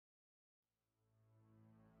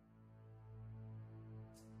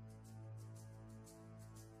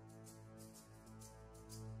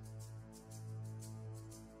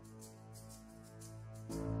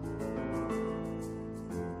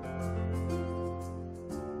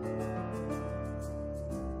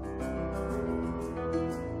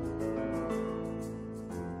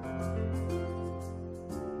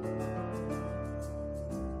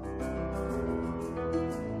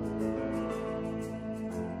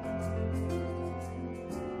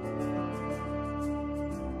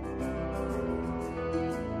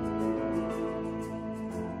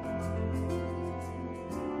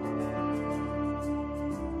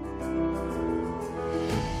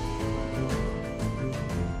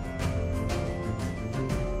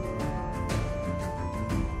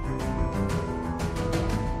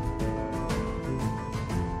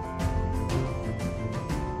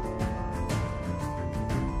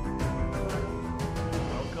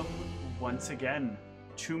once again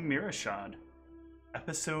to Mearachd,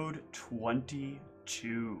 episode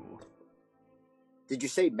 22. Did you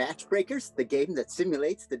say Matchbreakers, the game that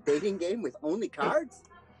simulates the dating game with only cards?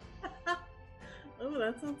 Oh,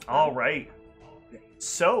 that sounds fun. All right.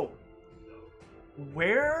 So,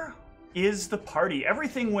 where is the party?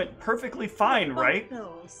 Everything went perfectly fine, right?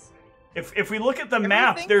 Knows. If we look at the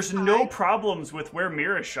map, there's fine. no problems with where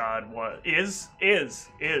Mearachd is.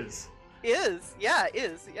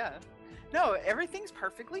 Yeah. No, everything's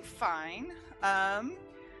perfectly fine.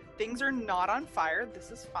 Things are not on fire. This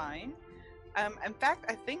is fine. In fact,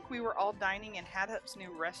 I think we were all dining in Haddup's new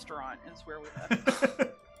restaurant is where we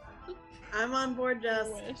left. I'm on board, Jess.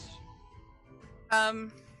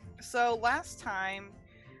 So last time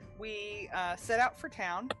we set out for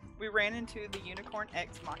town, we ran into the Unicorn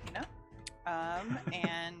Ex Machina,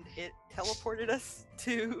 and it teleported us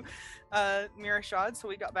to Mearachd, so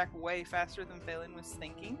we got back way faster than Phelan was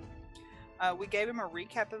thinking. We gave him a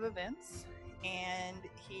recap of events, and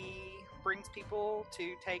he brings people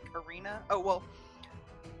to take arena. Oh, well,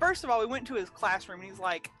 first of all, we went to his classroom, and he's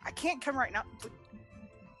like, I can't come right now.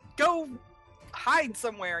 Go hide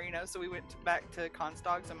somewhere, so we went back to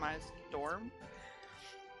Constog's and my dorm.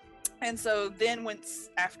 And so then once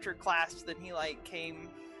after class, then he came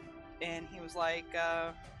and he was like,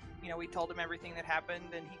 we told him everything that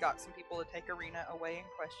happened, and he got some people to take Arena away and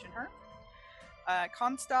question her.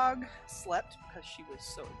 Constog slept because she was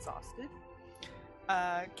so exhausted.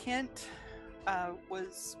 Kent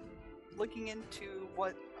was looking into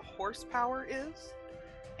what horsepower is,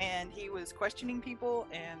 and he was questioning people,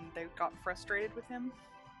 and they got frustrated with him.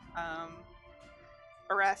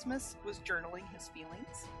 Erasmus was journaling his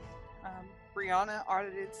feelings. Brianna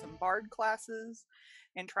audited some bard classes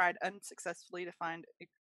and tried unsuccessfully to find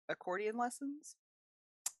accordion lessons.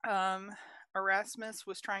 Erasmus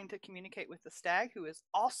was trying to communicate with the stag, who is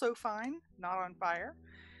also fine, not on fire.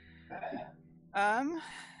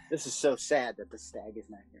 This is so sad that the stag is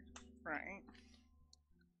not here. Right.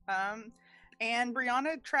 And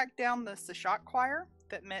Brianna tracked down the Sascha choir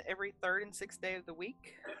that met every third and sixth day of the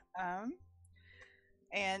week.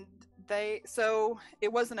 And so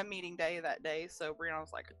it wasn't a meeting day that day, so Brianna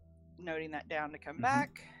was noting that down to come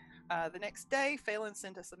back. The next day, Phelan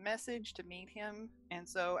sent us a message to meet him, and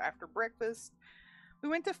so after breakfast, we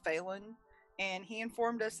went to Phelan, and he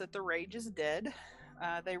informed us that the rage is dead.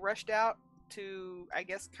 They rushed out to, I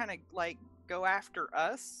guess, kind of go after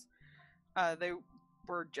us. They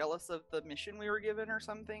were jealous of the mission we were given or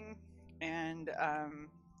something, and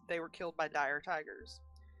they were killed by dire tigers.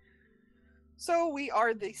 So we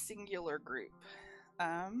are the singular group.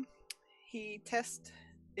 He tested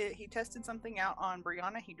something out on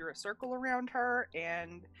Brianna. He drew a circle around her,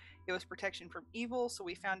 and it was protection from evil. So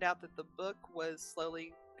we found out that the book was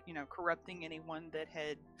slowly, corrupting anyone that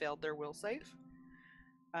had failed their will save.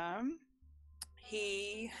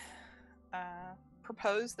 He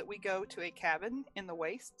proposed that we go to a cabin in the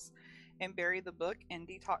wastes and bury the book and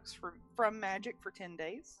detox from magic for 10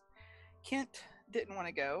 days. Kent didn't want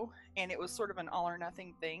to go, and it was sort of an all or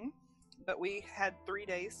nothing thing, but we had 3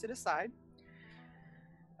 days to decide.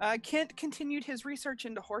 Kent continued his research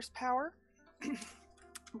into horsepower.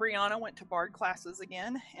 Brianna went to bard classes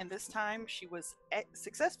again, and this time she was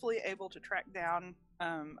successfully able to track down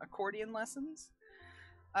accordion lessons.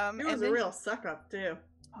 He was a real suck-up, too.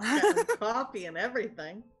 Got coffee and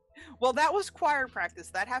everything. Well, that was choir practice.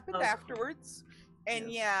 That happened afterwards.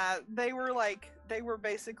 And they were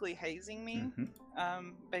basically hazing me.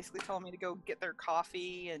 Basically telling me to go get their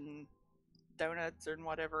coffee and donuts and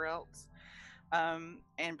whatever else.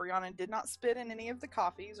 And Brianna did not spit in any of the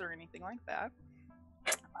coffees or anything like that.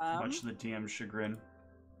 Much to the DM's chagrin.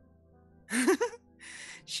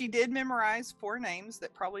 She did memorize 4 names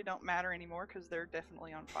that probably don't matter anymore because they're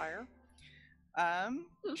definitely on fire.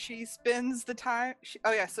 She spends the time...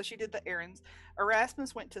 so she did the errands.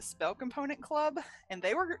 Erasmus went to Spell Component Club, and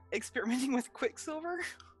they were experimenting with Quicksilver.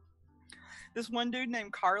 This one dude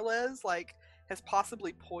named Carles, has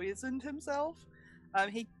possibly poisoned himself.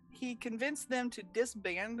 He convinced them to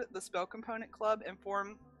disband the Spell Component Club and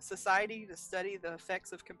form Society to study the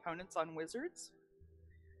effects of components on wizards.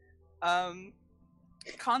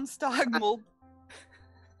 Constog mold...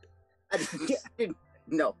 I didn't.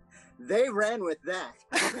 No, they ran with that.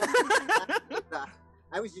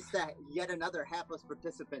 I was just yet another hapless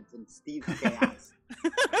participant in Steve's chaos.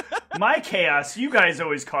 My chaos? You guys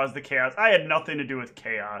always cause the chaos. I had nothing to do with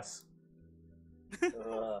chaos.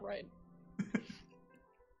 Right.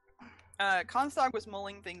 Constog was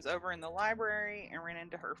mulling things over in the library and ran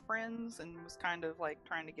into her friends and was kind of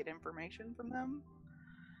trying to get information from them.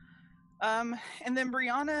 And then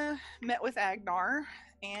Brianna met with Agnar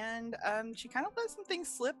and she kind of let some things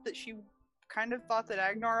slip that she kind of thought that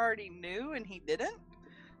Agnar already knew, and he didn't.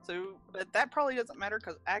 So, but that probably doesn't matter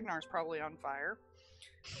because Agnar's probably on fire.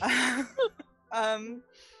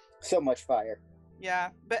 So much fire. Yeah,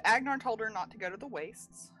 but Agnar told her not to go to the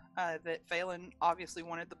wastes. That Phelan obviously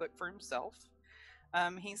wanted the book for himself.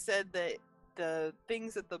 He said that the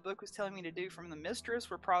things that the book was telling me to do from the mistress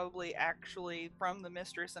were probably actually from the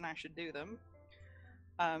mistress, and I should do them.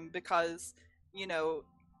 Because, you know,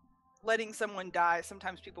 letting someone die,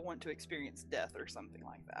 sometimes people want to experience death or something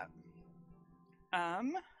like that.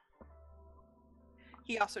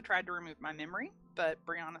 He also tried to remove my memory, but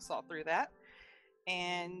Brianna saw through that.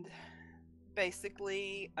 And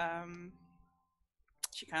basically,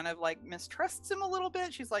 she kind of like mistrusts him a little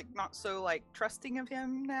bit. She's like not so like trusting of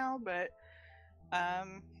him now, but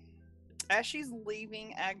as she's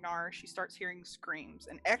leaving Agnar, she starts hearing screams,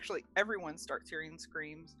 and actually everyone starts hearing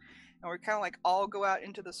screams, and we kind of like all go out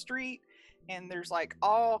into the street, and there's like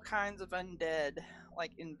all kinds of undead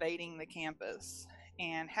like invading the campus.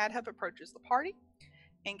 And Hadhup approaches the party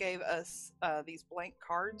and gave us these blank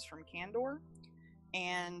cards from Candor,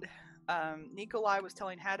 and Nikolai was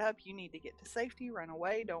telling Hadhup, you need to get to safety, run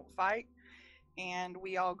away, don't fight. And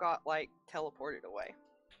we all got like teleported away.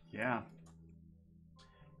 Yeah.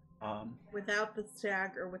 Without the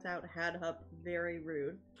stag or without Hadhup, very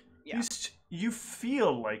rude. Yeah. You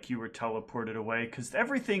feel like you were teleported away because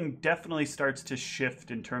everything definitely starts to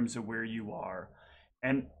shift in terms of where you are.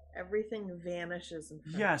 And everything vanishes.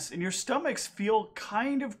 Yes, and your stomachs feel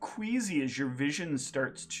kind of queasy as your vision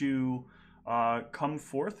starts to come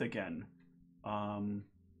forth again.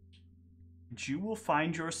 You will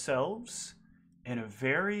find yourselves in a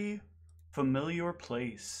very familiar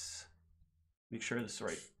place. Make sure this is the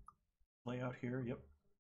right layout here. Yep.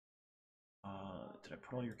 Did I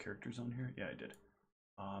put all your characters on here? Yeah, I did.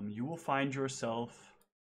 You will find yourself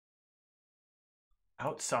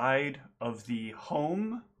outside of the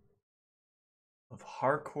home of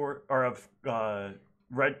Harcourt, or of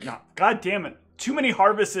Red. No, God damn it! Too many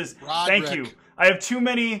harvests. Roderick. Thank you. I have too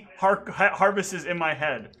many harvests in my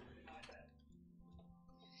head.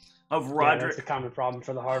 Of Roderick. Yeah, that's a common problem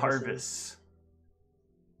for the harvests.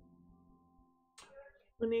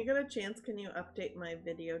 When you get a chance, can you update my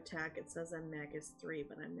video tag? It says I'm Magus 3,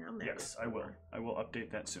 but I'm now Magus Yes, I 4. will. I will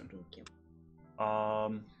update that soon. Thank you.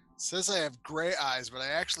 It says I have gray eyes, but I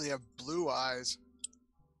actually have blue eyes.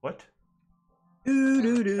 What? I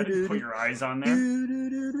didn't put your eyes on there.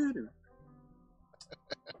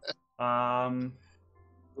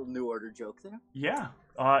 Little New Order joke there. Yeah.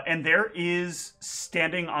 And there is,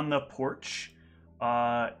 standing on the porch,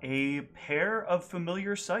 a pair of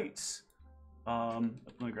familiar sights. Let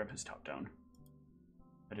me grab his top down.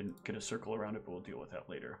 I didn't get a circle around it, but we'll deal with that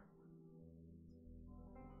later.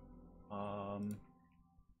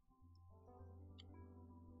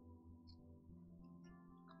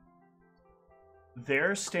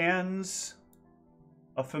 There stands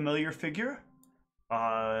a familiar figure,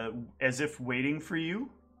 as if waiting for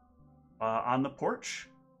you, on the porch.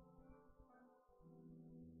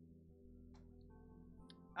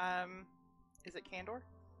 Is it Candor?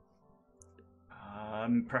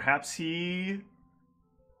 Perhaps he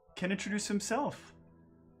can introduce himself.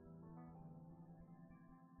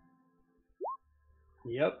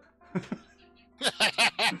 Yep.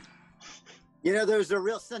 You know, there's a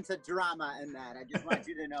real sense of drama in that. I just want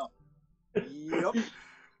you to know. Yep.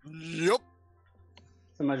 Yep.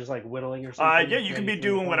 Somebody just like whittling or something. Yeah, you can be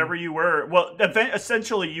doing whatever you were. Well,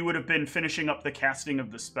 essentially, you would have been finishing up the casting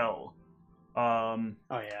of the spell. Oh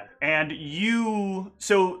yeah. And you,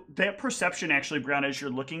 so that perception actually, Brown, as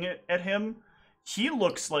you're looking at him, he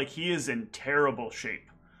looks like he is in terrible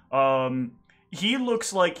shape. He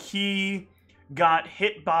looks like he got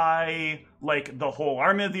hit by like the whole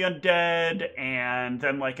army of the undead, and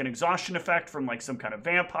then like an exhaustion effect from like some kind of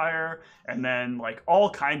vampire, and then like all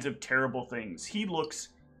kinds of terrible things. He looks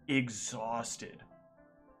exhausted.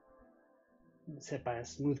 It's hit by a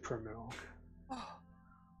smooth criminal. Oh,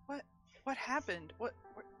 what happened? What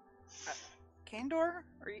Candor?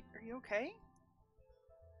 Are you okay?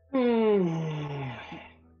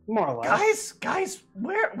 More or less. Guys,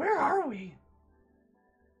 where are we?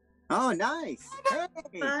 Oh, nice.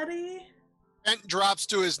 Hey. Buddy. Kent drops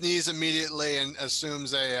to his knees immediately and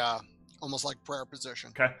assumes a almost like prayer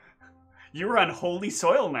position. Okay. You're on holy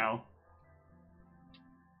soil now.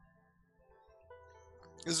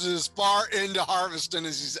 This is as far into harvesting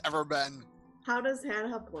as he's ever been. How does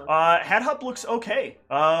Hadhup look? Hadhup looks okay.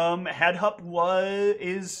 Hadhup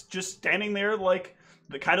is just standing there like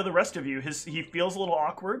the rest of you. He feels a little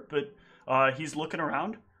awkward, but he's looking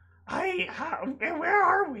around. Where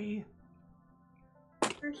are we?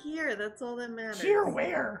 We're here. That's all that matters. Here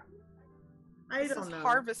where? I This don't is know.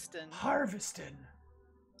 Harveston. Harveston.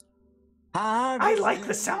 Ah, I like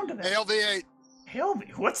the sound of that. Hail the 8. Hail the...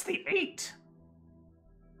 What's the 8?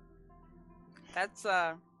 That's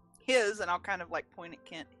his, and I'll kind of like point at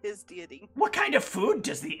Kent, his deity. What kind of food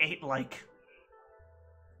does the 8 like?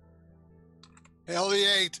 Hail the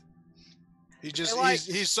 8.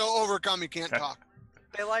 He's so overcome he can't talk.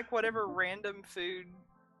 They like whatever random food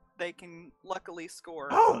they can luckily score.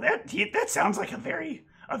 Oh, that sounds like a very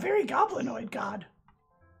goblinoid god.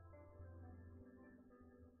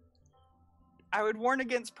 I would warn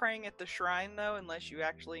against praying at the shrine though, unless you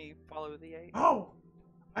actually follow the 8. Oh,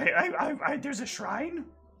 there's a shrine.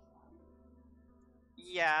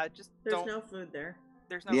 Yeah, just There's don't. no food there.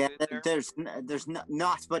 There's no yeah, food there. there's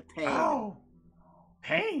not but pain. Oh,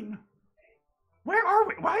 pain. Where are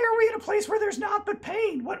we? Why are we in a place where there's not but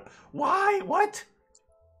pain? What? Why? What?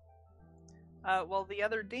 Well, the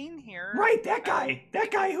other dean here. Right, that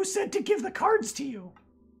guy who said to give the cards to you.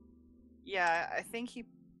 Yeah, I think he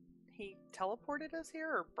teleported us here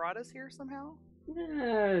or brought us here somehow.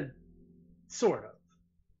 Sort of.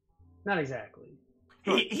 Not exactly.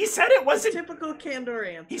 He said it wasn't. Typical Candor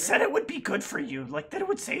answer. He said it would be good for you, like that it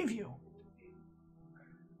would save you.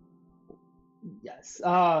 Yes.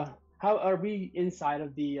 How are we inside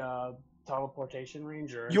of the teleportation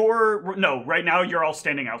range, or? No, right now you're all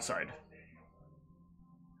standing outside.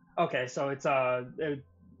 Okay, so it's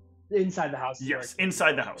inside the house. Yes,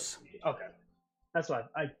 inside the house. Okay, that's what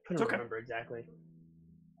I couldn't Okay. remember exactly.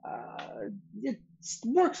 It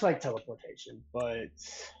works like teleportation, but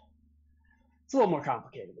it's a little more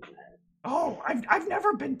complicated than that. Oh, I've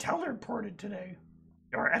never been teleported today,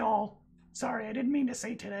 or at all. Sorry, I didn't mean to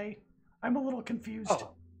say today. I'm a little confused.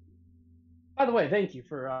 Oh, by the way, thank you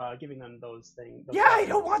for giving them those things. Yeah, I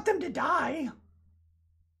don't want them to die.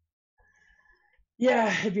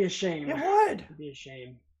 Yeah, it'd be a shame. It would. It'd be a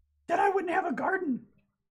shame. Then I wouldn't have a garden.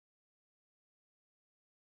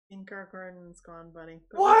 Ink our garden's gone, buddy.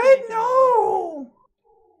 Go What? back and make it. No.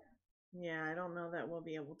 Yeah, I don't know that we'll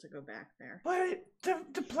be able to go back there. But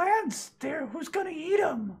the plants there. Who's gonna eat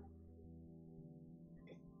them?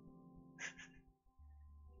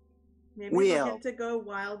 Maybe We'll. we'll get to go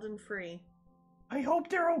wild and free. I hope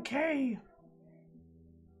they're okay.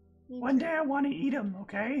 Me One too. day I want to eat them.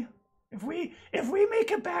 Okay. If we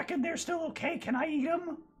make it back and they're still okay, can I eat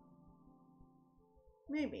them?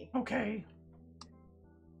 Maybe. Okay.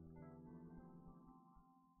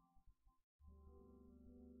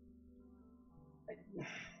 I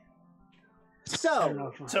don't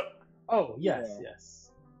know So, if So Oh, yes, Yeah. yes.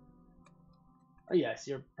 Yes,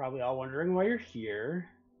 you're probably all wondering why you're here.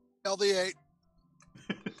 Hail the 8.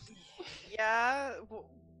 Yeah,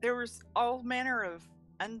 there was all manner of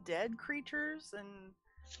undead creatures, and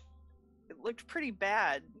it looked pretty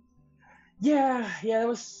bad. Yeah, that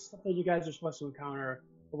was something you guys were supposed to encounter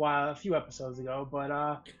a few episodes ago,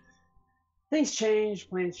 but things changed,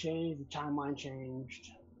 plans changed, the timeline changed,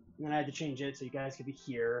 and then I had to change it so you guys could be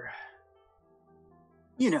here.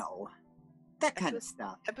 that kind of Epis-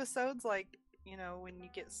 stuff. Episodes like, when you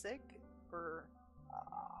get sick, or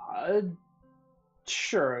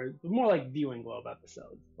Sure, more like Viewing Globe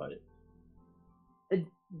episodes, but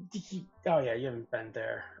oh yeah, you haven't been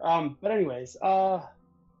there. But anyways,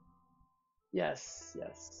 yes.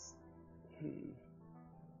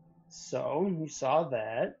 So you saw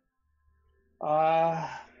that.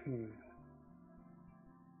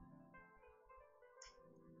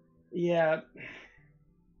 Yeah.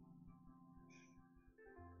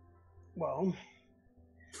 Well,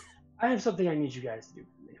 I have something I need you guys to do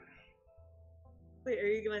for me. Wait, are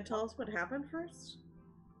you gonna tell us what happened first?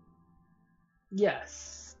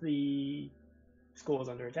 Yes, the school is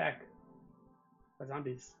under attack by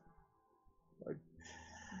zombies.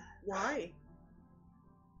 Why?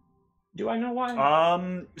 Do I know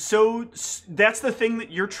why? So that's the thing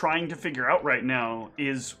that you're trying to figure out right now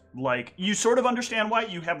is, like, you sort of understand why.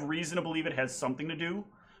 You have reason to believe it has something to do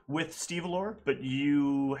with Stevelore, but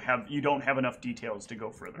you don't have enough details to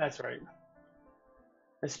go further. That's right.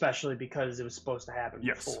 Especially because it was supposed to happen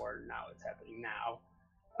Yes. before, now it's happening now.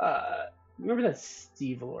 Remember that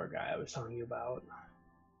Stevelore guy I was telling you about?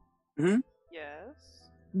 yes.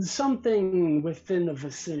 Something within the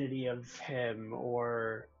vicinity of him,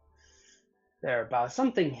 or thereabouts.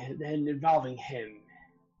 Something involving him.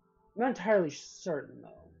 I'm not entirely certain,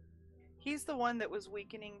 though. He's the one that was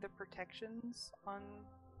weakening the protections on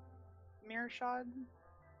Mearachd.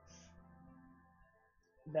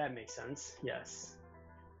 That makes sense, yes.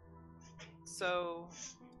 So,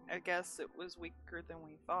 I guess it was weaker than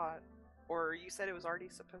we thought. Or you said it was already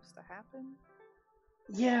supposed to happen?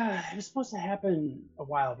 Yeah, it was supposed to happen a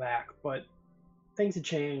while back, but things had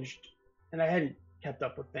changed, and I hadn't kept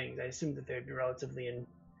up with things. I assumed that they'd be relatively in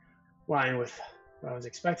line with what I was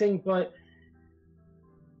expecting, but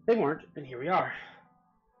they weren't, and here we are.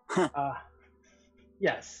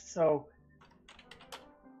 Yes, so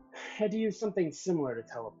I had to use something similar to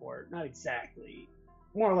teleport. Not exactly.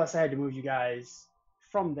 More or less, I had to move you guys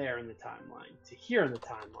from there in the timeline to here in the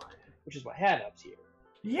timeline, which is what Hadab's here.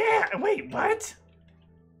 Yeah, wait, what?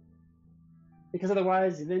 Because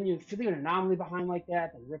otherwise, then if you leave an anomaly behind like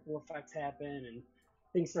that, then ripple effects happen, and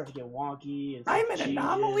things start to get wonky. And I'm an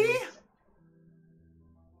anomaly?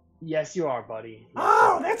 Yes, you are, buddy.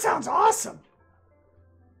 Oh, that sounds awesome.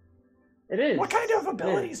 It is. What kind of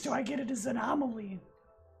abilities do I get as an anomaly?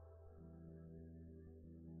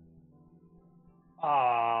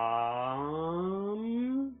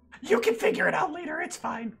 You can figure it out later, it's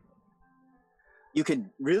fine. You can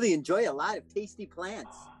really enjoy a lot of tasty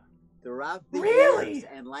plants throughout the Really? years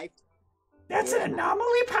and life. That's an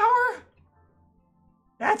anomaly power?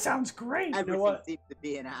 That sounds great. Everything seems to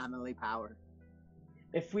be an anomaly power.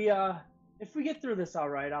 If we get through this all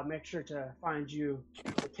right, I'll make sure to find you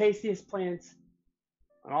the tastiest plants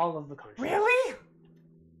on all of the country. Really?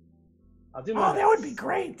 I'll do my best. That would be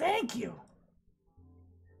great. Thank you.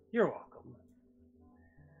 You're welcome.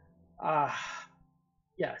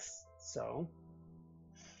 Yes. So,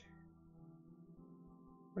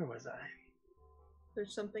 where was I?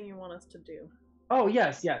 There's something you want us to do. Oh,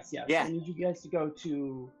 yes. Yeah. I need you guys to go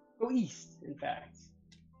east, in fact,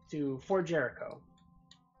 to Fort Jericho.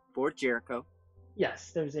 Fort Jericho.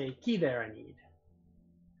 Yes, there's a key there I need.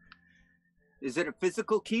 Is it a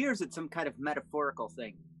physical key or is it some kind of metaphorical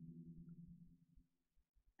thing?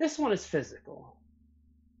 This one is physical.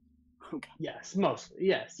 Okay. Yes, mostly.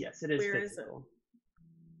 Yes, it is Where physical.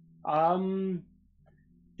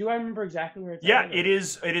 Do I remember exactly where it's Yeah, at? it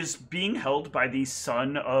is being held by the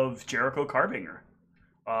son of Jericho Carbinger.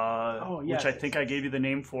 Yes, which I think I gave you the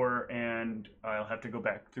name for, and I'll have to go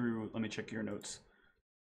back through. Let me check your notes.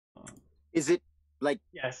 Is it like...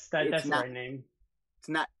 Yes, that's the right name. It's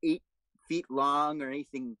not 8 feet long or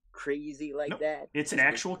anything crazy like that? It's an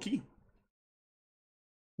actual key.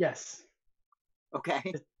 Yes.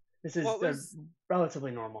 Okay. This is a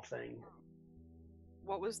relatively normal thing.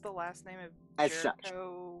 What was the last name of As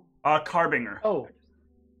Jericho? Carbinger. Oh,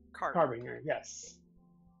 Carbinger. Carbinger, yes.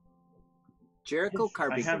 Jericho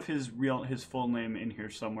Carbinger. I have his full name in here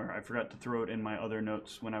somewhere. I forgot to throw it in my other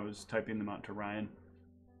notes when I was typing them out to Ryan.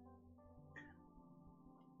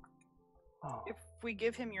 Oh. If we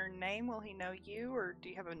give him your name, will he know you, or do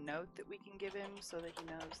you have a note that we can give him so that he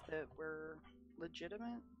knows that we're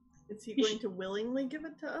legitimate? Is he going to willingly give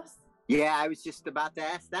it to us? Yeah, I was just about to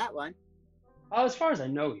ask that one. As far as I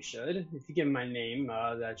know, he should. If you give him my name,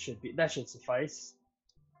 that should suffice.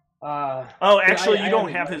 Actually, you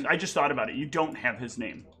don't have his. I just thought about it. You don't have his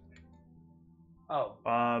name.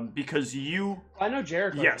 Oh. Because you. I know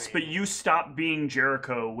Jericho. Yes, but you stopped being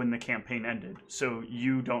Jericho when the campaign ended, so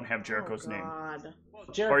you don't have Jericho's name.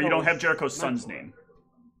 Well, or you don't have Jericho's son's name.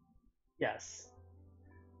 Yes.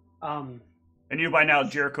 And you by now,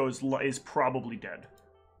 Jericho is probably dead.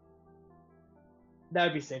 That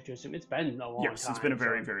would be safe to assume. It's been a long time. Yes, it's been a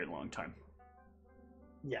very, very long time.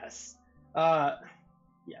 Yes.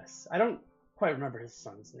 Yes. I don't quite remember his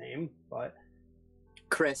son's name, but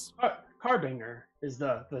Chris. Carbinger is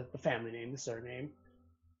the family name, the surname.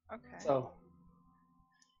 Okay. So,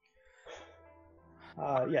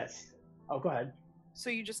 yes. Oh, go ahead. So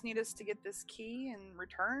you just need us to get this key in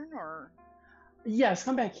return, or? Yes,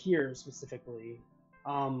 come back here specifically.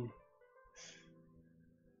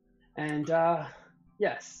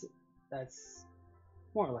 Yes, that's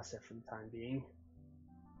more or less it for the time being.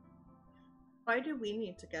 Why do we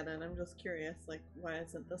need to get it? I'm just curious. Like, why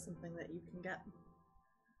isn't this something that you can get?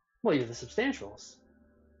 Well, you're the substantials.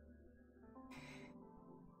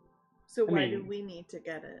 So why do we need to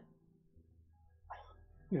get it? I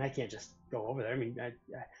mean, I can't just go over there. I mean,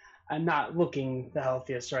 I'm not looking the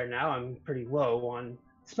healthiest right now. I'm pretty low on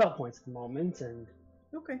spell points at the moment, and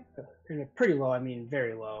pretty low. I mean,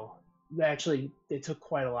 very low. Actually, it took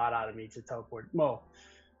quite a lot out of me to teleport. Well,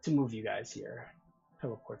 to move you guys here.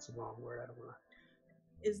 Teleport's the wrong word. I don't know.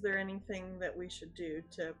 Is there anything that we should do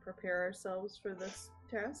to prepare ourselves for this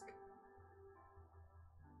task?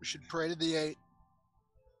 We should pray to the 8.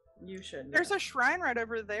 You should. There's a shrine right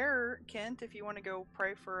over there, Kent, if you want to go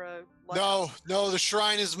pray for a... No, the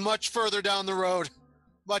shrine is much further down the road.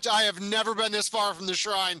 I have never been this far from the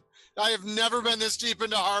shrine. I have never been this deep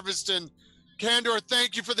into Harveston. Kandor,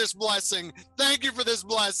 thank you for this blessing. Thank you for this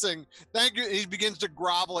blessing. Thank you. He begins to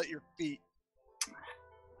grovel at your feet.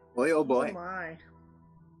 Boy, oh boy. Oh my.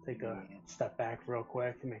 take a Yeah. step back real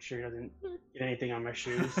quick to make sure he doesn't get anything on my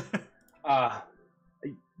shoes.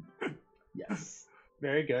 Yes.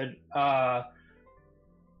 Very good.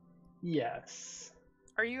 Yes.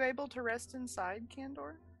 Are you able to rest inside,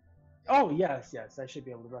 Candor? Oh, yes. I should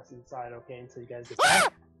be able to rest inside, okay, until you guys get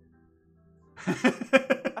back.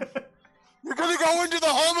 We're gonna go into the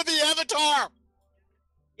home of the Avatar!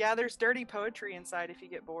 Yeah, there's dirty poetry inside if you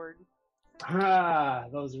get bored.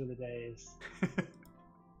 Those were the days.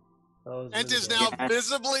 Those were Ent the is days. now Yeah.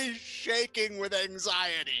 visibly shaking with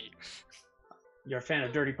anxiety. You're a fan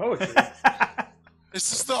of dirty poetry.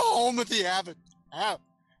 This is the home of the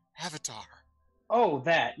Avatar. Oh,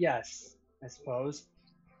 that, yes, I suppose.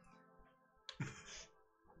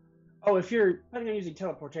 Oh, if you're planning on using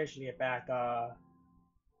teleportation to get back,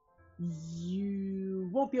 you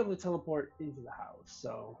won't be able to teleport into the house.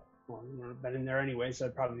 So, well, you've never been in there anyway, so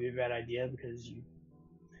it'd probably be a bad idea because you.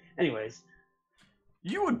 Anyways,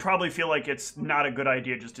 You would probably feel like it's not a good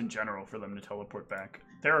idea just in general for them to teleport back.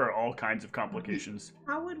 There are all kinds of complications.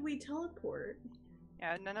 How would we teleport?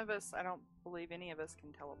 Yeah, none of us, I don't believe any of us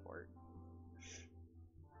can teleport.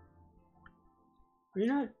 are you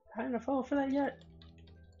not high enough level for that yet?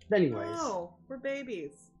 Anyways. No, we're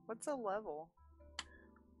babies. What's a level?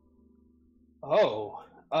 Oh,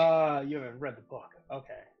 you haven't read the book.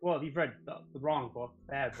 Okay. Well, if you've read the wrong book,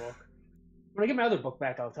 bad book. When I get my other book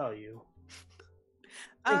back, I'll tell you.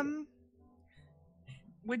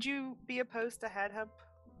 Would you be opposed to Hadhub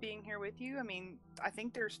being here with you? I mean, I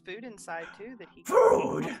think there's food inside too that he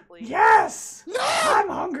Food! possibly- Yes! I'm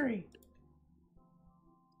hungry!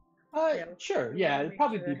 Sure. We Yeah, wanna it'd make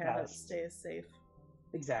probably sure be Haddock best. stays safe.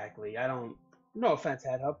 Exactly. I don't. No offense,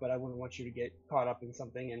 Head Up, but I wouldn't want you to get caught up in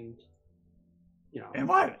something and, you know. And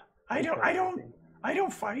what? I incur don't anything.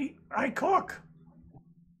 fight. I cook.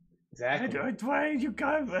 Exactly. Why you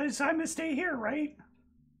guys? I'm gonna stay here, right?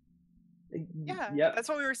 Yeah, Yep. that's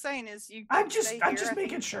what we were saying. Is you? I'm can just stay here, I think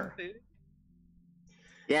making it's sure. food.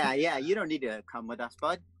 Yeah, you don't need to come with us,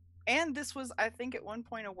 bud. And this was, I think, at one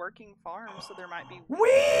point a working farm, so there might be.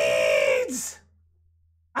 Weeds!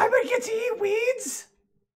 I'm gonna get to eat weeds.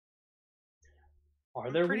 Are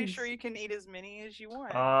I'm there pretty weeds? sure you can eat as many as you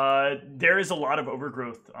want. There is a lot of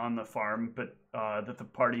overgrowth on the farm, but that the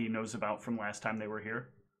party knows about from last time they were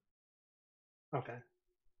here. Okay.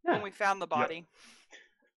 When Yeah. we found the body.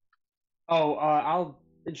 Oh, I'll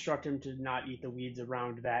instruct him to not eat the weeds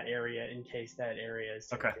around that area in case that area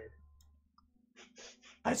is Okay. tainted.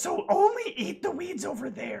 So only eat the weeds over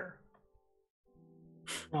there.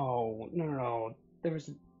 No. There was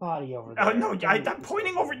a body over there. Oh no! I'm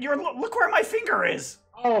pointing over. Look where my finger is.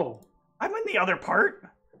 Oh. I'm in the other part.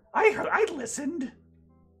 I listened.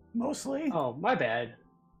 Mostly. Oh, my bad.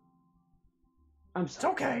 I'm It's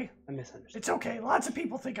sorry. okay. I misunderstood. It's okay. Lots of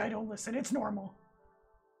people think I don't listen. It's normal.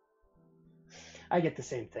 I get the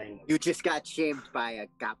same thing. You just got shamed by a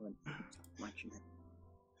goblin. Watching it.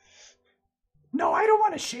 No, I don't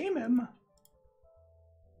want to shame him.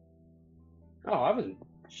 Oh, I wasn't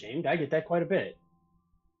ashamed. I get that quite a bit.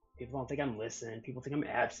 People don't think I'm listening. People think I'm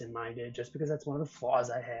absent-minded just because that's one of the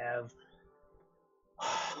flaws I have.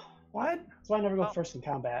 What? That's why I never go Well- first in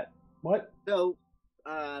combat. What? So,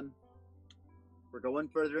 we're going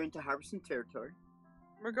further into Harvesting territory.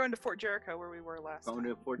 We're going to Fort Jericho where we were last. Going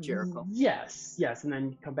to Fort Jericho. Yes, and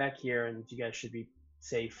then come back here, and you guys should be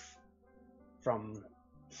safe from.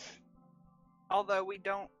 Although we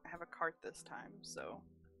don't have a cart this time, so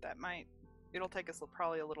that might. It'll take us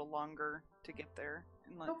probably a little longer to get there.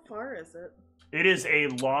 How far is it? It is a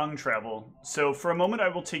long travel. So for a moment, I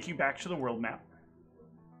will take you back to the world map.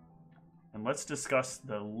 And let's discuss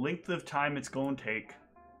the length of time it's going to take.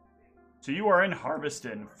 So you are in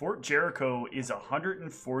Harveston. Fort Jericho is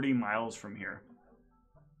 140 miles from here.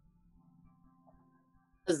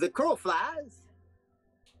 As the crow flies.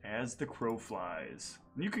 As the crow flies.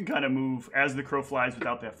 You can kind of move as the crow flies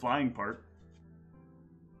without that flying part.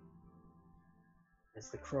 As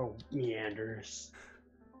the crow meanders.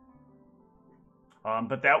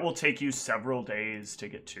 But that will take you several days to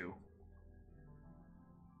get to.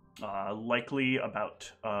 Likely about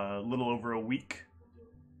a little over a week.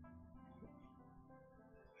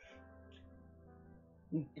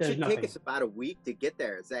 It There's should nothing. take us about a week to get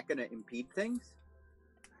there. Is that going to impede things?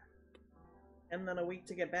 And then a week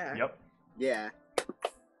to get back. Yep. Yeah.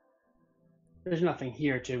 There's nothing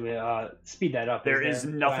here to speed that up. There is is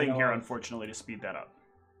there? nothing That I know here, of? unfortunately, to speed that up.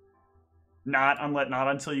 Not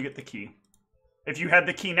until you get the key. If you had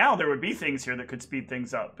the key now, there would be things here that could speed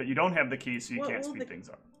things up, but you don't have the key, so you What can't will speed the- things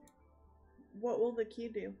up. What will the key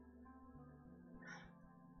do?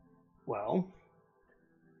 Well,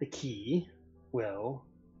 the key will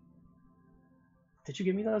Did you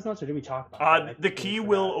give me those notes, or did we talk about that? The key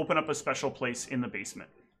will open up a special place in the basement.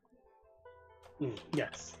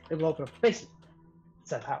 Yes, it will open up the basement.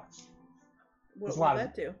 It's that house. What will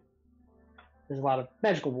that do? There's a lot of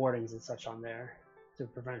magical wardings and such on there to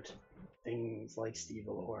prevent things like Steve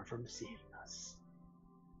Allure from seeing us.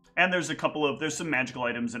 And there's some magical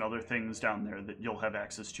items and other things down there that you'll have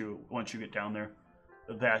access to once you get down there.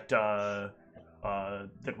 That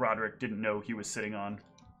Roderick didn't know he was sitting on.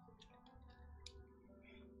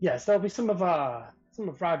 Yes, there'll be some of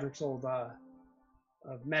Roderick's old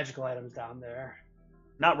magical items down there.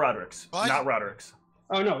 Not Roderick's. What? Not Roderick's.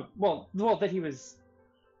 Oh no! Well, that he was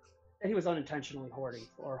unintentionally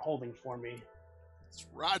holding for me.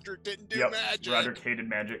 Roderick didn't do Yep, magic. Roderick hated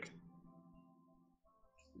magic.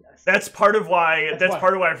 Yes. That's part of why. That's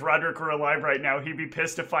part of why if Roderick were alive right now, he'd be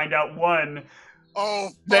pissed to find out, one,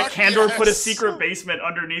 that Kandor put a secret basement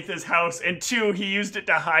underneath his house, and two, he used it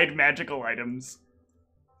to hide magical items.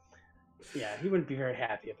 Yeah, he wouldn't be very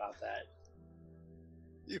happy about that.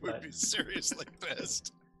 He would be seriously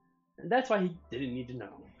pissed. And that's why he didn't need to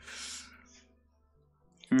know.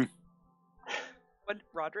 What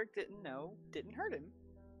Roderick didn't know didn't hurt him.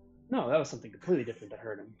 No, that was something completely different that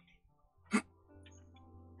hurt him.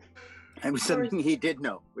 It was something he did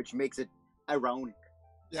know, which makes it ironic.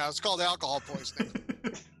 Yeah, it's called alcohol poisoning.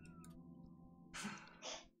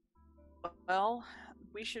 Well,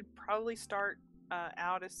 we should probably start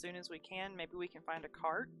out as soon as we can. Maybe we can find a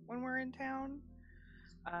cart when we're in town.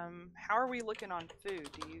 How are we looking on food?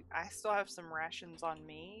 I still have some rations on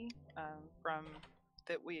me from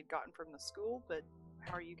that we had gotten from the school, but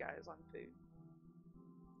how are you guys on food?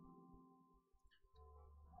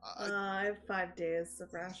 I have 5 days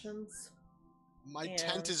of rations. My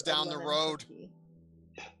tent is down the road.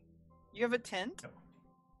 You have a tent?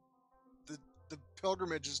 The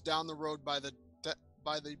pilgrimage is down the road by the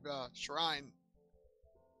shrine.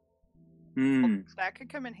 Well, that could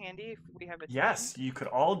come in handy if we have a tent. Yes, you could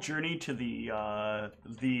all journey to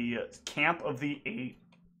the camp of the 8.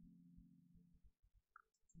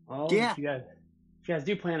 Well, if you guys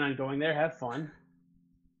do plan on going there, have fun.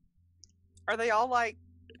 Are they all like,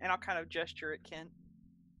 and I'll kind of gesture at Kent,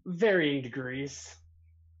 varying degrees.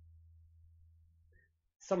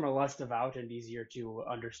 Some are less devout and easier to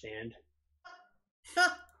understand.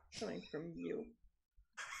 Coming from you.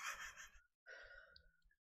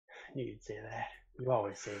 I knew you'd say that. You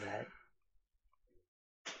always say that.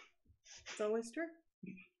 It's always true.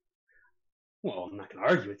 Well, I'm not going to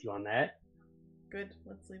argue with you on that. Good.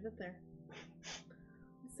 Let's leave it there.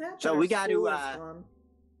 So we got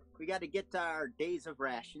to get our days of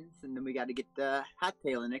rations, and then we got to get the hot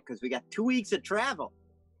tail in it because we got 2 weeks of travel.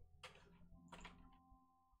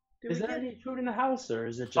 Is there any food in the house, or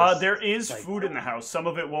is it just? There is food in the house. Some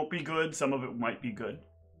of it won't be good. Some of it might be good.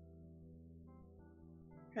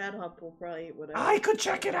 Padhop will probably eat whatever. I could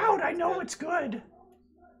check it out. I know it's good.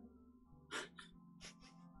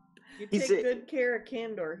 You take good care of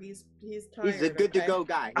Kandor. He's tired. He's a good-to-go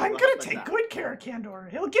guy. I'm gonna take good care of Kandor.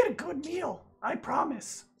 He'll get a good meal. I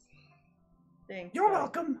promise. Thanks. You're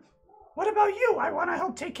welcome. What about you? I want to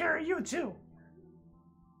help take care of you too.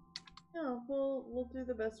 No, we'll do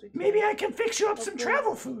the best we can. Maybe I can fix you up some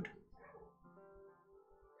travel food.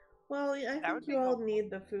 Well, I think you all need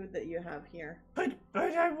the food that you have here. But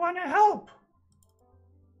I want to help.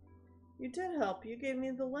 You did help. You gave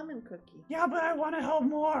me the lemon cookie. Yeah, but I want to help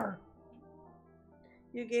more.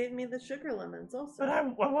 You gave me the sugar lemons also. But I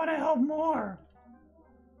want to help more.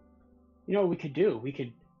 You know what we could do?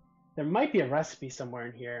 There might be a recipe somewhere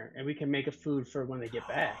in here, and we can make a food for when they get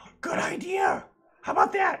back. Good idea. How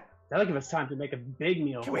about that? That'll give us time to make a big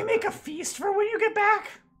meal. Can we make a feast for when you get back?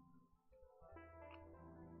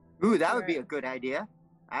 Ooh, that would be a good idea.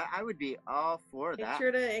 I would be all for that. Make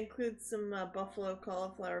sure to include some buffalo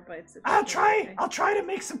cauliflower bites. I'll try to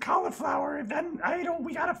make some cauliflower. And then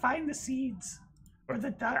we gotta find the seeds. Or I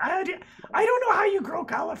don't know how you grow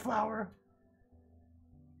cauliflower.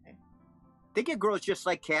 I think it grows just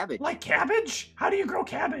like cabbage. Like cabbage? How do you grow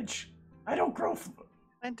cabbage? I don't grow.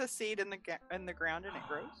 Plant a seed in the ground and it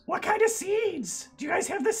grows. What kind of seeds? Do you guys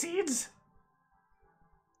have the seeds?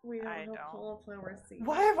 We don't have cauliflower seeds.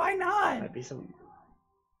 Why have I not? Might be some.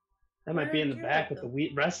 That might be in the back with the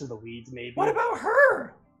rest of the weeds, maybe. What about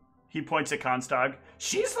her? He points at Constog.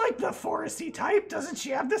 She's like the foresty type. Doesn't she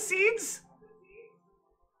have the seeds?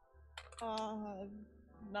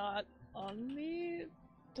 Not on me.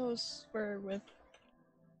 Those were with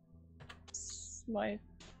my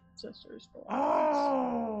sister's belongings.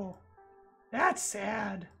 Oh, that's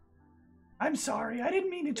sad. I'm sorry. I didn't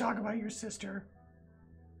mean to talk about your sister.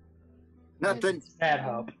 Nothing. Bad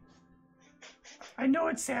hope. I know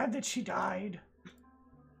it's sad that she died.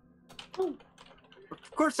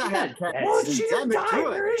 Of course I have cabbage Well, seeds. she didn't I'm a die. druid.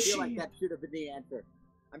 Where is I feel she? like that should have been the answer.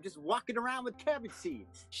 I'm just walking around with cabbage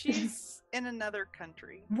seeds. She's in another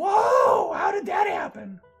country. Whoa! How did that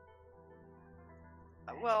happen?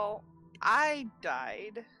 Well, I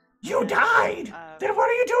died. You died? Uh, Then what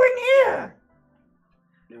are you doing here?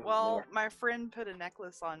 No, Well, my friend put a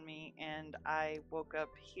necklace on me, and I woke up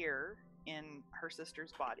here in her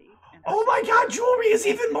sister's body. and her Oh my god, sister- jewelry is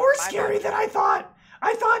even more My scary body. than I thought.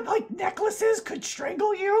 I thought, like, necklaces could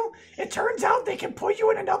strangle you. It turns out they can put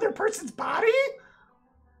you in another person's body?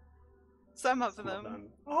 Some of them.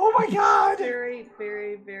 Oh my god! Very,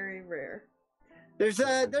 very, very rare. there's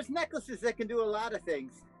necklaces that can do a lot of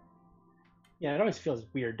things. Yeah, it always feels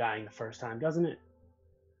weird dying the first time, doesn't it?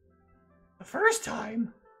 The first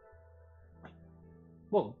time?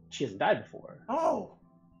 Well, she hasn't died before. Oh.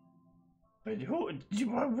 But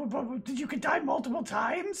you could die multiple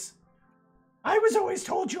times? I was always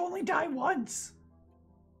told you only die once.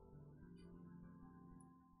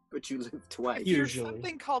 But you live twice. If you're Usually.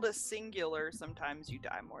 something called a singular, sometimes you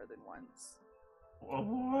die more than once.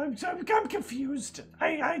 Oh, I'm confused.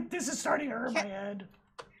 This is starting to hurt my head.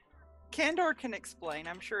 Candor can explain.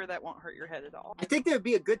 I'm sure that won't hurt your head at all. I think there would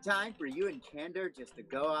be a good time for you and Candor just to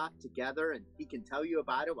go off together, and he can tell you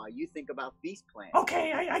about it while you think about feast plans.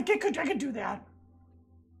 Okay, I could do that.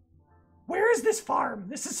 Where is this farm?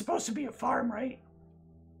 This is supposed to be a farm, right?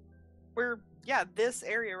 Yeah, this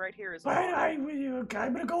area right here is. I'm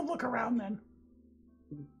gonna go look around then.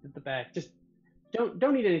 At the back. Just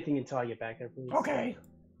don't eat anything until I get back there, please. Okay.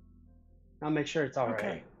 I'll make sure it's alright.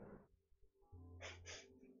 Okay.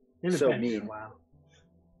 It's So been here mean. a while.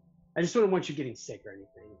 I just don't want you getting sick or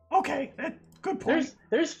anything. Okay. Good point.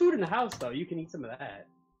 There's food in the house though. You can eat some of that.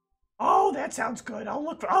 Oh, that sounds good. I'll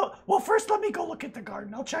look for. Well, first let me go look at the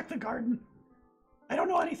garden. I'll check the garden. I don't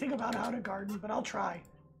know anything about how to garden, but I'll try.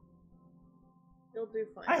 You'll do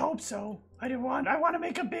fine. I hope so. I want to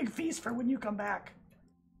make a big feast for when you come back.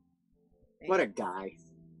 What a guy.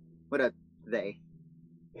 What a they.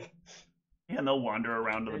 And they'll wander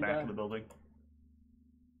around to the And, back of the building.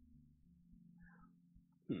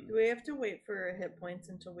 Do we have to wait for hit points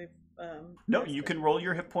until we've No, you can roll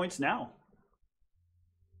your hit points now.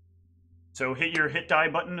 So hit your hit die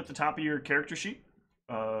button at the top of your character sheet.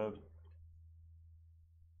 Wow.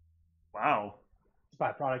 It's a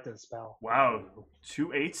byproduct of the spell. Wow. 2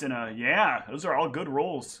 8s and a yeah, those are all good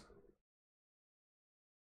rolls.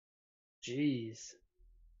 Jeez.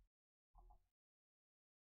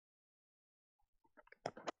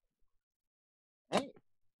 Hey,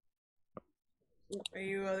 Are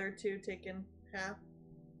you other two taking half?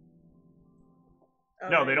 Oh,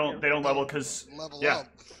 No, there they you don't go. level because Level yeah. up.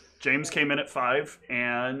 James came in at 5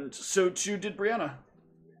 and so too did Brianna.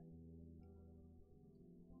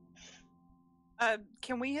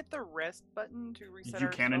 Can we hit the rest button to reset You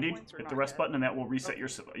our can spell indeed. points or Hit the not rest yet? button and that will reset your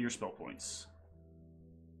spell points.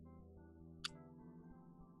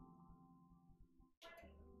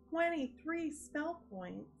 23 spell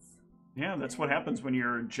points. Yeah, that's what happens when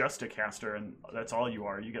you're just a caster and that's all you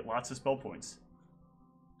are. You get lots of spell points.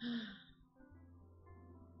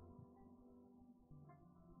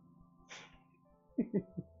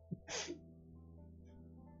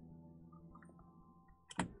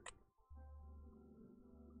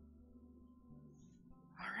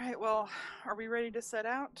 All right. Well, are we ready to set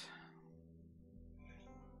out?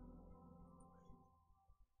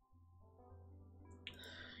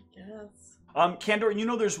 Yes. Candor, you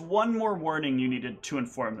know there's one more warning you needed to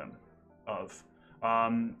inform them of.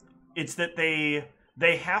 It's that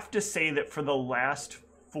they have to say that for the last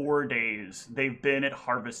 4 days they've been at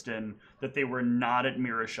Harveston, that they were not at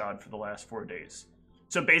Mearachd for the last 4 days.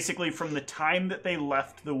 So basically from the time that they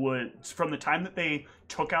left the woods, from the time that they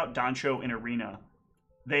took out Doncho in Arena,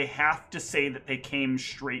 they have to say that they came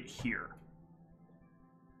straight here.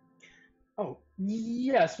 Oh,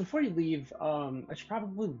 yes. Before you leave, I should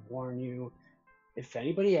probably warn you, if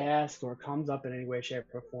anybody asks or comes up in any way, shape,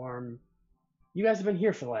 or form, you guys have been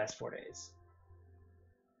here for the last 4 days.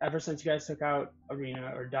 Ever since you guys took out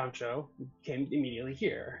Arena or Doncho, you came immediately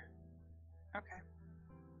here. Okay.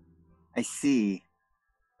 I see.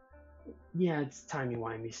 Yeah, it's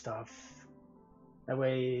timey-wimey stuff. That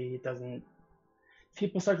way it doesn't... If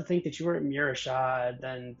people start to think that you were at Mearachd,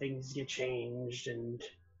 then things get changed and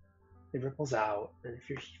it ripples out. And if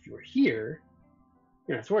you were here,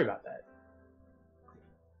 you don't have to worry about that.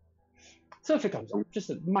 So if it comes up, just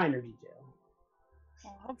a minor detail.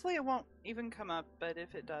 Well, hopefully it won't even come up, but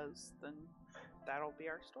if it does, then that'll be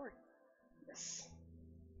our story. Yes.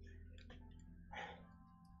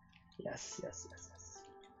 Yes, yes, yes, yes.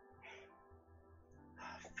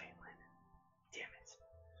 Oh, Phelan. Damn it.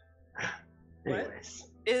 Anyways.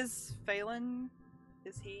 Is Phelan,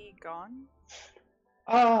 is he gone?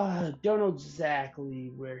 Don't know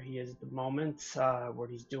exactly where he is at the moment, what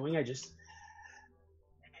he's doing. I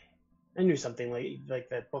knew something like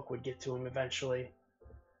that book would get to him eventually.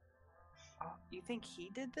 Oh, you think he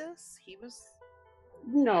did this? He was...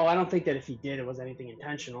 No, I don't think that if he did, it was anything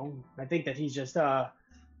intentional. I think that he's just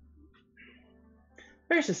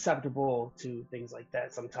very susceptible to things like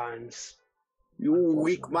that sometimes. You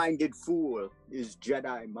weak-minded fool is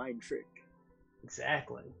Jedi mind trick.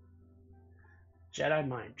 Exactly. Jedi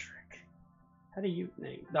mind trick. How do you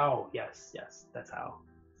name? Oh, yes, that's how.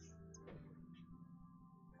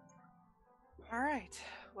 All right.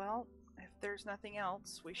 Well, if there's nothing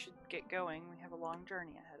else, we should get going. We have a long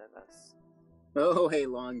journey ahead of us. Oh, hey,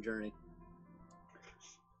 long journey.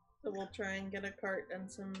 So we'll try and get a cart and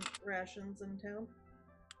some rations in town.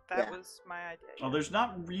 That was my idea. Oh, there's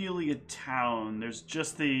not really a town. There's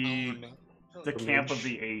just the camp of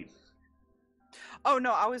the 8. Oh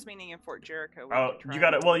no, I was meaning in Fort Jericho. Oh, you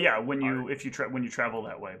got it. Well, yeah, when you travel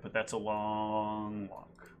that way, but that's a long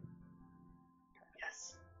walk.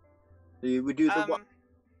 Yes. So you would do the walk.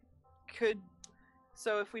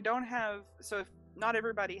 If not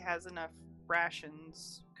everybody has enough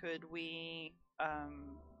rations, could we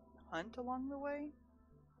hunt along the way?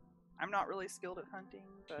 I'm not really skilled at hunting,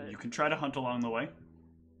 but you can try to hunt along the way.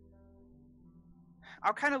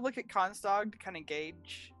 I'll kind of look at Constog to kind of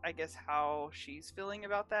gauge, I guess, how she's feeling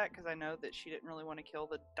about that, because I know that she didn't really want to kill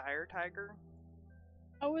the dire tiger.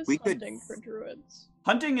 I was hunting for druids.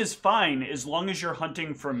 Hunting is fine as long as you're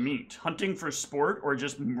hunting for meat. Hunting for sport or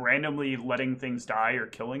just randomly letting things die or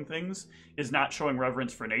killing things is not showing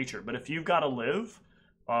reverence for nature. But if you've got to live,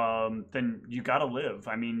 then you got to live.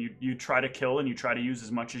 I mean, you try to kill and you try to use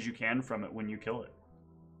as much as you can from it when you kill it.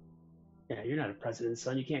 Yeah, you're not a president's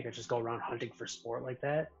son. You can't just go around hunting for sport like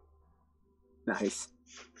that. Nice.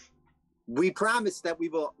 We promise that we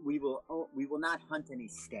will not hunt any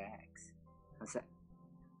stags. How's that?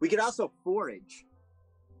 We could also forage.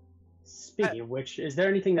 Speaking of which, is there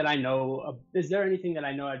anything that I know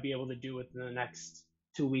I'd be able to do within the next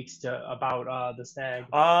 2 weeks about the stag?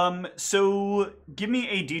 So give me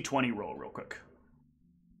a D20 roll real quick.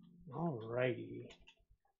 Alrighty.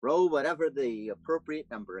 Roll whatever the appropriate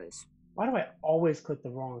number is. Why do I always click the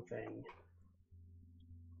wrong thing?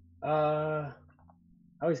 I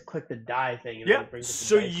always click the die thing. And Yeah, then it brings up the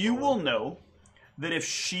so dice you roll. will know that if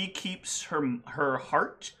she keeps her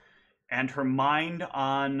heart and her mind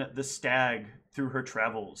on the stag through her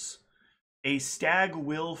travels, a stag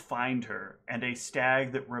will find her, and a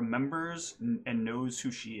stag that remembers and knows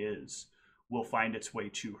who she is will find its way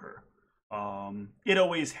to her. It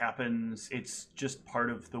always happens. It's just part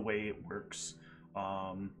of the way it works.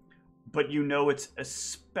 But you know it's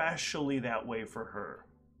especially that way for her.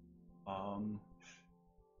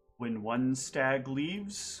 When one stag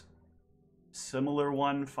leaves, similar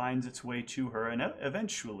one finds its way to her, and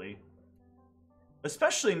eventually,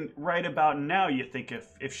 especially right about now, you think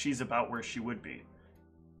if she's about where she would be.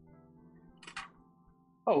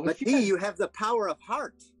 Oh, but you have the power of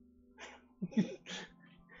heart.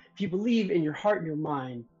 If you believe in your heart and your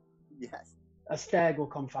mind, yes, a stag will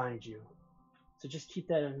come find you. So just keep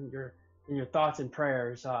that in your thoughts and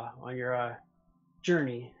prayers on your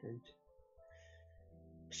journey, and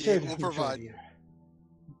we'll provide.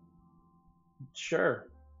 Sure.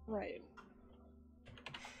 Right.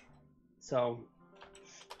 So,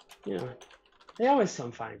 they always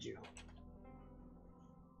come find you.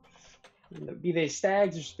 Be they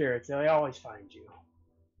stags or spirits, they always find you.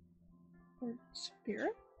 Or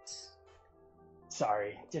spirits?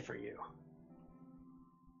 Sorry, different you.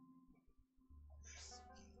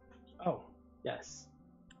 Oh, yes.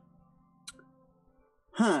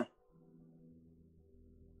 Huh.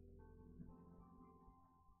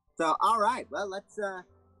 So, all right. Well, let's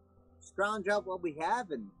scrounge up what we have,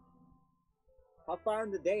 and how far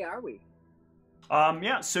in the day are we?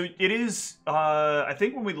 Yeah, so it is, I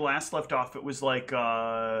think when we last left off, it was like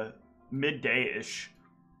midday-ish,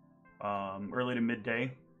 early to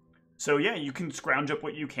midday. So yeah, you can scrounge up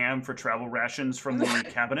what you can for travel rations from the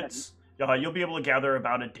cabinets. You'll be able to gather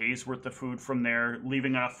about a day's worth of food from there,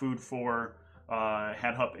 leaving enough food for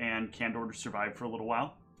Hadhup and Candor to survive for a little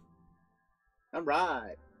while. All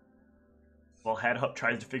right. While Hadhup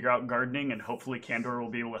tries to figure out gardening, and hopefully Candor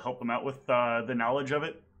will be able to help him out with the knowledge of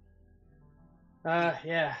it.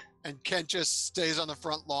 Yeah. And Kent just stays on the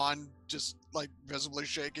front lawn, just like visibly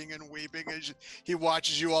shaking and weeping as he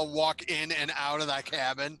watches you all walk in and out of that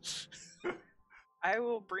cabin. I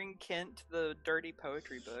will bring Kent the dirty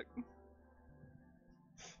poetry book.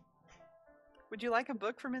 Would you like a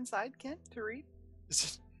book from inside, Kent, to read?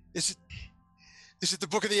 Is it the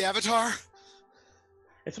Book of the Avatar?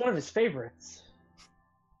 It's one of his favorites.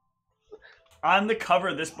 On the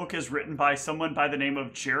cover, this book is written by someone by the name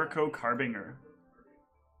of Jericho Carbinger.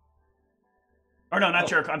 Or no, not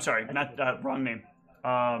Jericho. I'm sorry, not wrong name.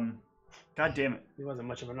 God damn it. He wasn't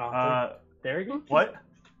much of an author. Thurgage? What?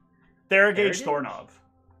 Thurgage Thornov.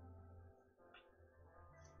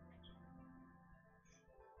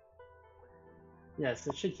 Yes,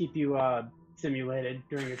 it should keep you stimulated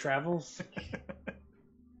during your travels.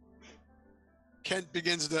 Kent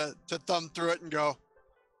begins to thumb through it and go,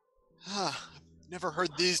 I've never heard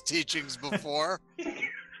these teachings before.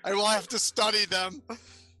 I will have to study them.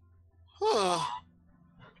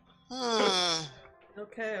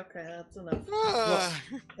 Okay, that's enough. Well,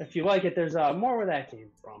 if you like it, there's more where that came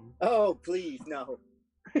from. Oh, please, no.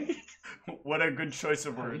 What a good choice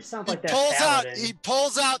of You words. sound like that he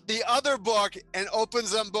pulls out the other book and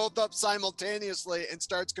opens them both up simultaneously and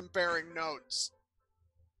starts comparing notes.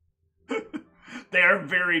 They are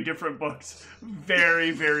very different books.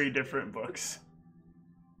 Very, very different books.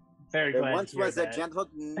 Very There glad once to hear was that. a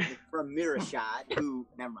gentleman from Mearachd who,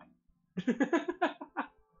 never mind.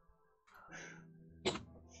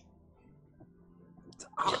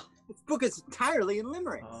 This book is entirely in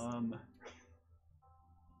limericks.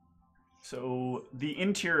 So the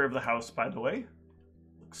interior of the house, by the way,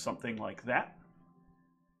 looks something like that.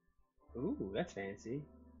 Ooh, that's fancy.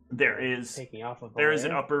 There is Taking off of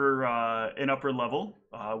an upper level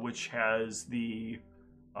which has the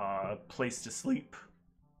place to sleep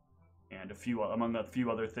and among a few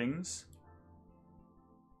other things.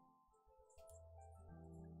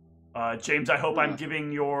 James, I hope I'm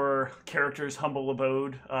giving your character's humble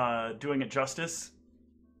abode doing it justice.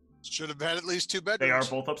 Should have had at least 2 bedrooms. They are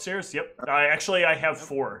both upstairs. Yep. I have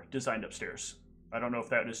 4 designed upstairs. I don't know if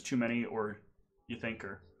that is too many, or you think,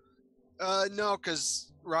 or. No,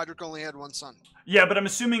 because Roderick only had 1 son. Yeah, but I'm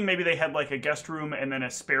assuming maybe they had like a guest room and then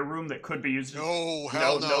a spare room that could be used. No,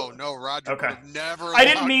 hell no. Roderick would have never. I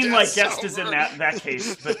didn't mean like guest is in that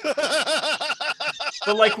case, but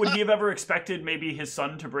but like, would he have ever expected maybe his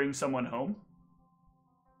son to bring someone home?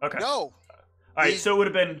 Okay. No. All right, so it would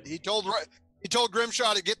have been. He told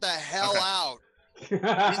Grimshaw to get the hell out. He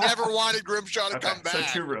never wanted Grimshaw to come back.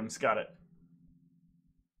 So 2 rooms, got it.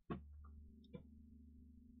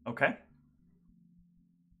 Okay.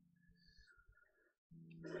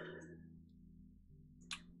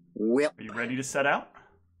 Well, are you ready to set out?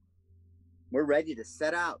 We're ready to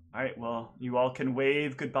set out. All right, well, you all can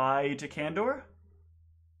wave goodbye to Kandor.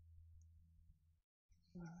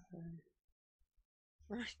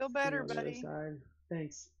 Feel better, buddy.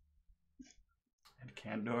 Thanks. And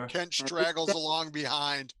Kandor. Kent straggles along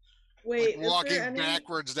behind. Wait, like walking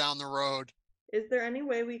backwards down the road. Is there any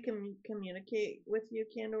way we can communicate with you,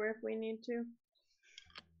 Kandor, if we need to?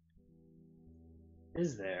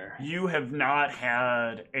 Is there? You have not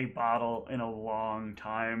had a bottle in a long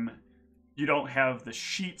time. You don't have the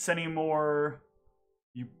sheets anymore.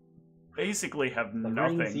 You basically have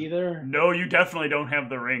nothing. Rings either? No, you definitely don't have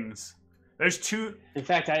the rings. There's 2. In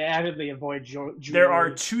fact, I avidly avoid jewelry. There are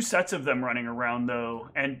 2 sets of them running around, though,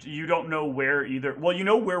 and you don't know where either. Well, you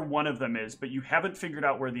know where one of them is, but you haven't figured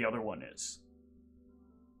out where the other one is.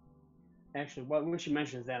 Actually, when she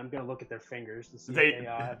mentions that, I'm going to look at their fingers to see They if they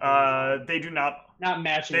have they do not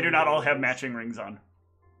matching. They do not all have matching rings on.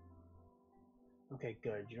 Okay,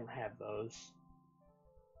 good. You don't have those.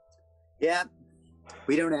 Yeah,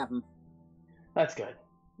 we don't have them. That's good.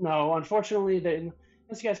 No, unfortunately,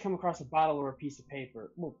 unless you guys come across a bottle or a piece of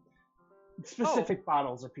paper. Well, specific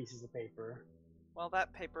bottles or pieces of paper. Well,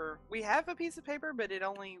 that paper, we have a piece of paper, but it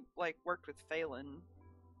only worked with Phelan.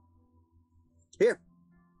 Here,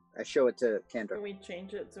 I show it to Kandor. Can we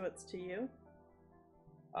change it so it's to you?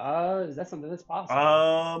 Is that something that's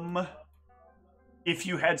possible? If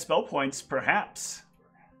you had spell points, perhaps.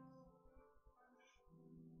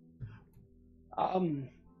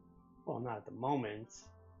 Well, not at the moment.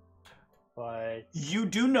 But you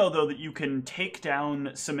do know, though, that you can take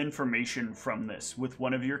down some information from this with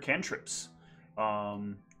one of your cantrips.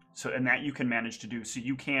 And that you can manage to do. So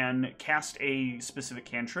you can cast a specific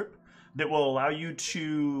cantrip that will allow you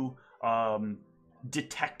to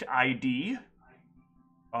detect ID.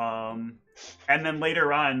 And then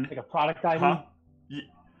later on... Like a product ID? Huh?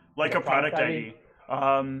 Like a product ID.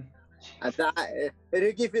 I thought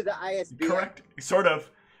it'll give you the ISBN. Correct. Sort of.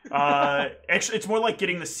 Actually, it's more like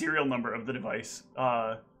getting the serial number of the device.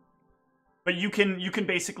 But you can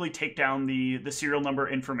basically take down the serial number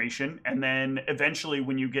information, and then eventually,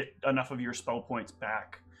 when you get enough of your spell points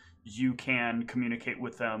back, you can communicate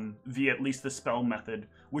with them via at least the spell method,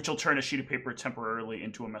 which will turn a sheet of paper temporarily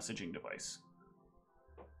into a messaging device.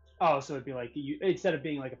 Oh, so it'd be like instead of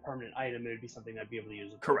being like a permanent item, it would be something that'd be able to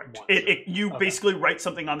use. Correct. Once, you basically write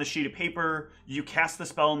something on the sheet of paper, you cast the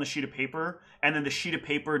spell on the sheet of paper, and then the sheet of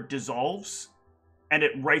paper dissolves, and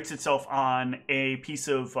it writes itself on a piece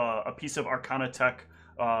of Arcana Tech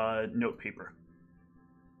note paper.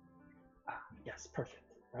 Yes, perfect.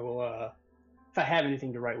 I will. If I have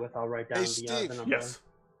anything to write with, I'll write down the number. Yes.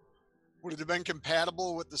 Would it have been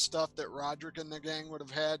compatible with the stuff that Roderick and the gang would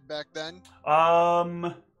have had back then?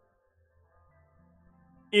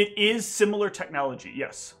 It is similar technology,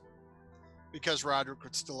 yes. Because Roderick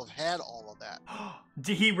would still have had all of that.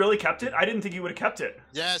 Did he really kept it? I didn't think he would have kept it.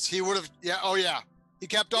 Yes, he would have. Yeah. Oh, yeah. He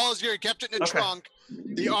kept all his gear. He kept it in a trunk.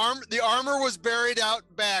 The armor was buried out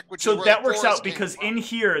back, which so is where that the works forest out because in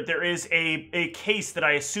here there is a case that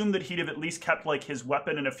I assume that he'd have at least kept like his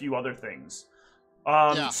weapon and a few other things.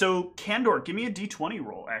 So Candor, give me a D20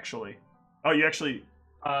 roll. Actually, oh, you actually.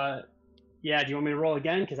 Yeah. Do you want me to roll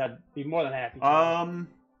again? Because I'd be more than happy.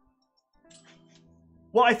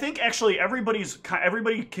 Well, I think actually everybody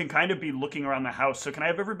can kind of be looking around the house. So can I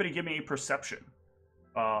have everybody give me a perception?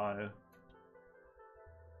 Oh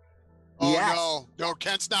Yes. no,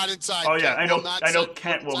 Kent's not inside. Oh yeah, Kent I know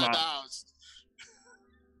Kent will not.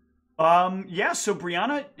 Yeah, so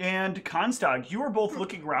Brianna and Constag, you are both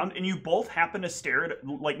looking around and you both happen to stare at,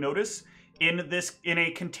 notice in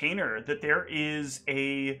a container that there is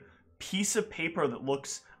a piece of paper that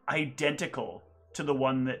looks identical to the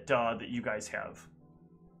one that you guys have.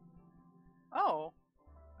 Oh.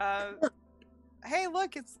 Hey,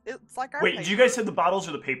 look, it's like our Wait, paper. did you guys have the bottles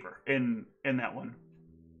or the paper in that one?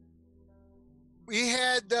 We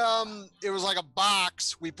had it was like a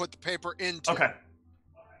box we put the paper into. Okay.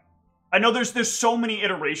 I know there's so many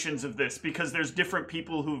iterations of this because there's different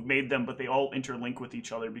people who've made them, but they all interlink with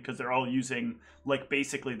each other because they're all using like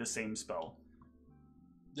basically the same spell.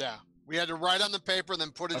 Yeah, we had to write on the paper and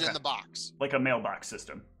then put it in the box. Like a mailbox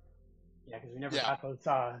system. Yeah, because we never got those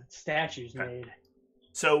statues made.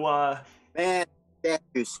 So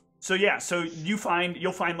statues. So yeah, so you'll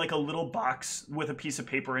find like a little box with a piece of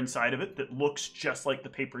paper inside of it that looks just like the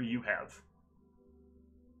paper you have.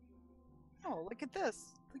 Oh, look at this.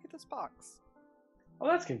 Look at this box. Oh,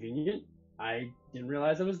 that's convenient. I didn't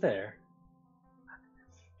realize it was there.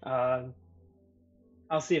 I'll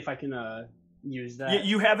see if I can use that.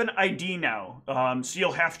 You have an ID now, so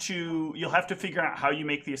you'll have to figure out how you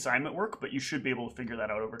make the assignment work, but you should be able to figure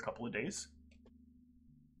that out over a couple of days.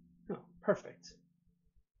 Oh, perfect.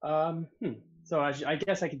 So I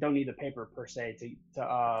guess I don't need the paper per se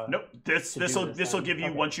to Nope. This will give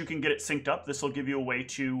you once you can get it synced up. This will give you a way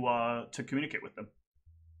to communicate with them.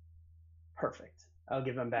 Perfect. I'll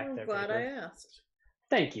give them back I'm their glad paper. I asked.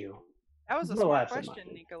 Thank you. That was a Little smart absent-minded.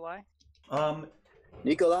 question, Nikolai.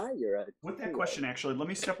 Nikolai, you're right. With that question, actually, let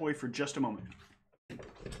me step away for just a moment.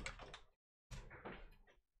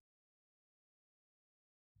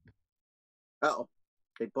 Uh-oh.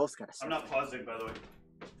 They both got I'm not pausing, by the way.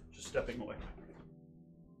 Just stepping away.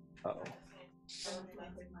 Uh-oh.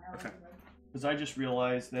 Okay. Because I just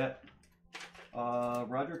realized that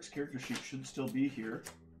Roderick's character sheet should still be here.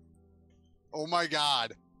 Oh my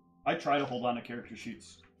god. I try to hold on to character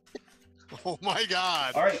sheets. Oh my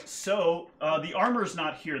god. All right, so the armor's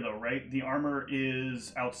not here though, right? The armor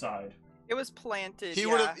is outside. It was planted. He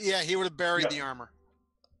would have buried the armor.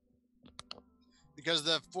 Because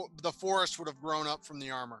the forest would have grown up from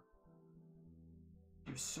the armor.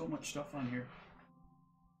 There's so much stuff on here.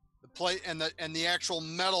 The plate and the actual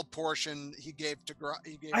metal portion he gave to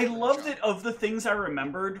I love that of the things I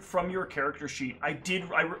remembered from your character sheet. I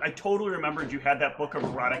totally remembered you had that book of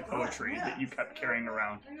erotic poetry that you kept carrying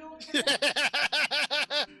around.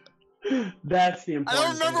 That's the important I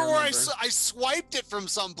don't remember thing where I swiped it from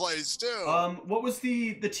someplace too. What was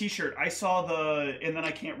the t-shirt? I saw and then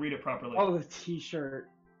I can't read it properly. Oh, the t-shirt.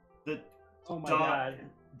 Oh my god.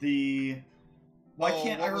 Why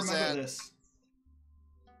can't I remember this?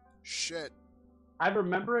 Shit. I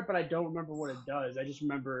remember it, but I don't remember what it does. I just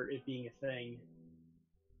remember it being a thing.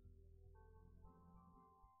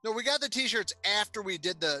 No, we got the t-shirts after we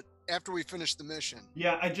finished the mission.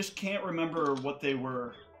 Yeah, I just can't remember what they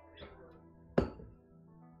were.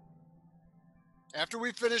 After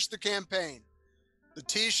we finished the campaign, the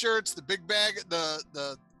t-shirts, the big bag,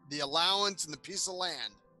 the allowance, and the piece of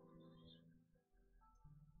land.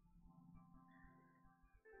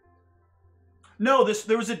 No,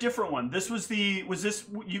 there was a different one. This was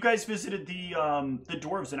you guys visited the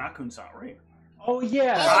dwarves in Akunsa, right? Oh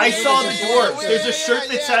yeah. I saw the dwarves. There's a shirt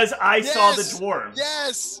that says I saw the dwarves.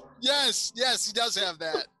 Yes, he does have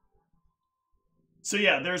that. So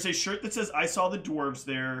yeah, there's a shirt that says I saw the dwarves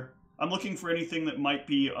there. I'm looking for anything that might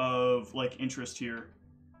be of like interest here.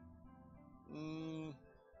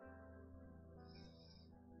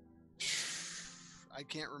 I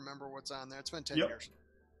can't remember what's on there. It's been 10 Yep. years.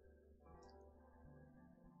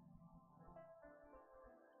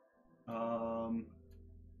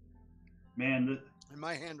 Man, In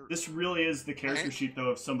my hand. this really is the character sheet, though,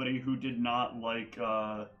 of somebody who did not like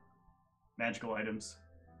magical items.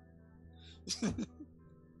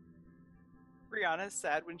 Brianna's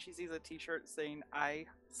sad when she sees a T-shirt saying "I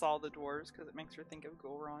saw the dwarves" because it makes her think of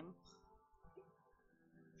Goron.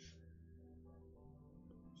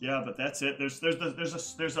 Yeah, but that's it.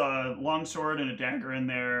 There's a longsword and a dagger in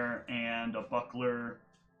there, and a buckler,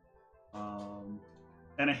 and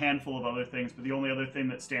a handful of other things. But the only other thing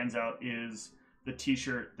that stands out is the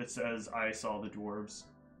T-shirt that says "I saw the dwarves."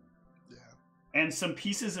 Yeah. And some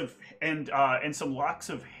pieces of and some locks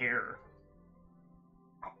of hair.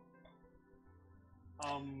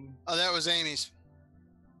 Oh, that was Amy's.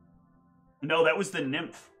 No, that was the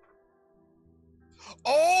nymph.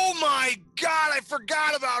 Oh my God! I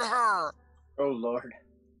forgot about her. Oh Lord.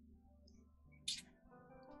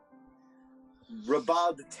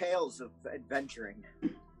 Ribald Tales of Adventuring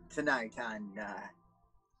tonight on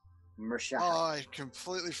Mearachd. Oh, I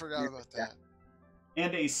completely forgot about that.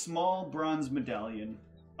 And a small bronze medallion.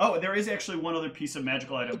 Oh, there is actually one other piece of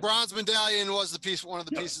magical item. The bronze medallion was the piece, one of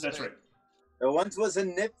the pieces. That's of right. The once was a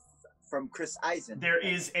nip from Chris Eisen. There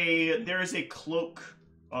is a cloak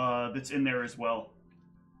that's in there as well.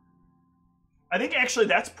 I think actually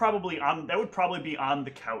that would probably be on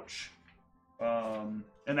the couch, and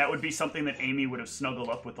that would be something that Amy would have snuggled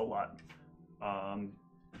up with a lot.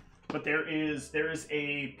 But there is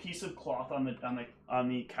a piece of cloth on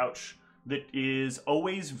the couch that is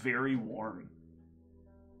always very warm.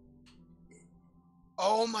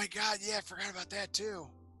 Oh my God! Yeah, I forgot about that too.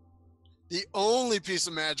 The only piece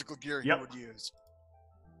of magical gear he would use.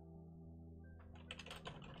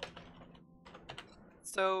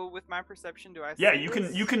 So, with my perception, do I? Yeah, see you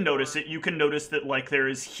this, can notice it. You can notice that like there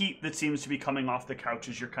is heat that seems to be coming off the couch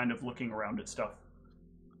as you're kind of looking around at stuff.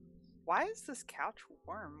 Why is this couch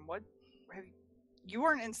warm? What? You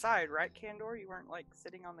weren't inside, right, Candor? You weren't like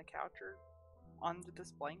sitting on the couch or on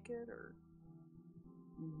this blanket, or?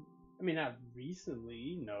 I mean, not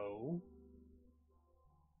recently, no.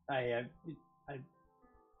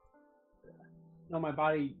 No, my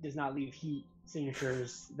body does not leave heat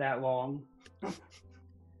signatures that long.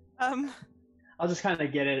 I'll just kind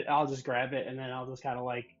of get it. I'll just grab it, and then I'll just kind of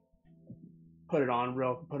like put it on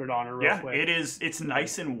real quick. Yeah, it's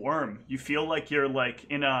nice and warm. You feel like you're like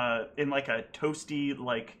in a toasty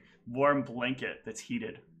like warm blanket that's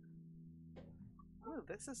heated. Oh,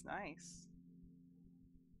 this is nice.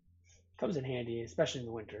 Comes in handy, especially in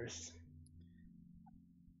the winters.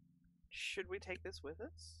 Should we take this with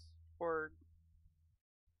us, or?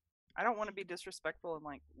 I don't want to be disrespectful and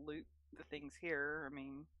like loot the things here. I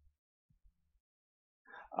mean,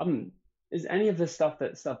 is any of this stuff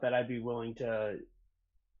that I'd be willing to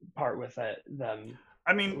part with them?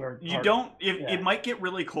 I mean, you don't. It might get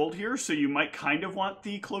really cold here, so you might kind of want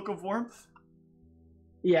the cloak of warmth.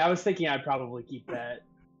 Yeah, I was thinking I'd probably keep that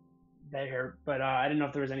here, but I didn't know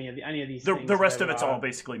if there was any of these. The rest of it's all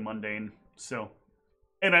basically mundane. So,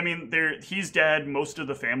 and I mean, he's dead. Most of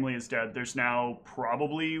the family is dead. There's now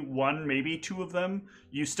probably one, maybe two of them.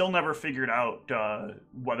 You still never figured out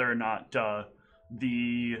whether or not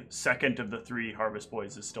the second of the three Harvest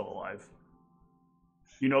Boys is still alive.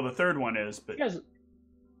 You know the third one is, but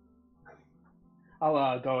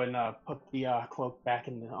I'll go and put the cloak back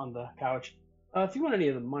on the couch. If you want any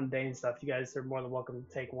of the mundane stuff, you guys are more than welcome to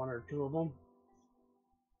take one or two of them.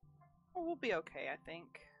 Well, we'll be okay, I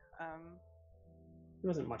think. It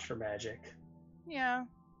wasn't much for magic. Yeah,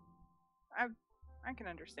 I can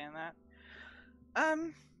understand that.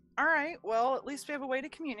 All right. Well, at least we have a way to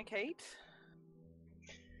communicate.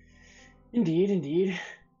 Indeed.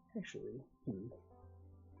 Actually,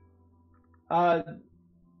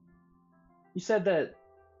 you said that,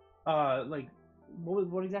 like,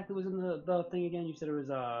 what exactly was in the thing again? You said it was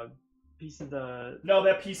a piece of the. No,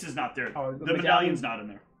 that piece is not there. Oh, the medallion's not in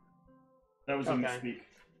there. That was a misspeak.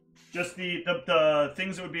 Just the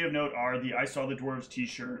things that would be of note are the I Saw the Dwarves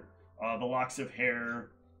t-shirt, the locks of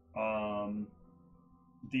hair,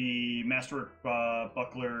 the masterwork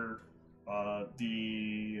buckler,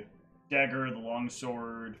 the dagger, the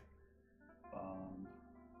longsword.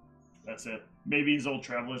 That's it. Maybe his old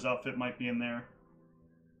traveler's outfit might be in there.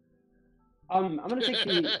 I'm gonna take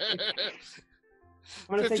the.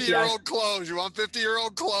 50-year-old clothes. You want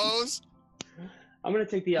 50-year-old clothes? I'm gonna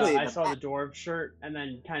take the I Saw the Dwarf shirt and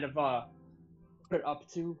then kind of put it up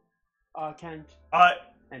to Kent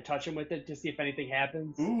and touch him with it to see if anything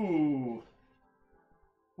happens. Ooh.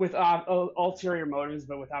 with ulterior motives,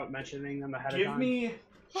 but without mentioning them ahead of time.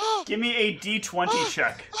 Give me a D20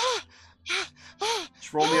 check.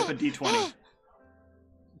 Just roll me up a D20.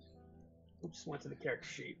 Oops, went to the character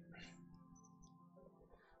sheet.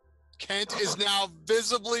 Kent is now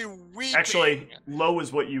visibly weeping. Actually, low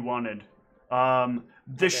is what you wanted.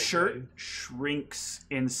 The shirt good. shrinks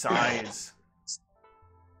in size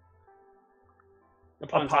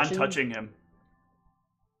Upon touching him.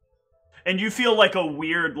 And you feel like a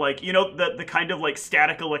weird, like, you know, the kind of like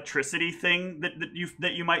static electricity thing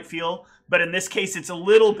that you might feel, but in this case it's a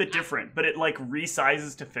little bit different, but it like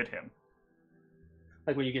resizes to fit him.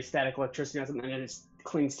 Like when you get static electricity on something and it just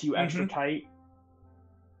clings to you extra tight.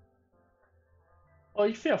 Well,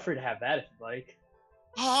 you feel free to have that if you like.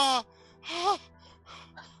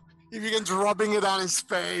 He begins rubbing it on his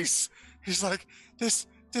face. He's like, this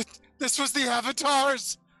was the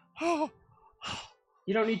avatars.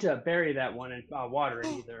 You don't need to bury that one and water it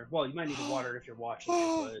either. Well, you might need to water it if you're watching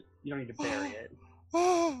it, but you don't need to bury it.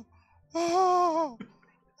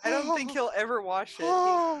 I don't think he'll ever wash it.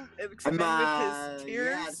 It with his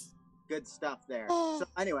tears. Yeah, good stuff there. So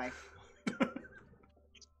anyway.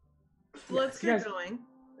 Let's get going.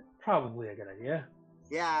 Probably a good idea.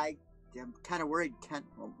 Yeah, I'm kind of worried Kent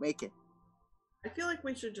won't make it. I feel like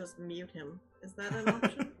we should just mute him. Is that an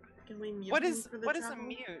option? Can we mute What him is for the what is a travel?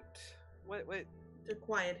 mute? What To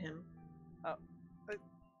quiet him. Oh, but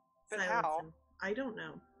Silence how? him. I don't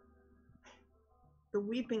know. The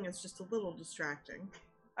weeping is just a little distracting.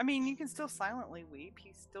 I mean, you can still silently weep.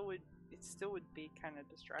 It still would be kind of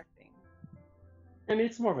distracting. I mean,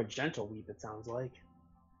 it's more of a gentle weep, it sounds like.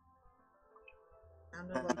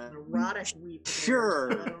 Sounded like an erotic weep.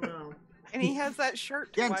 Sure. I don't know. And he has that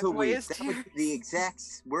shirt to wipe Gentle away weep. his That tears. would be the exact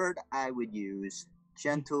word I would use.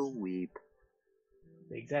 Gentle weep.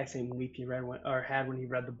 The exact same weep he had when he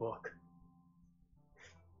read the book.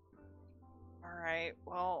 All right.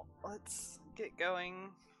 Well, let's get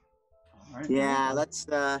going. All right. Yeah, let's.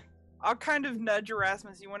 I'll kind of nudge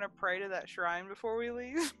Erasmus. You want to pray to that shrine before we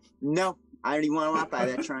leave? No, I don't even want to walk by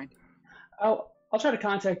that shrine. I'll try to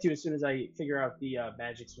contact you as soon as I figure out the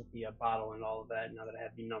magics with the bottle and all of that. Now that I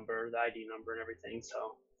have the ID number and everything,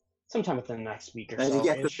 so sometime within the next week or so. Did you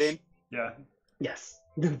get the VIN? Yeah. Yes,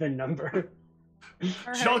 the VIN number. All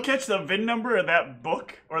Did y'all right. catch the VIN number of that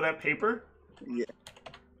book or that paper? Yeah.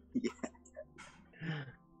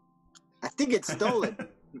 I think it's stolen.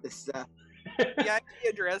 This. Yeah, the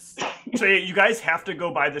address. So yeah, you guys have to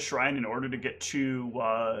go by the shrine in order to get to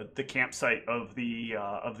the campsite of the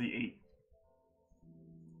 8.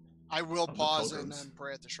 I will Of the pause and pilgrims. then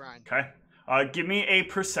pray at the shrine. Okay. Give me a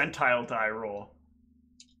percentile die roll.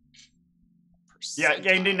 Yeah,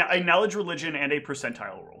 a knowledge religion and a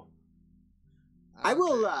percentile roll. I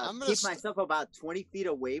will I'm gonna keep myself about 20 feet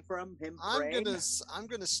away from him. Praying. I'm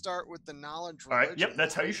gonna start with the knowledge All right. religion. Yep,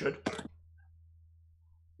 that's how you should.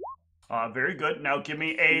 Very good. Now give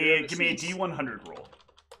me a D100 roll.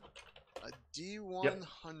 A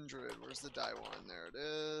D100. Where's the die one? There it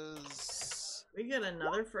is. We get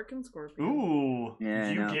another frickin' scorpion. Ooh, Yeah,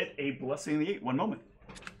 I you know. get a blessing of the 8. One moment.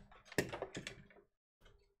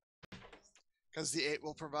 Because the 8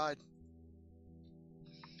 will provide.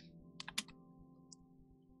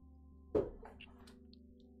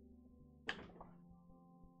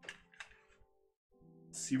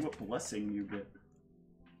 See what blessing you get.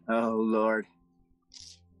 Oh Lord.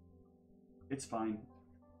 It's fine.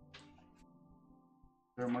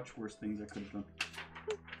 There are much worse things I could have done.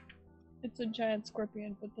 It's a giant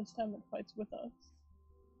scorpion, but this time it fights with us.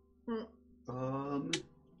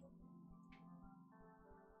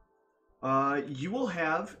 You will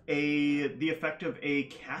have the effect of a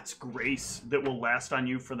cat's grace that will last on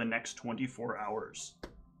you for the next 24 hours.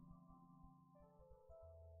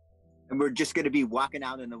 And we're just going to be walking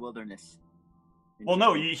out in the wilderness. Well,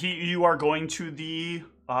 no, you are going to the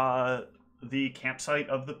campsite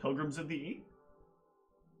of the Pilgrims of the 8.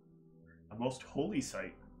 A most holy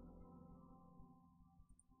site.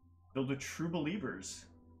 Filled with true believers.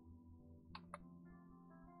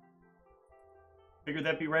 Figured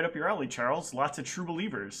that'd be right up your alley, Charles. Lots of true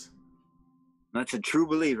believers. Lots of true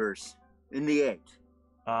believers in the 8.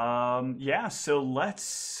 Yeah, so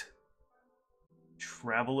let's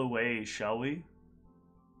travel away, shall we?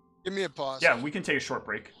 Give me a pause. Yeah, we can take a short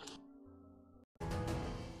break.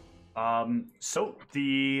 So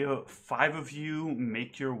the 5 of you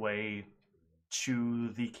make your way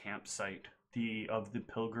to the campsite of the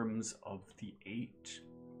Pilgrims of the 8.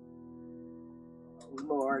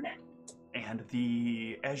 Lord. And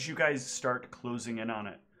as you guys start closing in on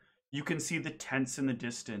it, you can see the tents in the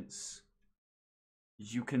distance.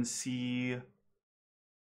 You can see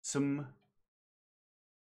some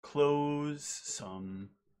clothes, some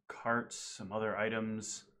carts, some other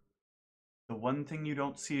items. The one thing you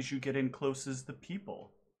don't see as you get in close is the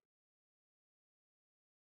people.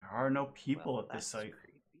 There are no people at this site.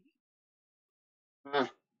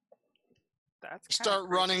 That's I start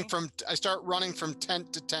running from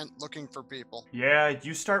tent to tent looking for people. Yeah,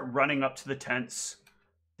 you start running up to the tents.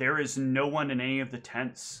 There is no one in any of the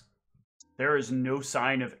tents. There is no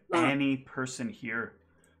sign of any person here.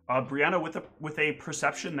 Brianna, with a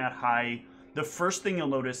perception that high, the first thing you'll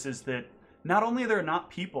notice is that not only are there not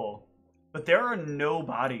people, but there are no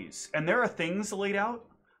bodies. And there are things laid out,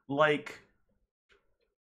 like,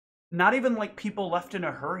 not even like people left in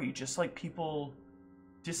a hurry, just like people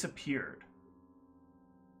disappeared.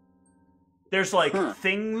 There's like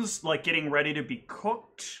things like getting ready to be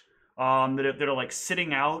cooked, that are like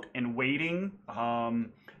sitting out and waiting.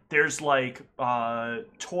 There's like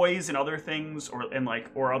toys and other things,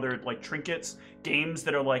 or other like trinkets, games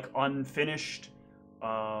that are like unfinished.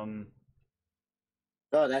 Oh,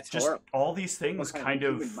 that's just horrible. All these things kind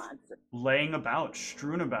of laying about,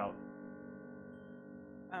 strewn about.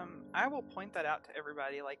 I will point that out to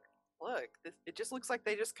everybody. Like, look, it just looks like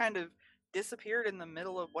they just kind of disappeared in the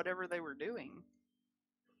middle of whatever they were doing.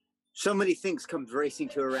 So many things come racing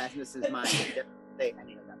to Erasmus's mind. Say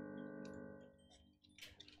any of them.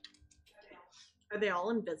 Are they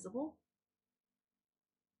all invisible?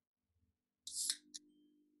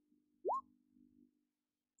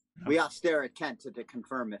 We all stare at Kent to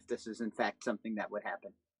confirm if this is in fact something that would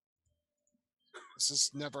happen. This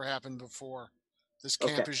has never happened before. This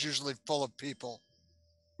camp is usually full of people.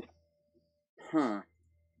 Huh.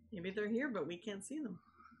 Maybe they're here, but we can't see them.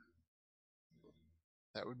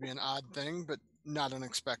 That would be an odd thing, but not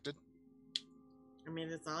unexpected. I mean,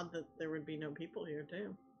 it's odd that there would be no people here,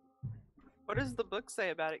 too. What does the book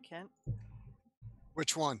say about it, Kent?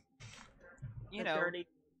 Which one? You know,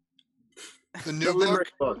 the new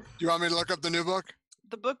book? Do you want me to look up the new book?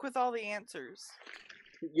 The book with all the answers.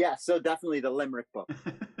 Yeah, so definitely the Limerick book.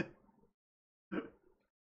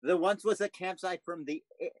 There once was a campsite for the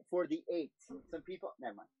 8th. Some people,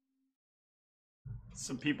 never mind.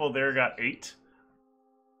 Some people there got 8.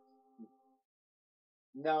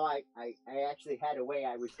 No, I actually had a way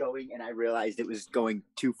I was going, and I realized it was going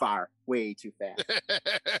too far, way too fast.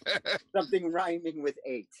 Something rhyming with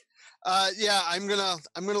 8. Yeah, I'm gonna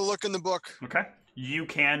look in the book. Okay, you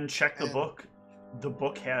can check the book. The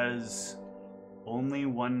book has only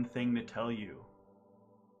one thing to tell you.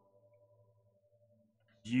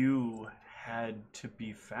 You had to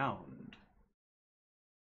be found.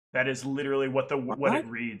 That is literally what it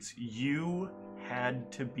reads. You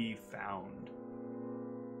had to be found.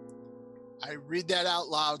 I read that out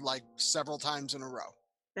loud like several times in a row.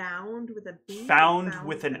 Found with a B? Found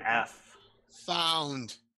with an F.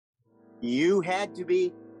 Found. You had to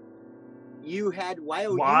be. You had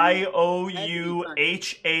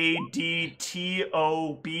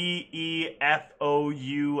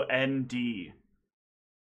YOUHADTOBEFOUND.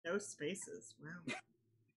 No spaces. Wow.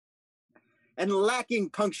 And lacking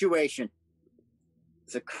punctuation.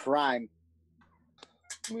 It's a crime.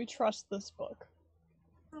 We trust this book.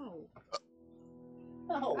 Oh.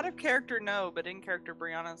 No. Out of character, no, but in character,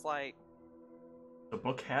 Brianna's like... The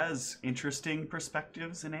book has interesting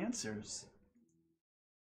perspectives and answers.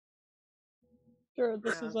 Sure,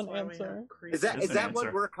 this is an answer. Is that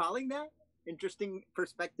what we're calling that? Interesting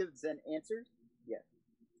perspectives and answers? Yes.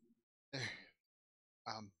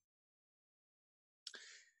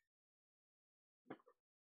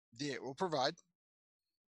 The 8 will provide.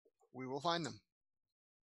 We will find them.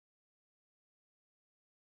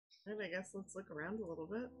 And I guess let's look around a little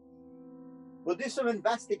bit. We'll do some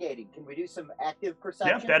investigating. Can we do some active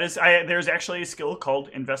perception? Yeah, that is. There's actually a skill called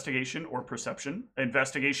investigation or perception.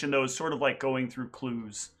 Investigation, though, is sort of like going through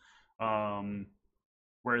clues,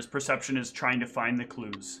 whereas perception is trying to find the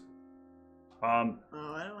clues.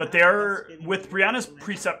 But there, with Brianna's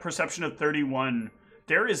perception of 31,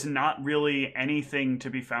 there is not really anything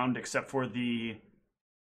to be found except for the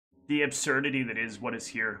absurdity that is what is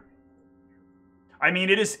here. I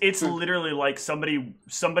mean, it's literally like somebody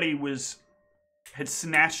had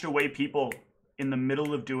snatched away people in the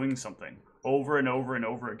middle of doing something over and over and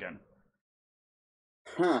over again.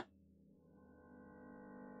 Huh.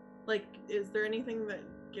 Like, is there anything that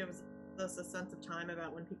gives us a sense of time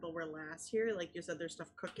about when people were last here? Like you said, there's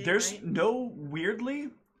stuff cooking, There's right? no,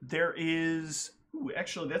 weirdly, there is... Ooh,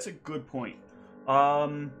 actually, that's a good point.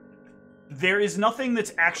 There is nothing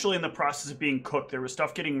that's actually in the process of being cooked. There was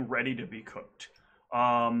stuff getting ready to be cooked.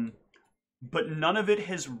 But none of it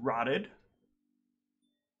has rotted.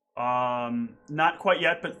 Not quite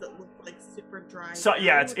yet, but Does it look like super dry? so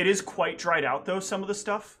yeah, it is quite dried out though. Some of the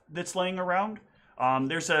stuff that's laying around.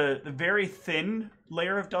 There's a very thin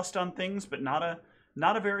layer of dust on things, but not a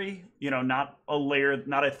very, not a layer,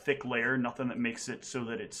 not a thick layer. Nothing that makes it so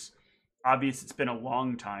that it's obvious it's been a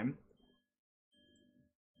long time.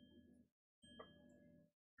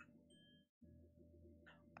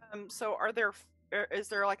 So is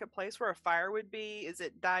there like a place where a fire would be? Is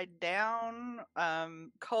it died down?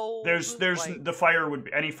 Cold? There's like... the fire would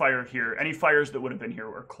be, any fire here, any fires that would have been here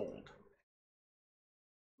were cold.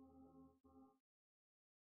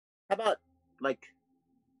 How about, like,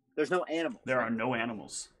 there's no animals? There are no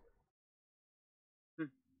animals.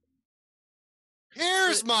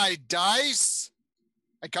 Here's my dice.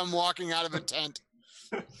 I come walking out of a tent.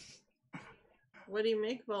 What do you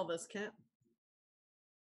make of all this, Kent?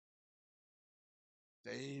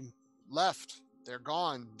 They left. They're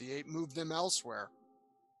gone. The 8 moved them elsewhere.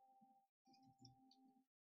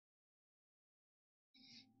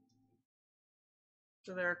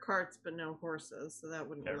 So there are carts but no horses, so that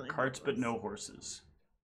wouldn't There really are carts help but us. no horses.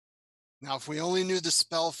 Now, if we only knew the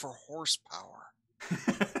spell for horsepower.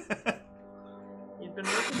 You've been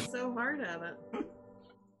working so hard at it.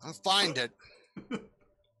 I'll find it.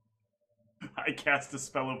 I cast a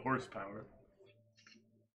spell of horsepower.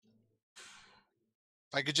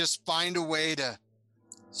 If I could just find a way to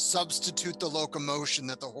substitute the locomotion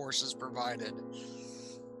that the horses provided.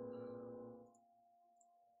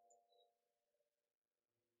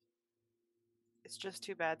 It's just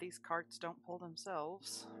too bad these carts don't pull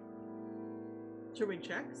themselves. Should we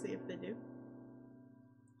check, see if they do?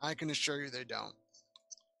 I can assure you they don't.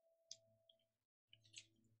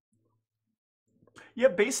 Yeah,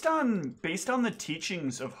 based on the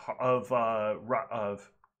teachings of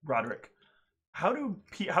Roderick, how do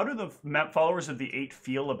the followers of the 8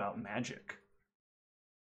 feel about magic?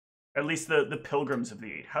 At least the pilgrims of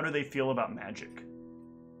the 8. How do they feel about magic?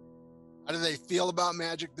 How do they feel about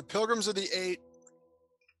magic? The pilgrims of the 8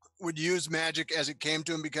 would use magic as it came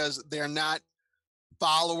to them because they're not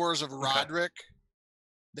followers of Roderick. Okay.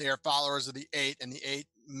 They are followers of the 8, and the 8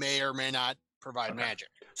 may or may not provide magic.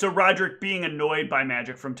 So Roderick being annoyed by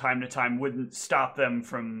magic from time to time wouldn't stop them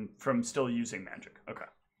from still using magic. Okay.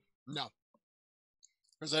 No.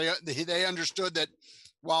 Because they understood that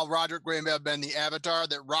while Roderick may have been the Avatar,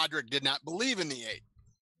 that Roderick did not believe in the 8.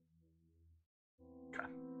 Okay.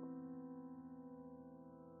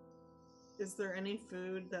 Is there any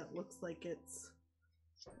food that looks like it's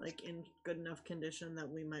like in good enough condition that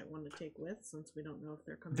we might want to take with, since we don't know if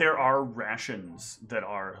they're coming? There are rations that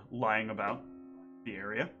are lying about the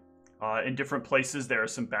area. In different places, there are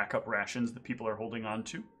some backup rations that people are holding on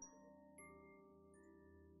to.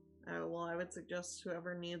 Well, I would suggest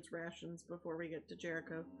whoever needs rations before we get to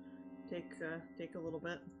Jericho, take a little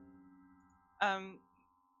bit.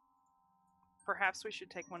 Perhaps we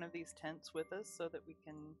should take one of these tents with us so that we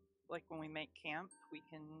can, like when we make camp, we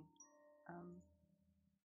can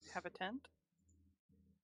have a tent.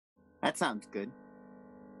 That sounds good.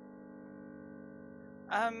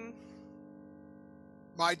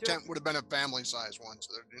 My tent would have been a family size one,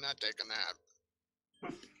 so you're not taking that.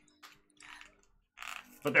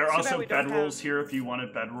 But there are also bedrolls here if you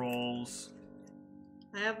wanted bedrolls.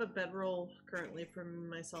 I have a bedroll currently for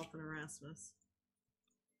myself and Erasmus.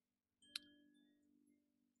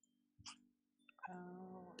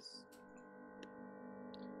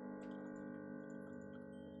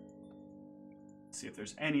 Let's see if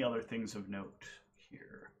there's any other things of note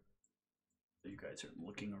here. So you guys are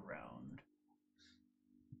looking around.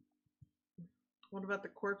 What about the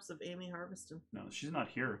corpse of Amy Harveston? No, she's not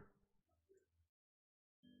here.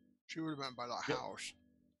 She would have been by the house.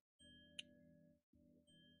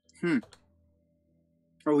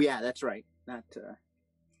 Oh yeah, that's right.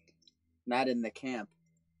 Not in the camp.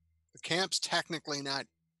 The camp's technically not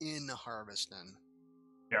in Harveston.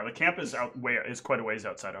 Yeah, the camp is quite a ways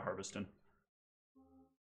outside of Harveston.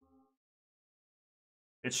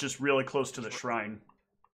 It's just really close to the shrine.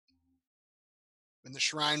 And the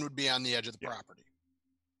shrine would be on the edge of the property.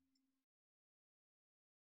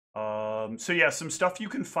 So yeah, some stuff you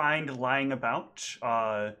can find lying about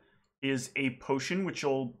is a potion, which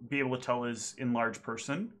you'll be able to tell is enlarge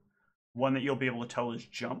person. One that you'll be able to tell is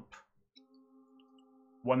jump.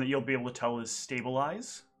 One that you'll be able to tell is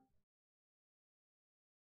stabilize.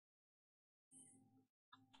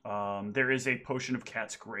 There is a potion of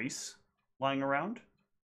cat's grace lying around.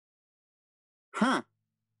 Huh.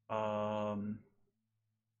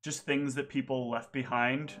 Just things that people left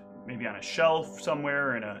behind, maybe on a shelf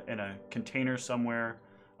somewhere, in a container somewhere.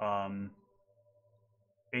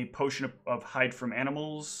 A potion of hide from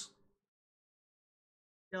animals.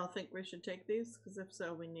 Y'all think we should take these? Because if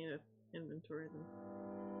so, we need to inventory them.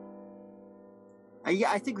 Yeah,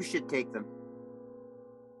 I think we should take them.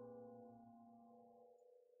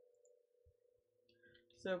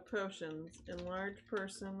 So potions: enlarge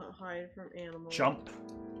person, hide from animals. Jump.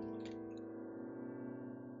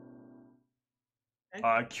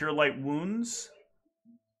 Okay. Cure light wounds.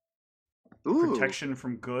 Ooh. Protection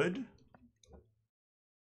from good.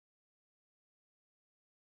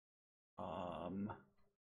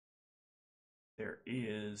 There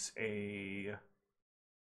is a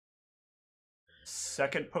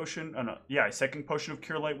second potion. Oh no, yeah, a second potion of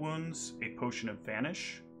cure light wounds. A potion of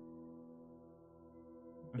vanish.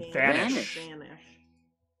 Vanish.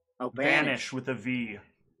 Oh, Vanish with a V.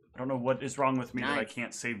 I don't know what is wrong with me that I Nice.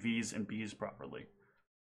 can't say V's and B's properly.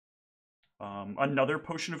 Another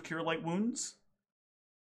potion of cure light wounds.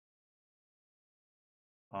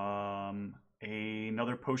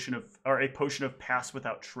 Another potion of, or a potion of pass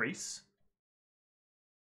without trace.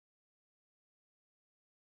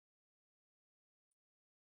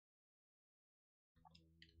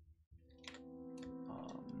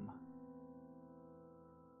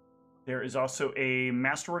 There is also a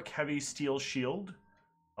Masterwork Heavy Steel Shield,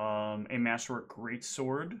 a Masterwork Great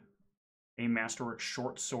Sword, a Masterwork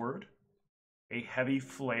Short Sword, a Heavy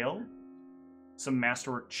Flail, some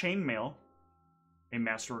Masterwork Chainmail, a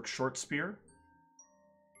Masterwork Short Spear,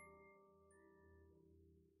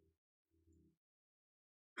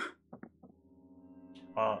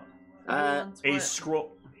 a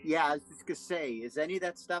scroll. Yeah, I was just gonna say, is any of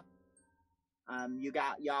that stuff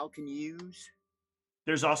y'all can use?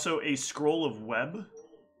 There's also a Scroll of Web.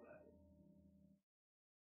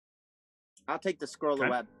 I'll take the scroll of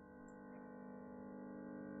web.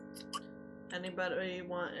 Anybody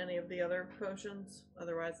want any of the other potions?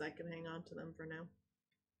 Otherwise, I can hang on to them for now.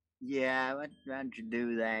 Yeah, why don't you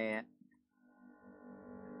do that?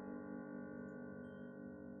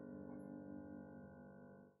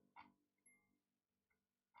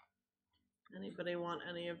 Anybody want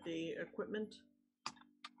any of the equipment?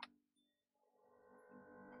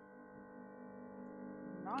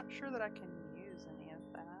 Not sure that I can use any of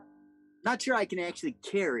that. Not sure I can actually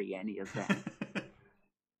carry any of that.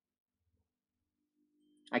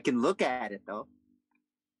 I can look at it though.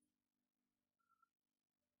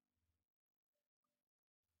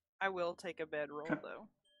 I will take a bedroll though.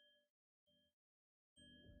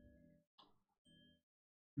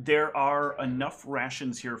 There are enough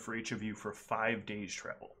rations here for each of you for 5 days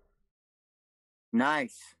travel.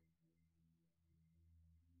 Nice.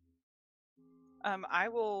 I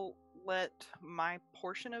will let my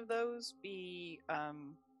portion of those be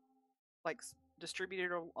distributed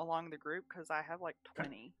along the group because I have like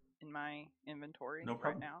 20 in my inventory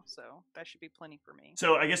right now, so that should be plenty for me.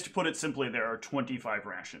 So I guess to put it simply, there are 25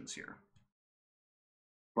 rations here.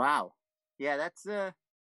 Wow. Yeah, that's a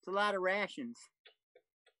lot of rations.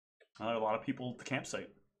 A lot of people at the campsite.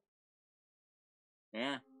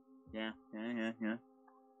 Yeah. The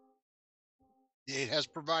 8 has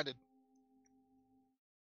provided.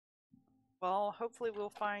 Well, hopefully we'll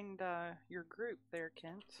find your group there,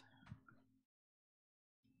 Kent.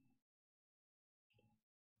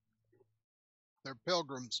 They're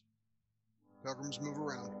pilgrims. Pilgrims move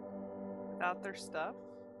around. Without their stuff?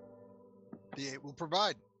 The 8 will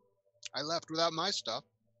provide. I left without my stuff.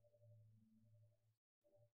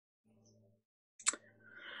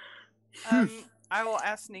 I will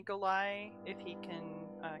ask Nikolai if he can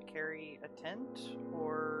carry a tent,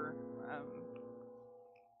 or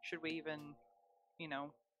should we even, I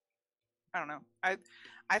don't know. I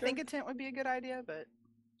think a tent would be a good idea, but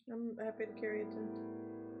I'm happy to carry a tent.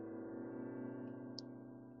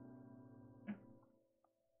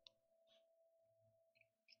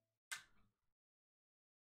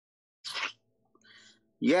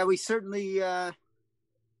 Yeah, we certainly got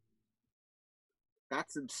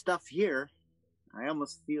some stuff here. I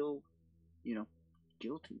almost feel,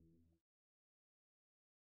 guilty.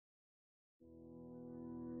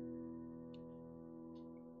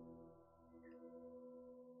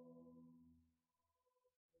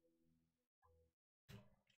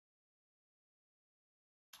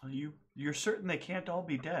 You're certain they can't all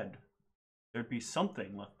be dead? There'd be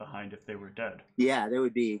something left behind if they were dead. Yeah, there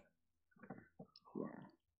would be. Yeah.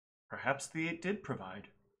 Perhaps the 8 did provide.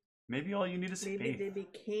 Maybe all you need is Maybe faith. they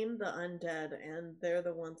became the undead, and they're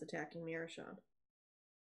the ones attacking Mearachd.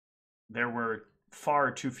 There were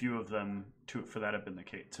far too few of them for that have been the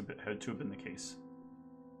case. To have been the case.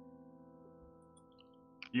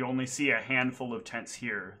 You only see a handful of tents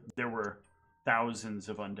here. There were thousands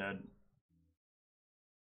of undead.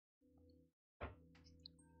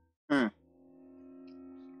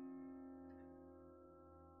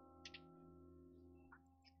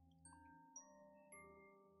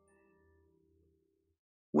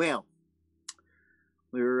 Well,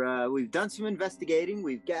 we've done some investigating.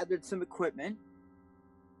 We've gathered some equipment.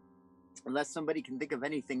 Unless somebody can think of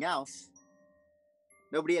anything else.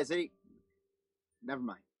 Nobody has any... Never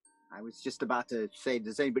mind. I was just about to say,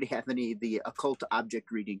 does anybody have any of the occult object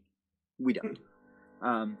reading? We don't.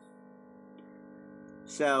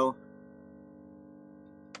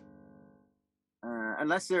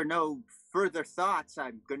 Unless there are no further thoughts,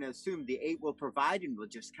 I'm going to assume the 8 will provide, and we'll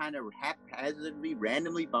just kind of haphazardly,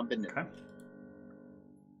 randomly bump into them.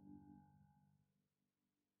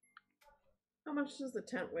 How much does the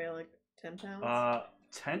tent weigh? Like 10 pounds?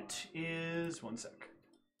 Tent is 1 sec.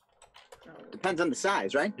 Depends on the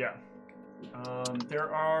size, right? Yeah.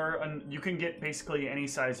 There are, you can get basically any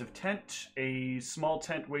size of tent. A small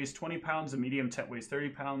tent weighs 20 pounds, a medium tent weighs 30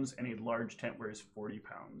 pounds, and a large tent weighs 40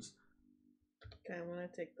 pounds. Okay, I'm going to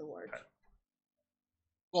take the large. Okay.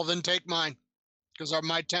 Well, then take mine, because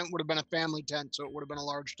my tent would have been a family tent, so it would have been a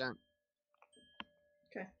large tent.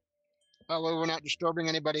 Okay. That way we're not disturbing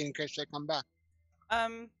anybody in case they come back.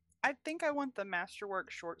 I think I want the Masterwork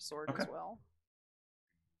short sword as well.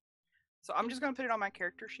 So I'm just going to put it on my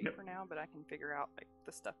character sheet for now, but I can figure out like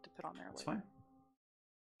the stuff to put on there later. That's fine.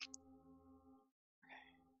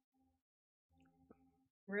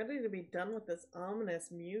 Ready to be done with this ominous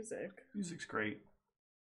music. Music's great.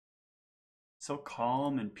 So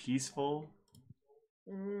calm and peaceful.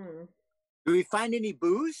 Do we find any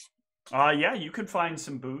booze? Yeah, you can find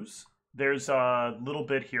some booze. There's a little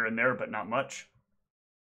bit here and there, but not much.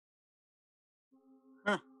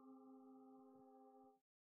 Huh.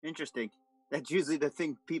 Interesting. That's usually the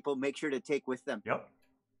thing people make sure to take with them. Yep.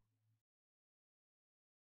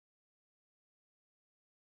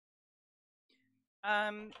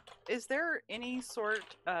 Is there any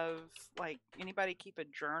sort of, like, anybody keep a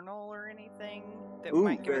journal or anything that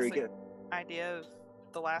might give us an idea of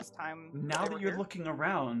the last time? Now that you're looking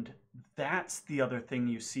around, that's the other thing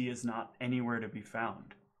you see is not anywhere to be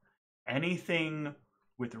found. Anything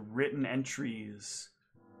with written entries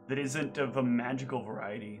that isn't of a magical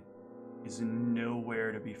variety is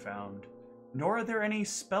nowhere to be found. Nor are there any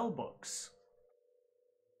spell books.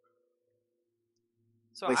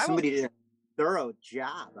 So like somebody did a thorough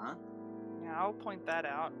job, huh? Yeah, I'll point that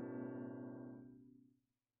out.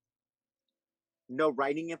 No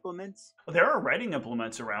writing implements? There are writing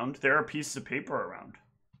implements around. There are pieces of paper around.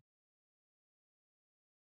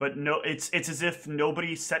 But no, it's as if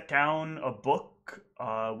nobody set down a book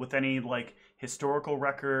with any like historical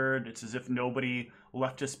record. It's as if nobody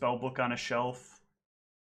left a spell book on a shelf.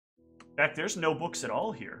 In fact, there's no books at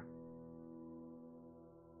all here.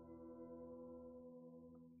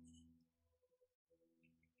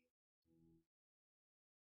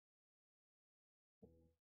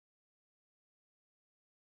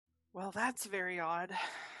 Well, that's very odd.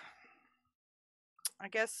 I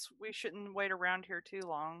guess we shouldn't wait around here too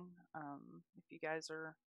long. If you guys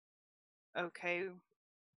are okay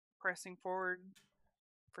pressing forward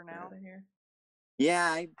for now. Out of here.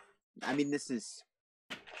 Yeah, I mean, this is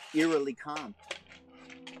eerily calm.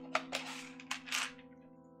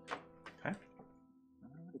 Okay.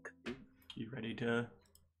 You ready to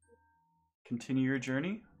continue your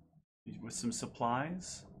journey with some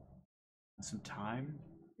supplies and some time?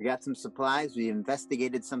 We got some supplies. We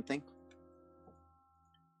investigated something.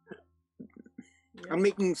 Yep. I'm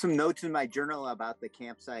making some notes in my journal about the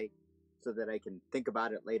campsite so that I can think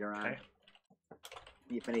about it later on. Okay.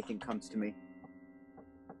 See if anything comes to me.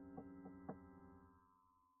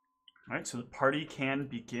 All right, so the party can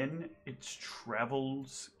begin its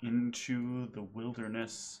travels into the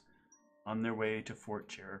wilderness on their way to Fort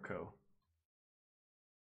Jericho.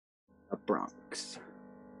 The Bronx.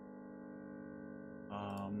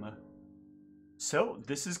 So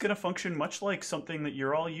this is going to function much like something that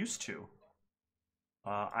you're all used to.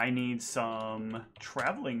 I need some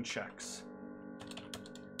traveling checks.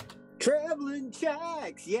 Traveling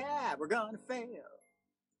checks! Yeah, we're gonna fail.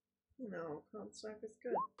 No, Comstock is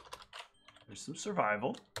good. There's some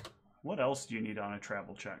survival. What else do you need on a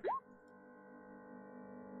travel check?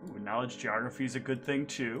 Ooh, knowledge geography is a good thing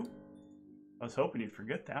too. I was hoping you'd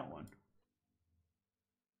forget that one.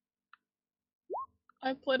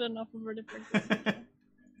 I played enough of a different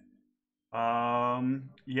game.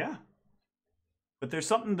 Yeah. But there's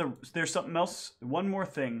something else, one more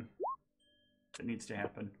thing that needs to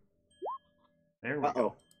happen. There we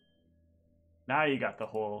go. Now you got the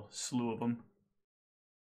whole slew of them.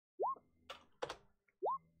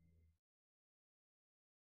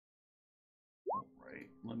 All right,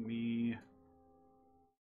 let me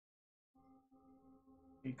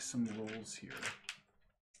take some rolls here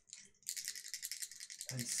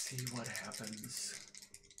and see what happens.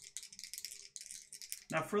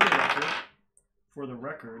 Now, for the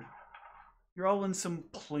record, you're all in some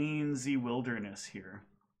plainsy wilderness here.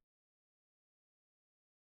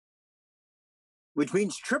 Which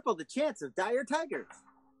means triple the chance of dire tigers.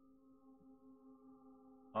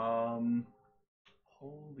 Holy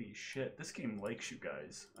shit, this game likes you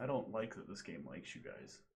guys. I don't like that this game likes you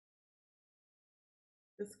guys.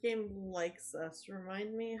 This game likes us.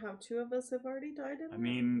 Remind me how 2 of us have already died in it? I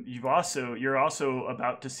mean, you're also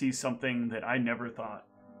about to see something that I never thought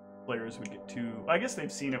players would get to. I guess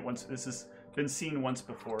they've seen it once. This has been seen once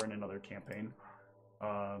before in another campaign.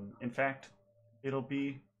 In fact, it'll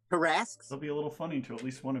be a little funny to at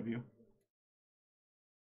least one of you.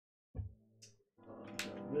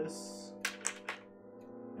 This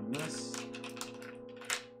and this.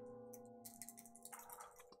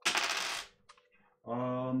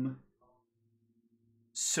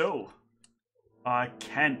 So,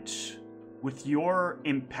 Kent, with your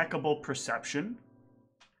impeccable perception,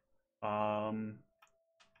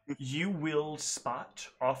 you will spot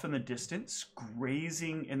off in the distance,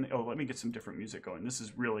 grazing in the... Oh, let me get some different music going. This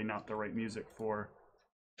is really not the right music for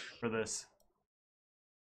this.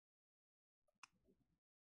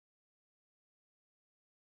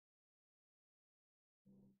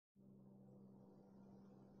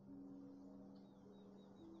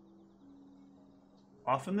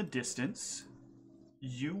 Off in the distance,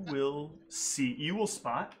 you will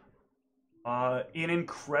spot an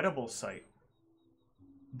incredible sight.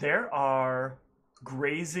 There are,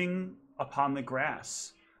 grazing upon the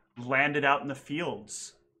grass, landed out in the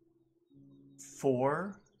fields,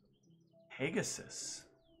 4 Pegasus.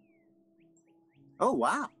 Oh,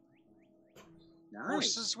 wow. Nice.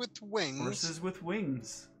 Horses with wings. Horses with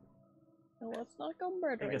wings. So let's not go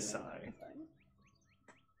murdering Pegasi. anything.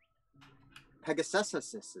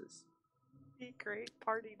 Pegasuses. The great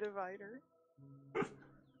party divider.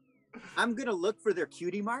 I'm gonna look for their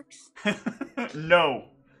cutie marks. No.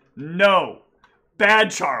 No.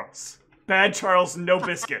 Bad Charles. Bad Charles, no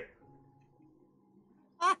biscuit.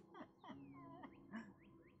 What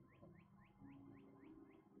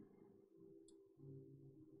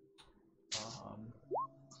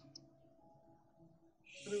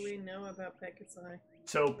do we know about Pegasi?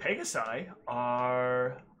 So Pegasi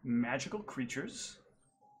are magical creatures.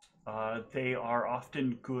 They are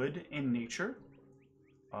often good in nature.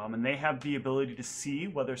 And they have the ability to see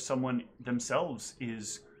whether someone themselves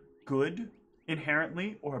is good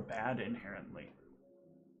inherently or bad inherently.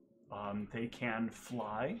 They can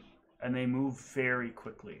fly, and they move very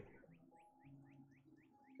quickly.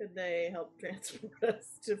 Could they help transport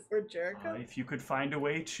us to Fort Jericho? If you could find a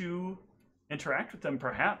way to interact with them,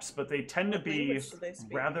 perhaps, but they tend to What be language do they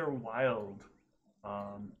speak? rather wild.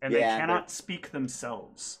 And Yeah, they cannot speak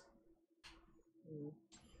themselves. Mm.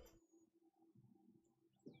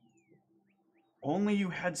 Only you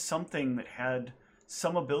had something that had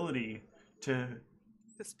some ability to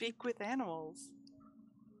speak with animals.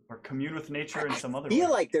 or commune with nature in some other I feel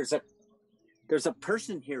way. like there's a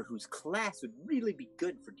person here whose class would really be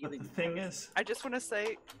good for But dealing the with thing is, I just want to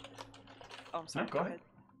say. Oh, I'm sorry. go ahead.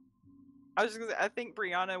 I was just gonna say, I think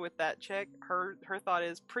Brianna with that check, her thought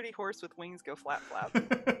is pretty horse with wings go flap flap.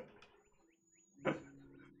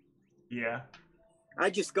 Yeah. I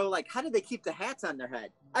just go like, how do they keep the hats on their head?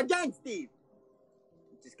 Again, Steve!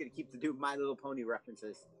 I'm just gonna keep to do My Little Pony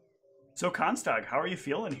references. So Constag, how are you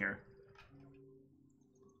feeling here?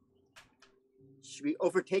 Should be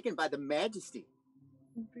overtaken by the majesty.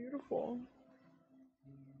 Beautiful.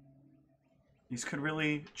 These could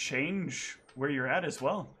really change where you're at as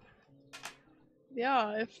well.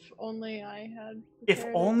 Yeah, if only I had. If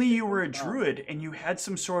prepared only you were a different- druid and you had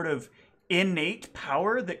some sort of innate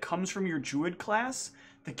power that comes from your druid class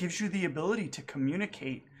that gives you the ability to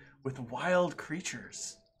communicate with wild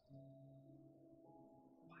creatures.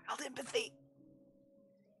 Wild empathy.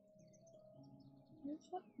 Is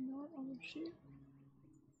that not on the sheet?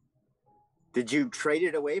 Did you trade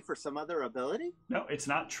it away for some other ability? No, it's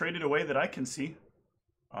not traded away that I can see.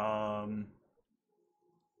 It's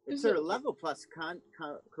Is their it- level plus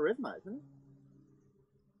charisma, isn't it?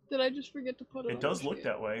 Did I just forget to put it? It on does the look sheet?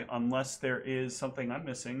 that way, unless there is something I'm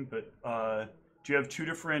missing, but do you have 2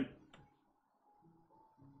 different...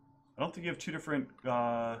 I don't think you have 2 different...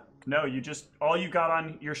 No, you just... All you got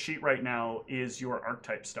on your sheet right now is your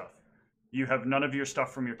archetype stuff. You have none of your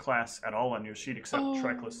stuff from your class at all on your sheet except Oh.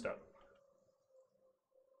 Trickless stuff.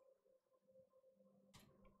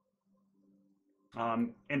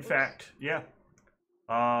 In fact, yeah.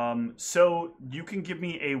 So you can give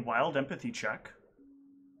me a wild empathy check.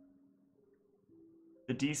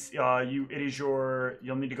 The DC, it is your,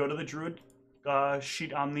 you'll need to go to the druid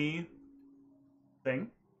sheet on the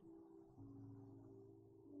thing.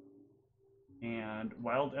 And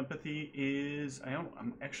wild empathy is,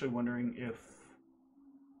 I'm actually wondering if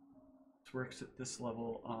this works at this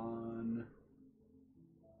level on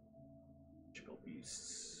magical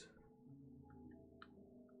beasts.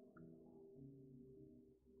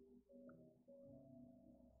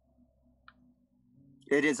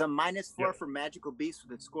 It is a -4 Yep. for magical beasts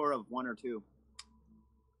with a score of 1 or 2.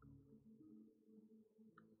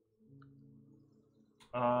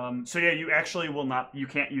 So yeah, you actually will not, you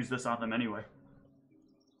can't use this on them anyway.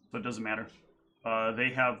 So it doesn't matter.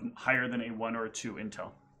 They have higher than a 1 or a 2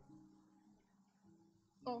 intel.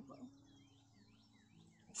 Oh,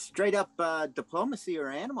 Straight up diplomacy or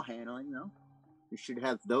animal handling, though. You should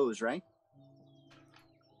have those, right?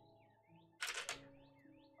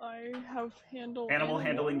 I have handled Animal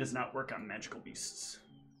handling does not work on magical beasts.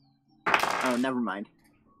 Oh, never mind.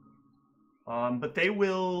 But they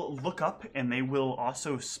will look up and they will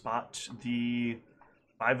also spot the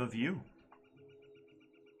 5 of you.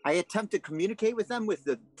 I attempt to communicate with them with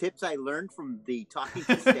the tips I learned from the Talking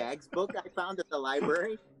to Stags book I found at the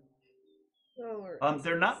library.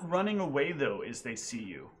 They're not running away though as they see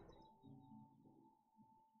you.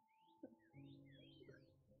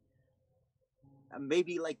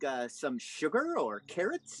 Maybe like some sugar or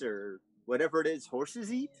carrots or whatever it is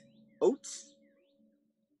horses eat. Oats.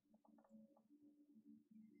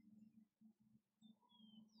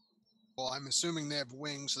 Well, I'm assuming they have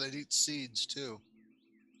wings, so they'd eat seeds too.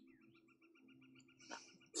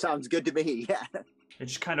 Sounds good to me, yeah. They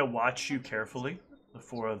just kind of watch you carefully, the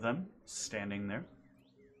 4 of them standing there.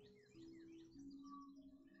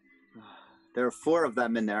 There are 4 of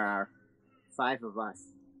them and there are 5 of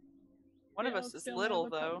us. One of us is little,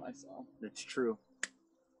 though. That's true.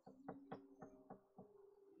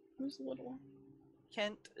 Who's little?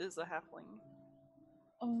 Kent is a halfling.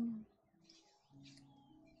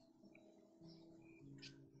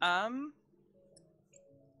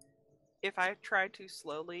 If I try to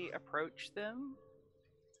slowly approach them,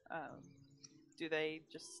 do they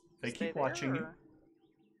just They stay keep there, watching you. or-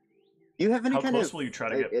 Do you have any How kind close of, will you try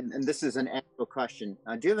to get? and this is an actual question,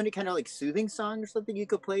 do you have any kind of like soothing song or something you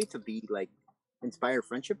could play to be like inspire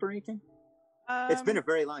friendship or anything? It's been a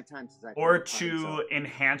very long time since I Or played to Pine, so.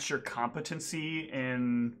 enhance your competency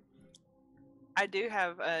in... I do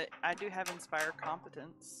have inspire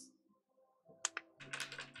competence.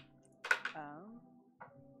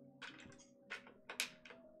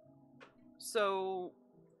 So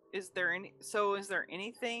is there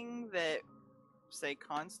anything that, say,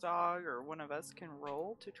 Constog or one of us can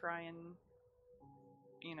roll to try and,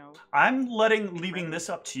 I'm leaving this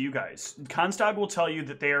up to you guys. Constog will tell you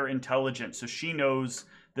that they are intelligent, so she knows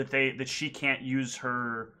that she can't use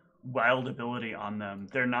her wild ability on them.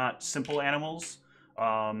 They're not simple animals.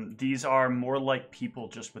 These are more like people,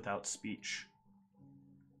 just without speech.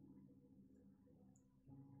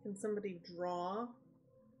 Can somebody draw?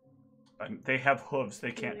 They have hooves.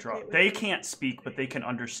 They can't draw. Communicate with They them? can't speak, but they can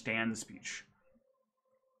understand speech.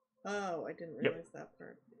 Oh, I didn't Yep. realize that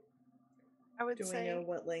part. I would Do say we know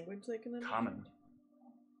what language they can understand? Common.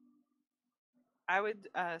 I would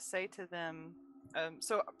say to them.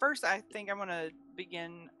 So first, I think I'm going to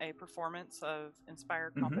begin a performance of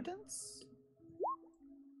inspire competence,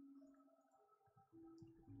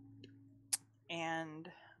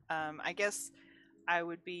 and I guess I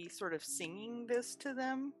would be sort of singing this to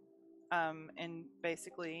them, and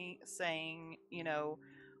basically saying,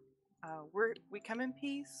 we come in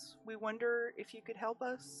peace. We wonder if you could help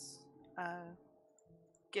us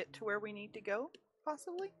get to where we need to go,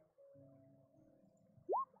 possibly.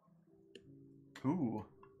 Ooh.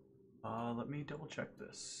 Let me double check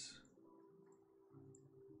this.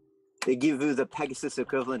 They give you the Pegasus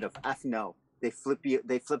equivalent of Ethno. They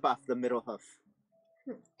flip off the middle hoof.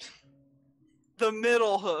 The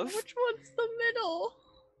middle hoof. Which one's the middle?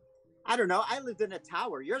 I don't know. I lived in a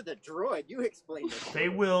tower. You're the droid. You explain this. They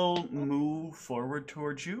will move forward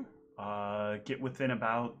towards you. Get within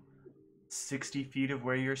about 60 feet of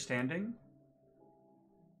where you're standing.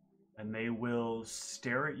 And they will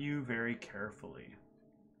stare at you very carefully.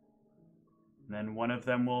 And then one of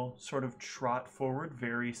them will sort of trot forward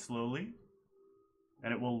very slowly.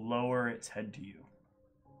 And it will lower its head to you.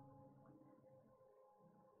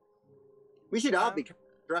 We should all be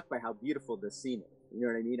struck by how beautiful this scene is. You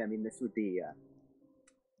know what I mean? I mean, this would be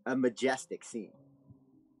a majestic scene.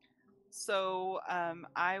 So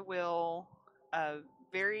I will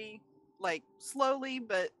very slowly,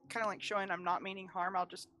 but kind of like showing I'm not meaning harm. I'll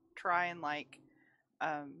just try and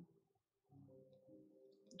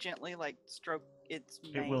gently stroke its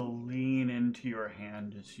mane. It will lean into your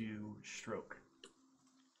hand as you stroke.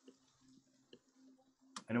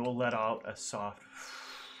 And it will let out a soft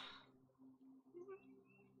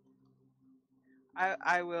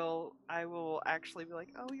I will actually be like,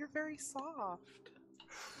 oh, you're very soft.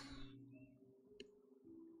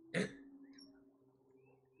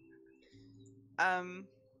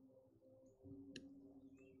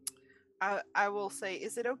 I will say,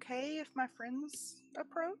 is it okay if my friends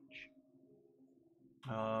approach?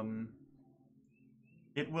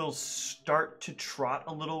 It will start to trot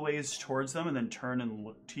a little ways towards them and then turn and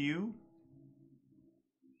look to you.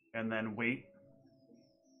 And then wait.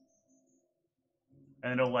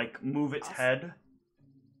 And it'll like move its head.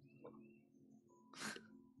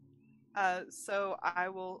 So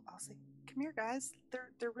I'll say, come here, guys.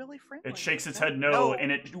 They're really friendly. It shakes its head no,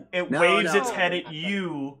 and it waves its head at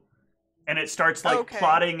you, and it starts like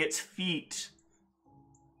plotting its feet.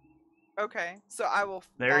 Okay, so I will.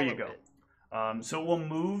 There you go. So it will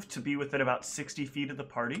move to be within about 60 feet of the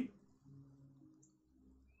party.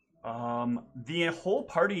 The whole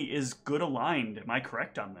party is good aligned. Am I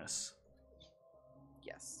correct on this?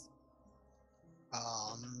 Yes.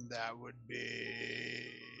 That would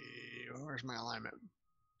be. Where's my alignment?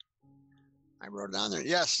 I wrote it down there.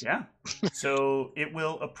 Yes. Yeah. So it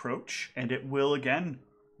will approach, and it will again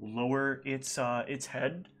lower its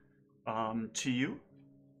head to you,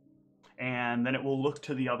 and then it will look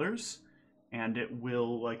to the others, and it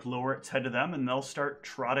will like lower its head to them, and they'll start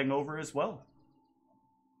trotting over as well.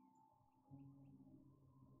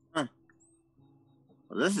 Huh.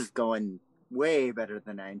 Well, this is going way better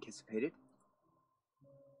than I anticipated.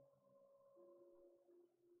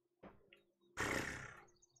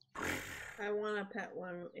 I want to pet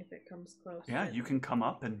one if it comes close. Yeah, you can come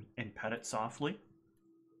up and pet it softly.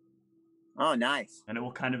 Oh, nice. And it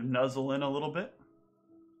will kind of nuzzle in a little bit.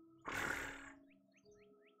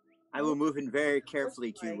 I will move in very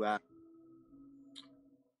carefully to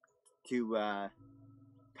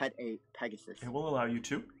pet a Pegasus. It will allow you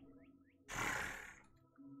to.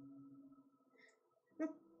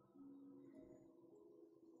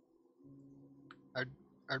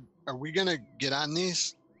 Are we gonna get on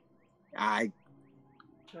these?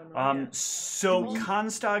 So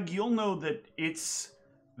Constag, you'll know that it's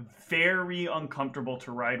very uncomfortable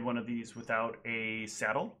to ride one of these without a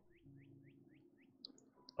saddle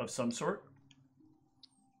of some sort.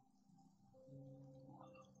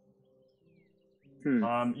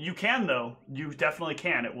 You can though. You definitely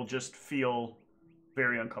can. It will just feel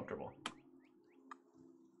very uncomfortable.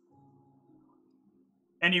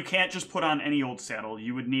 And you can't just put on any old saddle.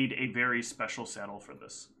 You would need a very special saddle for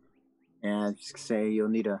this. Yeah, I was just say you'll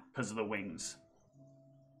need a... Because of the wings.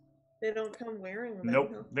 They don't come wearing them.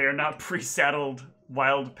 Nope, huh? they are not pre-saddled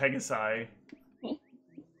wild Pegasi.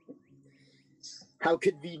 How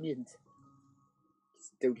convenient.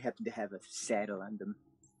 Just don't happen to have a saddle on them.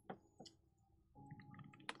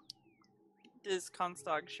 Does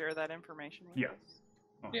Constag share that information with Yeah. us?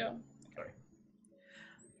 Oh, Yeah. sorry.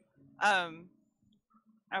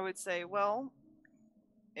 I would say, well,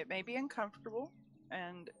 it may be uncomfortable,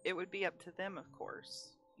 and it would be up to them, of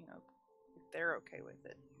course, you know, if they're okay with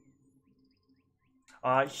it.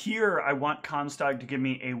 Here, I want Constag to give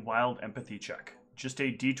me a wild empathy check. Just a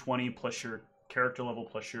d20 plus your character level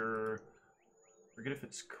plus your... I forget if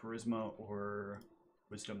it's charisma or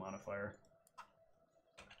wisdom modifier.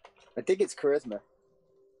 I think it's charisma.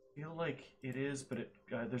 I feel like it is, but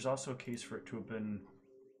there's also a case for it to have been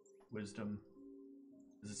wisdom.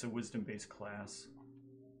 Because it's a wisdom-based class.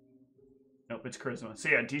 Nope, it's charisma. So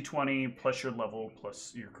yeah, d20 plus your level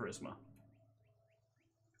plus your charisma.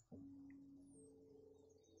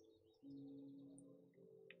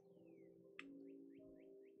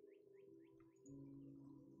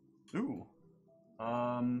 Ooh.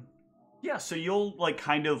 Yeah, so you'll like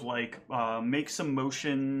kind of like make some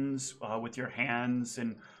motions with your hands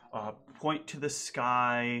and point to the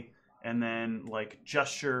sky and then like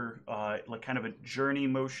gesture like kind of a journey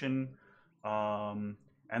motion.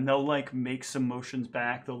 And they'll like make some motions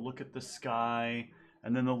back. They'll look at the sky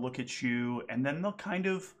and then they'll look at you and then they'll kind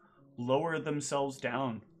of lower themselves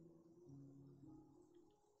down.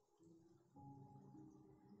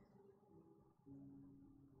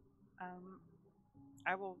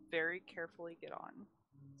 I will very carefully get on.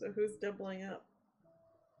 So who's doubling up?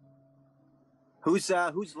 Who's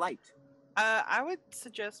light? I would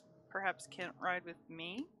suggest perhaps Kent ride with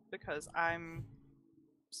me because I'm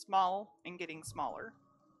small and getting smaller.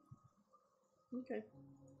 Okay.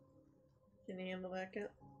 Can you handle that, Kent?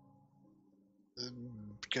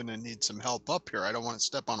 I'm gonna need some help up here. I don't want to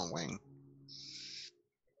step on a wing.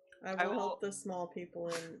 I will help the small people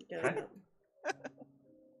and get Okay. up.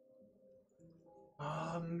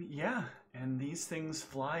 Yeah, and these things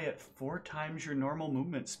fly at 4 times your normal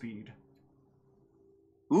movement speed.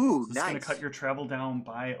 Ooh, So it's nice. going to cut your travel down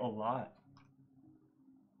by a lot.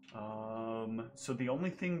 So the only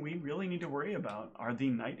thing we really need to worry about are the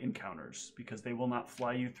night encounters, because they will not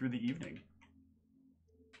fly you through the evening.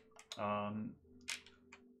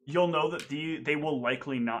 You'll know that they will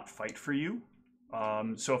likely not fight for you.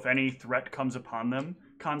 So if any threat comes upon them,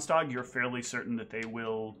 Constog, you're fairly certain that they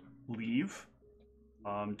will leave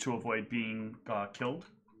to avoid being killed.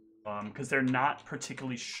 Because they're not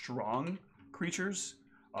particularly strong creatures.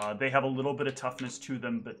 They have a little bit of toughness to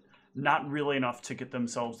them, but not really enough to get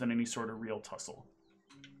themselves in any sort of real tussle.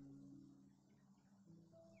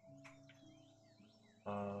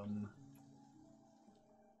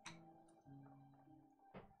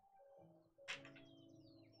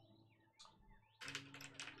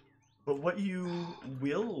 But what you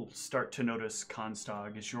will start to notice,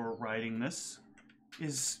 Constog, as you're riding this,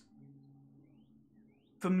 is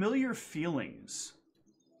familiar feelings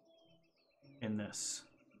in this.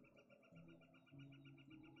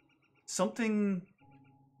 Something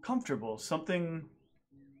comfortable, something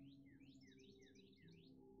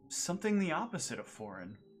the opposite of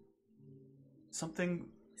foreign. Something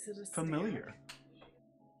familiar.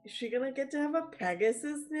 Is she gonna get to have a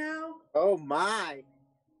Pegasus now? Oh my!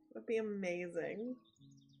 That'd be amazing.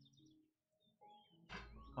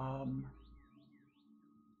 But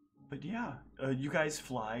yeah, you guys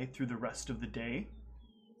fly through the rest of the day.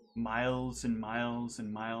 Miles and miles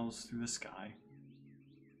and miles through the sky.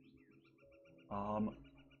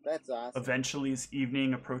 That's awesome. Eventually, as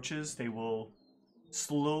evening approaches, they will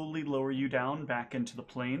slowly lower you down back into the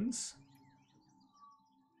plains.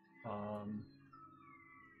 And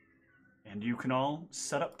you can all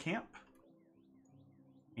set up camp.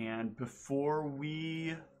 And before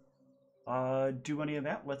we do any of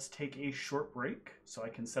that, let's take a short break so I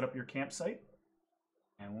can set up your campsite.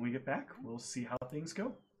 And when we get back, we'll see how things go.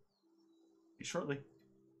 See you shortly.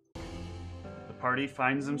 The party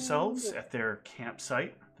finds themselves at their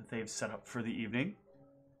campsite that they've set up for the evening.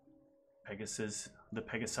 The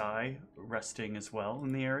Pegasi resting as well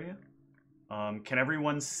in the area. Can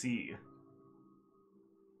everyone see?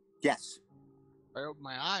 Yes. I open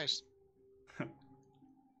my eyes.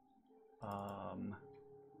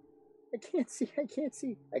 I can't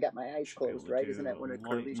see. I got my eyes closed, right? Isn't that one of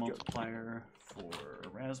light Curly's jokes? multiplier for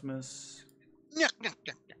Erasmus. Yeah, yeah,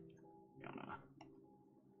 yeah. Yana.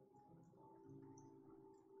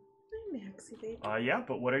 Hi, Maxie, baby. Yeah,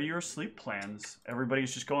 but what are your sleep plans?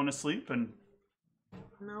 Everybody's just going to sleep and...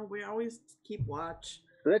 No, we always keep watch.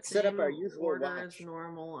 Let's set up Same our usual order watch. as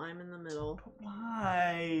normal. I'm in the middle.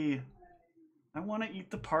 Why? I want to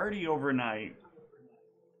eat the party overnight.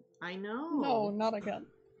 I know. No, not again.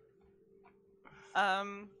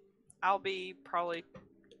 I'll be probably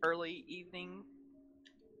early evening.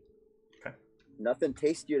 Okay. Nothing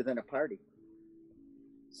tastier than a party.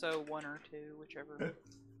 So 1 or 2, whichever.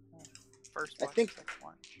 First I watch, think- second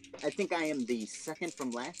watch. I think I am the second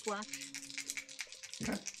from last watch.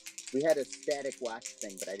 Okay. We had a static watch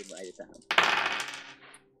thing, but I didn't write it down.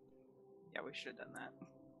 Yeah, we should have done that.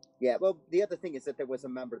 Yeah, well, the other thing is that there was a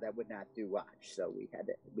member that would not do watch, so we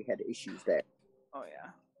had issues there. Oh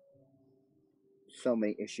yeah. So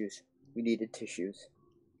many issues. We needed tissues.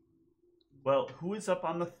 Well, who is up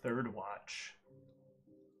on the third watch?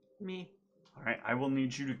 Me, All right, I will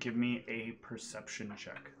need you to give me a perception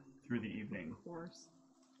check through the evening. of course.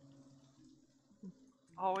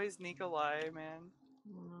 Always Nikolai, man.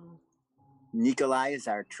 Oh, Nikolai is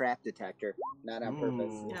our trap detector, not on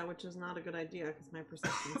purpose. Ooh. no. Yeah, which is not a good idea because my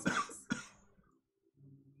perception sucks.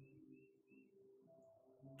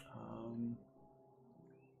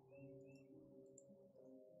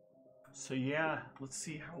 So yeah, let's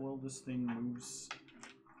see how well this thing moves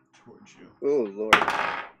towards you. Oh, Lord.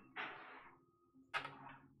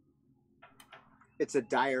 It's a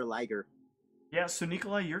dire liger. Yeah, so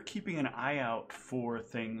Nikolai, you're keeping an eye out for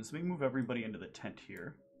things. Let me move everybody into the tent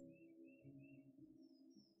here.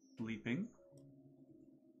 Sleeping.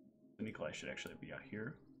 So Nikolai should actually be out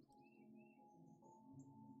here.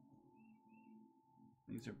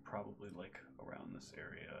 These are probably like around this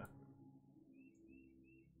area.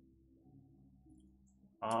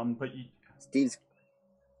 But Steve's.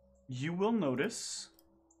 you will notice,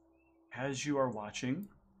 as you are watching,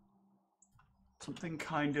 something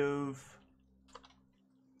kind of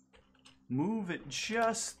move at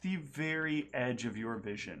just the very edge of your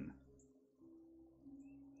vision.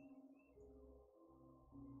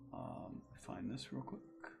 Find this real quick.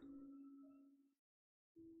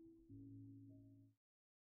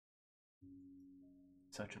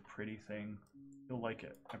 Such a pretty thing. You'll like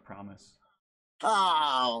it, I promise.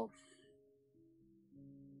 Oh!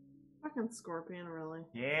 Fucking scorpion, really.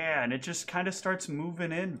 Yeah, and it just kind of starts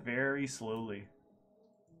moving in very slowly.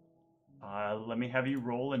 Let me have you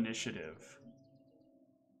roll initiative.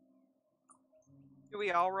 Do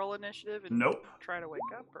we all roll initiative and Nope. try to wake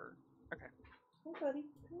up, or okay? Hey, buddy,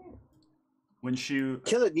 come here. When she,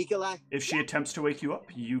 Kill it, Nikolai. if she attempts to wake you up,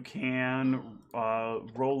 you can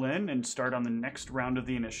roll in and start on the next round of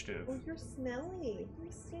the initiative. Oh, you're smelly.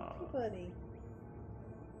 You're stinky, buddy.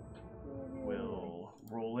 We'll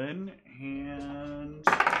roll in and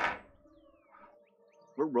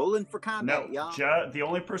We're rolling for combat, no, y'all. the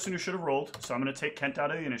only person who should have rolled. So I'm going to take Kent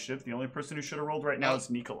out of the initiative. The only person who should have rolled right now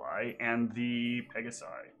is Nikolai and the Pegasi.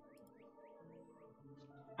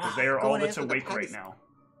 'Cause they are all Going that's after the awake right Pegasi. now.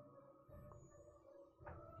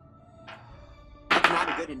 That's not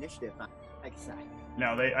a good initiative, huh? Like I said. No,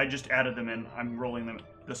 I just added them in. I'm rolling them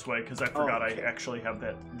this way because I forgot okay. I actually have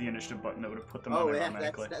the initiative button that would have put them on Oh, there yeah,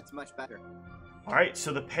 automatically. that's much better. All right,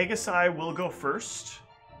 so the Pegasi will go first.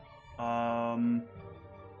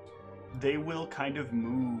 They will kind of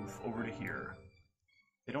move over to here.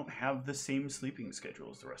 They don't have the same sleeping schedule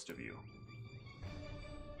as the rest of you.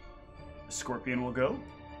 The Scorpion will go.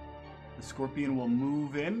 The Scorpion will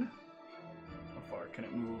move in. How far can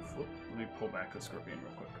it move? Whoop, let me pull back the Scorpion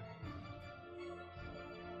real quick.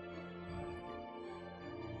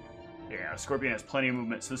 Yeah, Scorpion has plenty of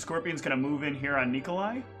movement. So the Scorpion's going to move in here on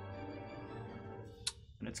Nikolai.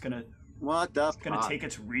 And it's going to What the gonna take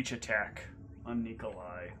its reach attack on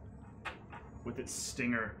Nikolai with its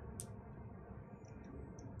stinger.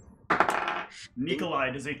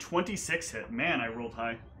 Nikolai does a 26 hit. Man, I rolled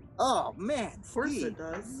high. Oh, man. Of course Steve. it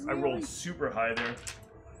does. I rolled super high there.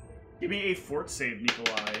 Give me a fort save,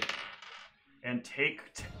 Nikolai. And take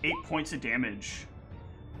 8 points of damage.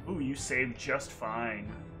 Ooh, you saved just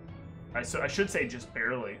fine. I should say just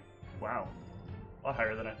barely. Wow. A lot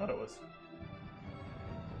higher than I thought it was.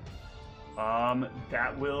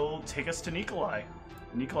 That will take us to Nikolai.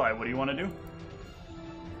 Nikolai, what do you want to do?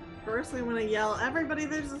 First, we want to yell, "Everybody,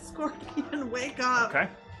 there's a scorpion! Wake up!" Okay.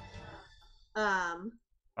 Um.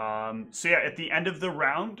 So yeah, at the end of the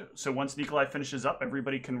round, so once Nikolai finishes up,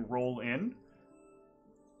 everybody can roll in.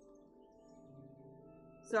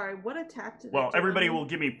 Sorry, what attack did it Well, do? everybody will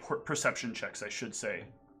give me perception checks, I should say.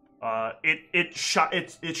 It shot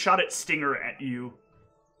its stinger at you,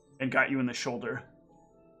 and got you in the shoulder.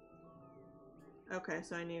 Okay,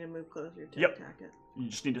 so I need to move closer to Yep. attack it. You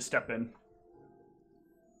just need to step in.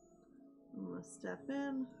 I'm gonna step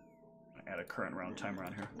in. Add a current round timer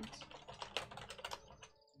on here.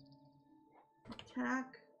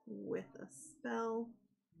 Attack with a spell.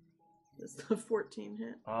 Does the 14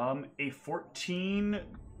 hit? A 14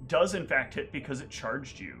 does in fact hit because it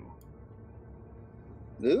charged you.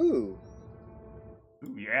 Ooh.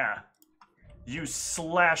 Ooh, yeah. You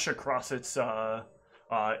slash across its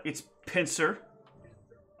pincer.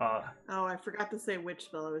 Oh, I forgot to say which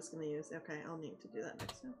spell I was going to use. Okay, I'll need to do that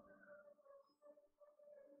next time.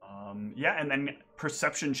 Yeah, and then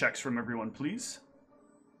perception checks from everyone, please.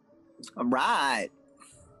 All right.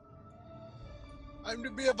 I'm to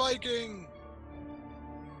be a Viking.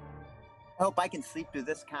 I hope I can sleep through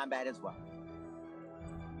this combat as well.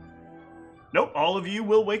 Nope, all of you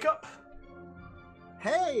will wake up.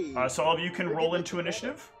 Hey! So all of you can We're roll getting into together.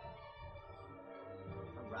 initiative.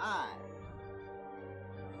 All right.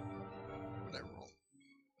 What did I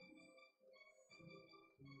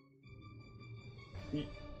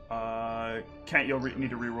roll? Kent, you'll need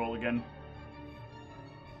to re-roll again.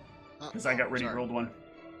 Because I got ready sorry. rolled one.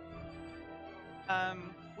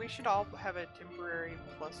 We should all have a temporary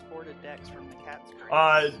 +4 to Dex from the cat's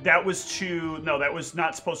grace. That was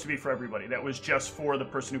not supposed to be for everybody. That was just for the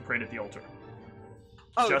person who prayed at the altar.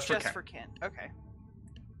 Oh, just just, for for Kent. Okay.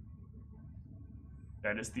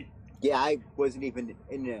 That is the... Yeah, I wasn't even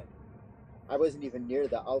near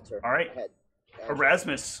the altar. All right. I had-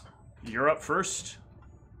 Erasmus, you're up first.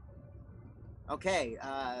 Okay.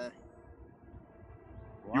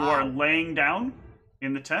 You are laying down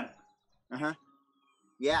in the tent. Uh-huh.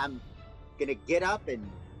 Yeah, I'm gonna get up and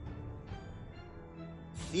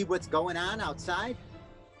see what's going on outside.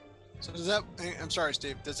 So does that? I'm sorry,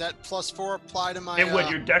 Steve. Does that +4 apply to my? It would.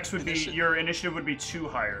 Your dex would be... initiative? Your initiative would be 2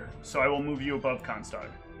 higher. So I will move you above Constog.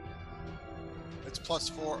 It's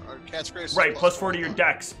 +4 or Cat's Grace. is Right, +4 to your huh?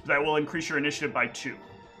 dex. That will increase your initiative by 2.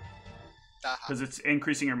 Aha. Because it's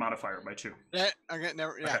increasing your modifier by 2. Yeah, okay,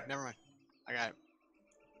 never mind. I got it.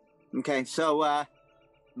 Okay, so I'm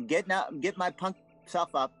getting my punk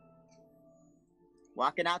self up,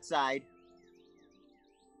 walking outside.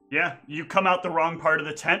 Yeah, you come out the wrong part of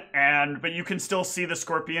the tent, but you can still see the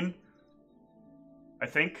scorpion. I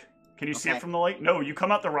think. Can you see it Okay. from the light? No, you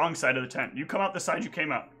come out the wrong side of the tent. You come out the side you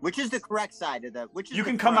came out. Which is the correct side of the? Which is You the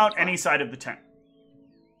can come correct out any side of the tent.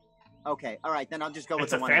 Okay, all right, then I'll just go with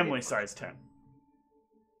It's the a one I did family-sized tent.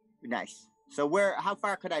 first. Nice. So how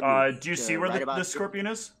far could I move? Do you to see where right the about scorpion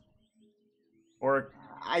is? Or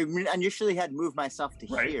I initially had moved myself to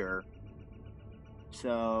Right. here.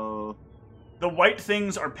 So the white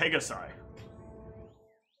things are Pegasi.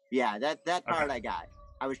 yeah, that part Okay. I got.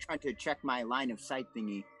 I was trying to check my line of sight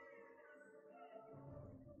thingy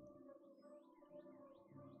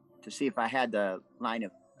to see if I had the line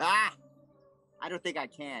of I don't think I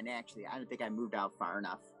can actually. I don't think I moved out far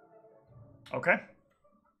enough. Okay.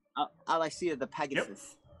 All I see is the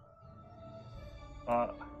Pegasus.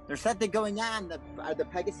 Uh, There's something going on. Are the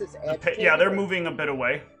Pegasus yeah, agitated, they're or- moving a bit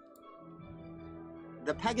away.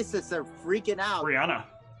 The Pegasus are freaking out. Brianna.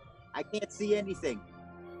 I can't see anything.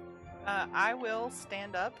 I will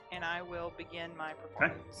stand up and I will begin my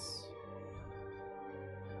performance.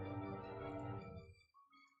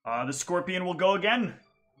 The scorpion will go again,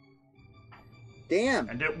 Damn.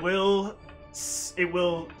 and it will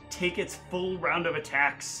take its full round of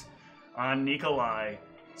attacks on Nikolai.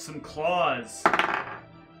 Some claws.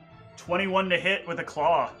 21 to hit with a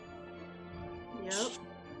claw. Yep.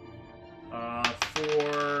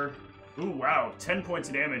 For 10 points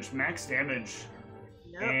of damage, max damage.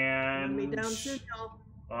 Yep. And Me down soon,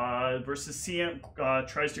 y'all. versus CM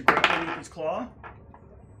tries to grapple with his claw.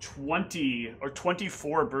 20 or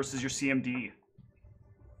 24 versus your CMD.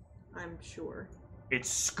 I'm sure. It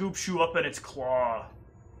scoops you up in its claw.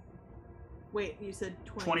 Wait, you said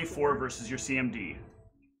 24 versus your CMD.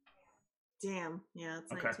 Damn. Yeah,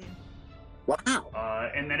 it's Okay. 19.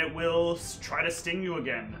 Wow. And then it will try to sting you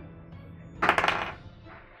again.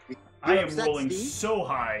 You I am upset, rolling Steve? so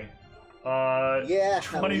high. Yeah.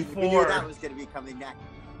 24 We knew that was going to be coming next.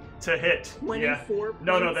 to hit. 24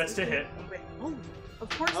 No, points that's to of hit. Wait, oh, of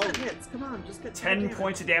course that hits. Come on, just get 10 damage.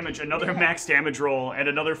 points of damage, another Yeah. max damage roll, and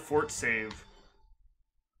another fort save.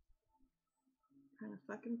 Trying to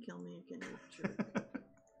fucking kill me again, you jerk.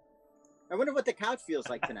 I wonder what the couch feels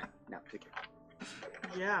like tonight. No, take it.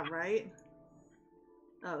 Yeah, right?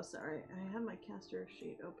 Oh, sorry. I had my caster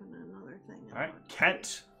sheet open another thing. All right,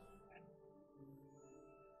 Kent.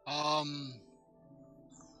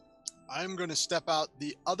 I'm going to step out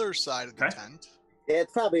the other side of the Okay. tent. Yeah,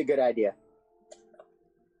 it's probably a good idea.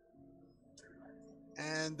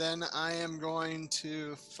 And then I am going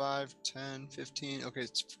to 5, 10, 15. Okay,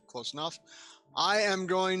 it's close enough. I am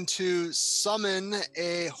going to summon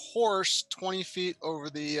a horse 20 feet over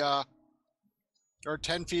the, or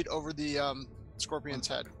 10 feet over the scorpion's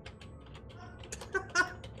head.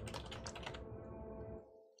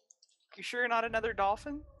 You sure you're not another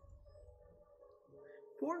dolphin?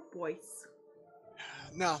 Poor boys.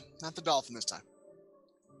 No, not the dolphin this time.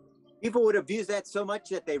 People would abuse that so much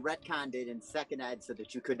that they retconned it in second ed so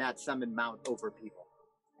that you could not summon mount over people.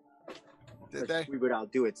 Did they? We would all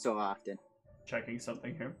do it so often. Checking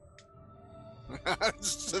something here.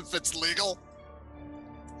 If it's legal.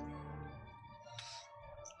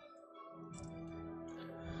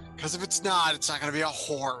 Because if it's not going to be a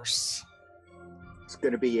horse. It's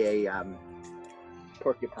going to be a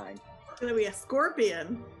porcupine. It's gonna be a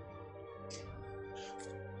scorpion.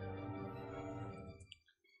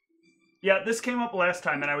 Yeah, this came up last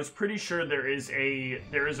time, and I was pretty sure there is a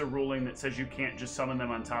ruling that says you can't just summon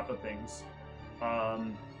them on top of things.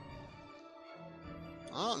 Oh,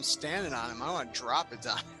 I'm standing on him. I want to drop it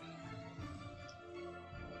down.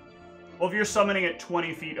 Well, if you're summoning it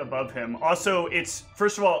 20 feet above him, also it's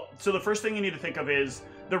first of all. So the first thing you need to think of is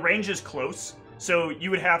the range is close. So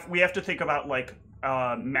we have to think about like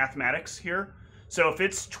mathematics here. So if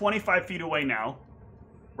it's 25 feet away now,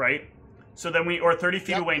 right? So then or 30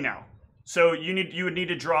 feet away now. So you would need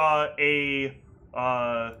to draw a.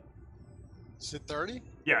 Is it 30?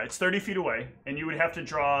 Yeah, it's 30 feet away, and you would have to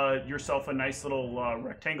draw yourself a nice little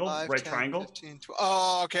rectangle, 5, right 10, triangle. 15, 12.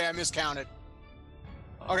 Oh, okay, I miscounted.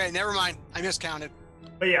 Okay, never mind. I miscounted.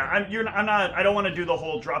 But yeah, I don't want to do the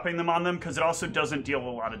whole dropping them on them because it also doesn't deal a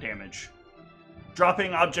lot of damage.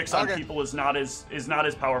 Dropping objects on people is not as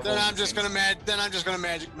powerful. Then as I'm it just seems. gonna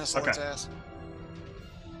magic missile Okay. its ass.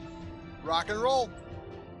 Rock and roll.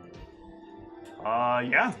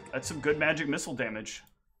 Yeah, that's some good magic missile damage.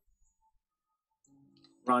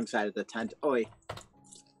 Wrong side of the tent. Oi.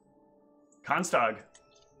 Constag.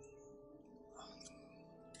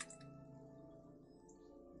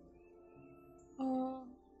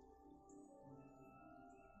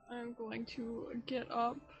 I'm going to get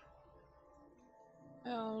up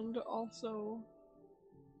and also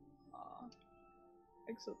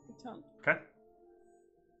exit the tent. Okay.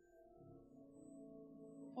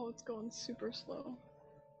 Oh, it's going super slow.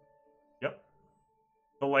 Yep.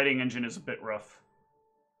 The lighting engine is a bit rough.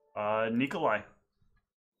 Nikolai.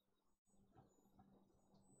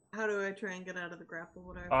 How do I try and get out of the grapple?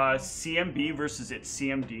 What do I roll? CMB versus its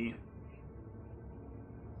CMD.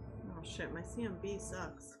 Oh shit, my CMB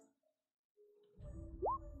sucks.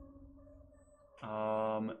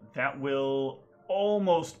 That will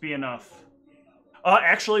almost be enough.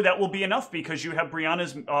 Actually, that will be enough because you have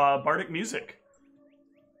Brianna's bardic music.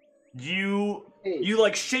 You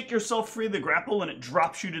like shake yourself free of the grapple and it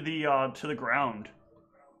drops you to the ground.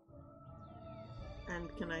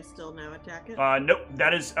 And can I still now attack it? Nope.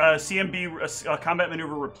 That is CMB combat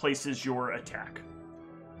maneuver replaces your attack.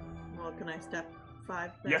 Well, can I step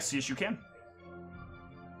 5 then? Yes, you can.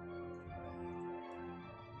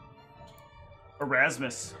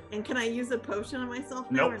 Erasmus. And can I use a potion on myself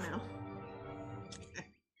now Nope. or no?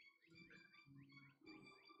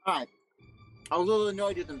 Alright. I was a little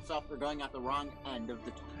annoyed with himself for going out the wrong end of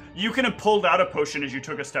the... You can have pulled out a potion as you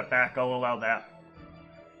took a step back. I'll allow that.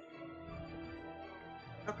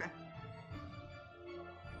 Okay.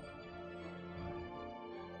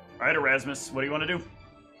 All right, Erasmus, what do you want to do?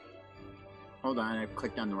 Hold on, I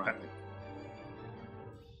clicked on the wrong Okay. thing.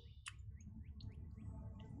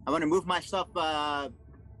 I want to move myself, I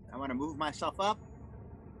want to move myself up.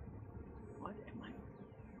 What am I?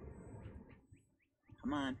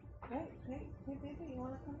 Come on. Hey, baby, you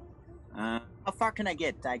wanna come? How far can I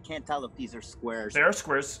get? I can't tell if these are squares. They are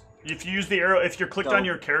squares. If you use the arrow, if you're clicked So- on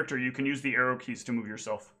your character, you can use the arrow keys to move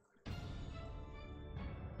yourself.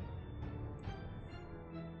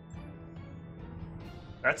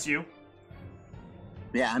 That's you.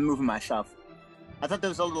 Yeah, I'm moving myself. I thought there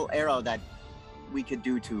was a little arrow that we could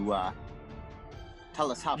do to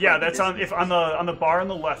tell us how. Yeah, far the that's on. distance If is. on the bar on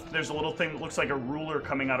the left, there's a little thing that looks like a ruler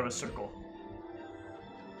coming out of a circle.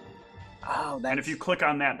 Oh, that's... And if you click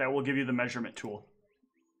on that, that will give you the measurement tool.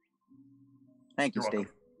 Thank you, You're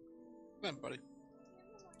welcome. Steve. Man, buddy.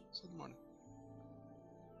 Say good morning.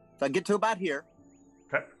 So I get to about here.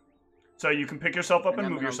 Okay. So you can pick yourself up And and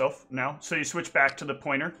I'm move gonna- yourself now. So you switch back to the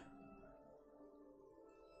pointer.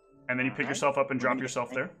 And then you pick Alright. yourself up and We're drop gonna yourself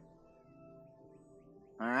get- there.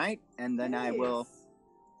 All right, and then I will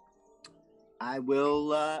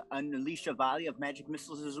unleash a volley of magic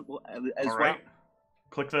missiles as All well. right.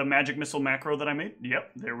 Click the magic missile macro that I made.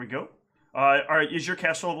 Yep, there we go. All right, is your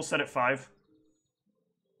caster level set at 5?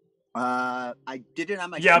 I did it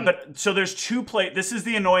on my Yeah, sheet. but so there's two This is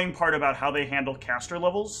the annoying part about how they handle caster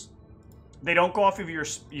levels. They don't go off of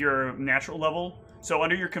your natural level. So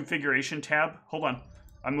under your configuration tab, hold on.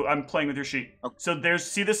 I'm playing with your sheet. Okay. So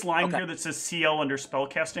see this line Okay. here that says CL under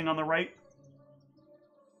spellcasting on the right?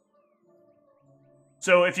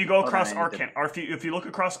 So if you go Hold on, across I need to- if you look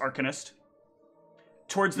across Arcanist,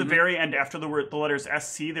 towards the Mhm. very end after the letters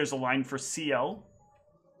SC, there's a line for CL.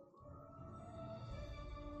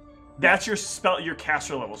 That's your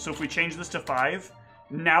caster level. So if we change this to 5,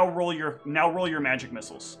 now roll your magic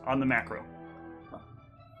missiles on the macro.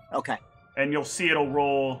 Okay. And you'll see it'll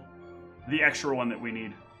roll the extra one that we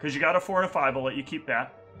need. Because you got a 4 and a 5, I'll let you keep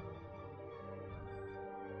that.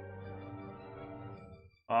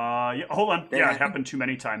 Yeah, hold on. That Yeah, it happened? happened too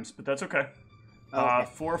many times, but that's okay. Okay.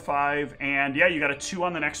 4, 5, and yeah, you got a 2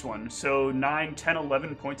 on the next one. So 9, 10,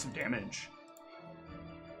 11 points of damage.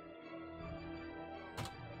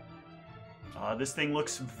 This thing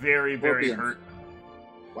looks very, very Scorpions. hurt.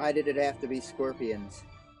 Why did it have to be scorpions?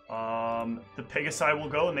 The Pegasi will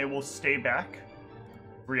go and they will stay back.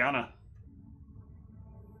 Brianna.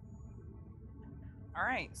 All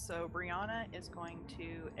right, so Brianna is going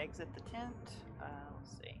to exit the tent.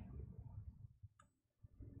 Let's see.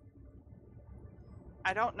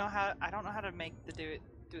 I don't know how to make do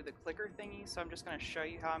the clicker thingy, so I'm just going to show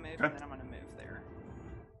you how I move, Okay. and then I'm going to move there.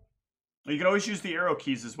 You can always use the arrow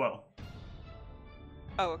keys as well.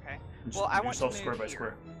 Oh, okay. Just Well, I move want to yourself move square by here.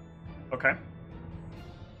 square. Okay.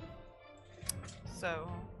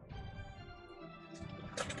 So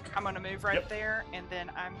I'm going to move right Yep. there, and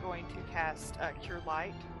then I'm going to cast Cure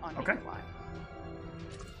Light on Okay. Nikolai.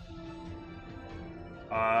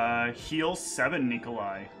 Heal 7,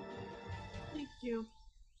 Nikolai. Thank you.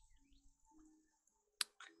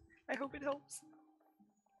 I hope it helps.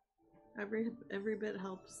 Every bit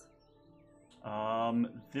helps.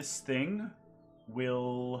 This thing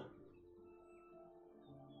will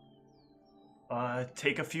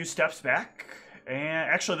take a few steps back, and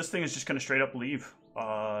actually this thing is just going to straight up leave.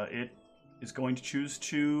 It is going to choose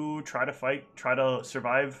to try to fight, try to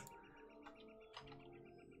survive.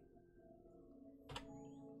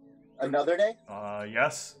 Another day?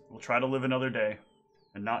 Yes, we'll try to live another day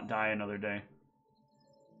and not die another day.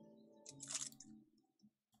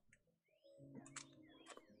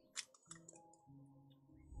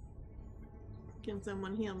 Can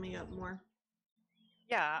someone heal me up more?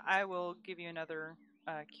 Yeah, I will give you another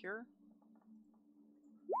cure.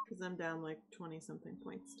 Because I'm down like 20-something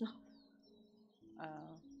points still.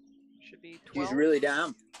 Should be 12. He's really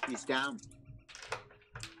down. He's down.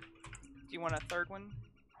 Do you want a third one?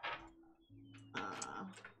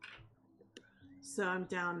 So I'm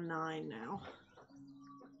down 9 now.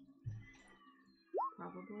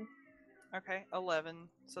 Probably. Okay, 11.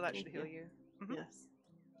 So that Thank should heal you. you. Mhm. Yes.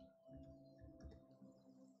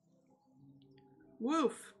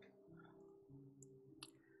 Woof.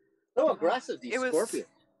 So aggressive, these It was- scorpions.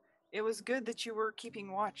 It was good that you were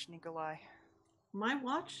keeping watch, Nikolai. My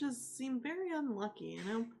watches seem very unlucky, you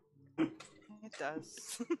know? It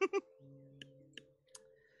does.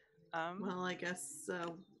 Well, I guess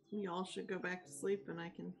we all should go back to sleep and I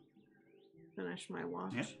can finish my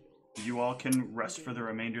watch. Yeah. You all can rest for the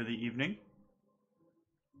remainder of the evening.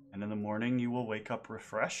 And in the morning, you will wake up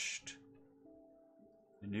refreshed.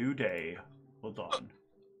 A new day will dawn.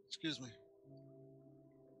 Excuse me.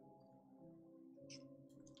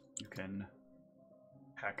 You can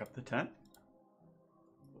pack up the tent.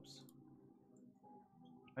 Whoops.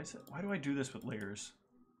 Why do I do this with layers?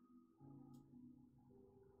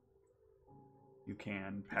 You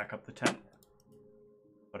can pack up the tent,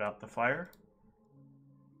 put out the fire,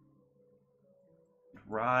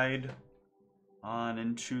 ride on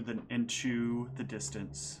into the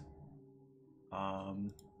distance. I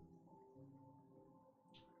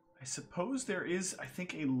suppose there is, I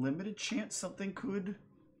think, a limited chance something could.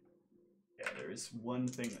 Yeah, there is one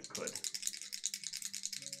thing that could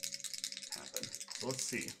happen. So let's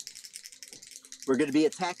see. We're going to be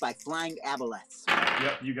attacked by flying aboleths.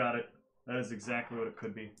 Yep, you got it. That is exactly what it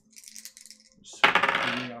could be. So,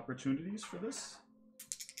 any opportunities for this?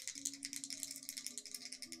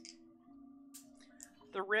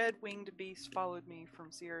 The red-winged beast followed me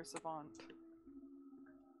from Sierra Savant.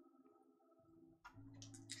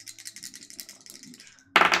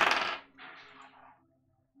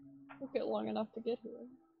 Took it long enough to get here.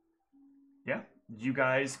 Yeah, you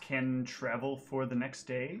guys can travel for the next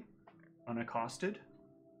day unaccosted.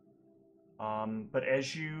 But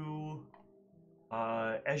as you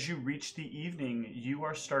reach the evening, you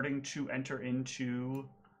are starting to enter into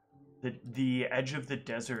the edge of the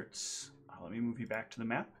deserts. Let me move you back to the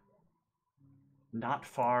map. Not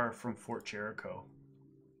far from Fort Jericho.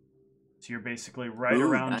 So you're basically right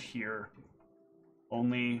around here.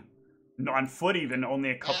 Only, no, on foot even, only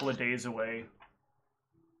a couple of days away.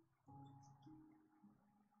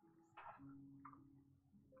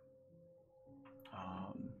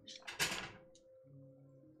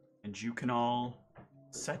 And you can all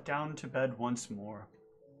set down to bed once more.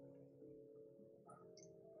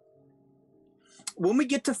 When we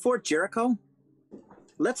get to Fort Jericho,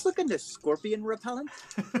 let's look into scorpion repellent.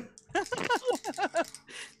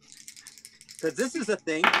 Because this is a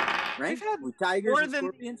thing, right? We've had With tigers more and than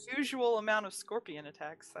scorpions. the usual amount of scorpion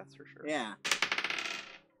attacks, that's for sure. Yeah.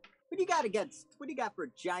 What do you got for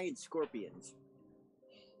giant scorpions?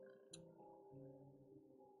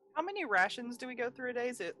 How many rations do we go through a day?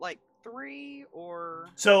 Is it like 3 or?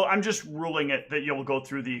 So I'm just ruling it that you'll go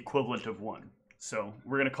through the equivalent of 1. So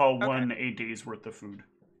we're going to call one a day's worth of food.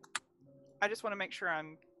 I just want to make sure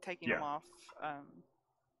I'm taking them off.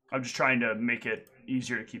 I'm just trying to make it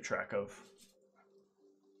easier to keep track of.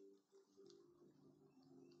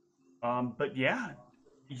 But yeah,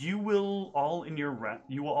 you will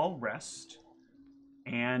all rest,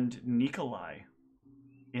 and Nikolai,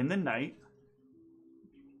 in the night,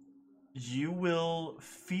 you will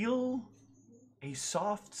feel a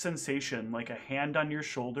soft sensation, like a hand on your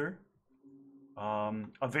shoulder.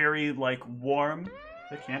 A very, warm...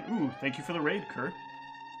 Ooh, thank you for the raid, Kurt.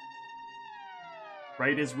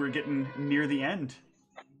 Right as we're getting near the end.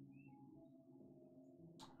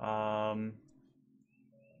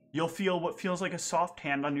 You'll feel what feels like a soft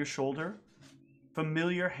hand on your shoulder.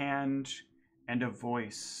 Familiar hand and a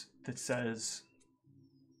voice that says,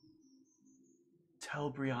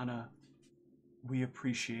 "Tell Brianna we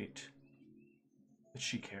appreciate that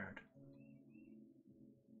she cared."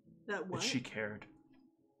 That what? That she cared.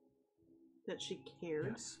 That she cared?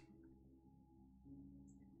 Yes.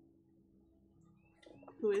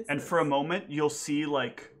 Who is And this? for a moment, you'll see,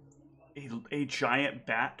 a giant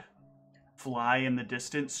bat fly in the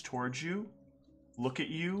distance towards you, look at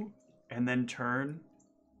you, and then turn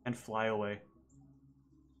and fly away.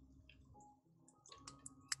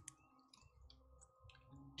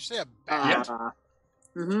 Did you say a bat?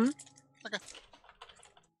 Mm-hmm. Okay.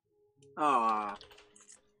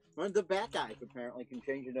 One of the bat guys apparently can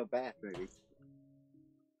change into a bat, maybe.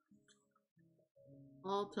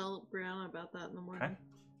 I'll tell Brianna about that in the morning. Okay.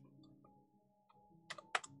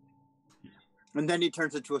 And then he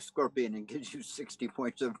turns into a scorpion and gives you 60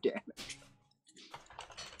 points of damage.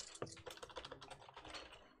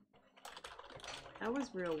 That was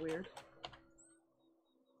real weird.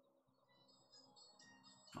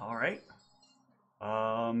 All right.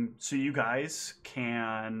 So you guys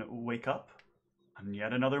can wake up on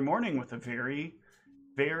yet another morning with a very,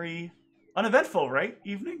 very uneventful, right,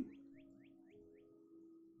 evening?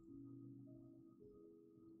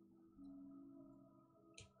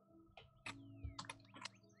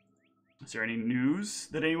 Is there any news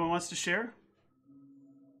that anyone wants to share?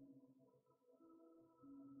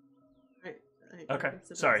 Okay,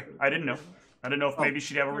 sorry. I didn't know. I didn't know if maybe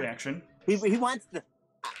she'd have a reaction. He wants the...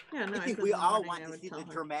 Yeah, no, I think we all want to see the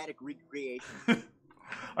dramatic recreation.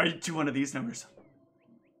 Are you to one of these numbers?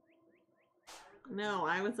 No,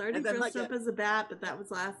 I was already dressed up as a bat, but that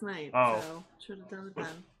was last night. Oh. So should have done it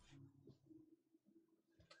then.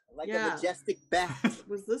 Like a majestic bat.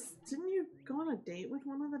 Was this... Didn't you go on a date with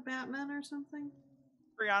one of the Batmen or something?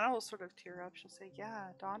 Brianna will sort of tear up. She'll say, yeah,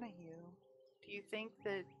 Donahue. Do you think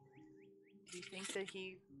that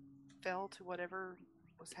he fell to whatever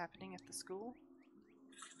was happening at the school?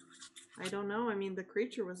 I don't know. I mean, the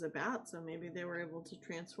creature was a bat, so maybe they were able to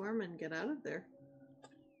transform and get out of there.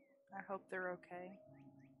 I hope they're okay.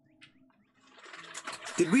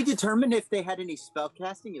 Did we determine if they had any spell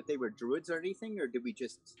casting, if they were druids or anything, or did we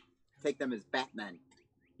just take them as Batman?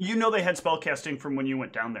 You know they had spell casting from when you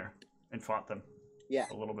went down there and fought them. Yeah.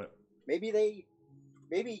 A little bit.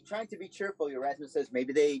 Maybe trying to be cheerful, Erasmus says,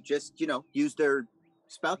 maybe they just, used their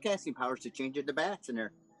spell casting powers to change into bats and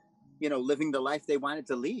they're, living the life they wanted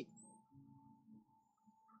to lead.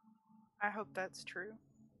 I hope that's true.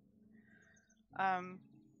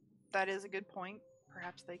 That is a good point.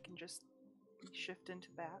 Perhaps they can just shift into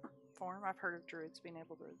bat form. I've heard of druids being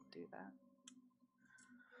able to do that.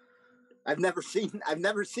 I've never seen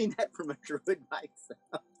that from a druid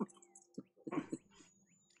myself.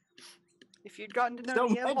 If you'd gotten to know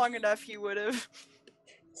Ian long enough, you would have.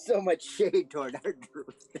 So much shade toward our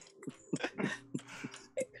druid.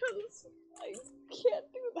 Because I can't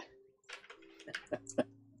do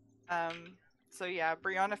that. So yeah,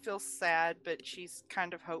 Brianna feels sad, but she's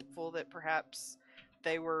kind of hopeful that perhaps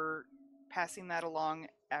they were passing that along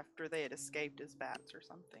after they had escaped as bats or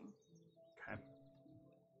something. Okay.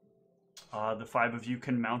 The five of you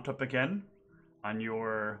can mount up again on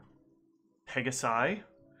your Pegasi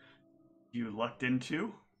you lucked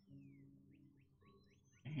into.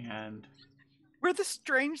 And we're the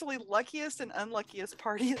strangely luckiest and unluckiest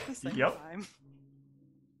party at the same time.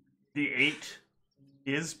 The 8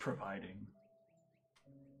 is providing.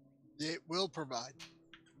 It will provide.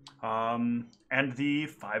 And the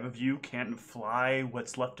 5 of you can fly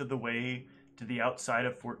what's left of the way to the outside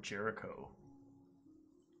of Fort Jericho.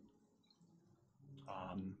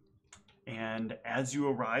 And as you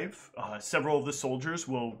arrive, several of the soldiers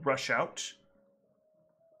will rush out.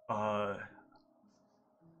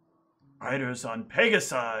 Riders on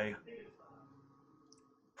Pegasi.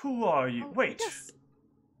 Who are you? Wait. Yes.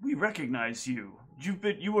 We recognize you.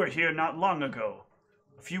 You were here not long ago.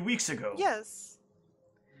 A few weeks ago. Yes.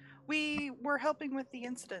 We were helping with the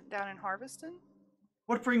incident down in Harveston.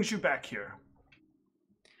 What brings you back here?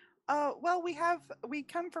 Well, we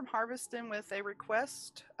come from Harveston with a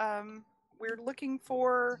request. We're looking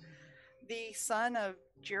for the son of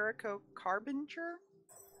Jericho Carbinger.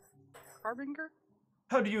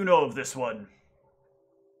 How do you know of this one?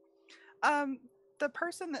 The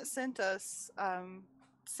person that sent us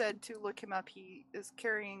said to look him up. He is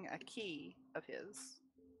carrying a key of his.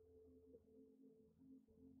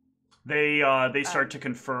 They start to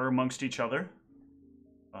confer amongst each other.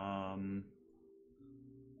 And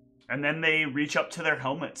then they reach up to their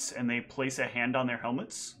helmets and they place a hand on their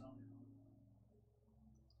helmets.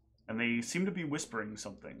 And they seem to be whispering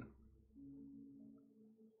something.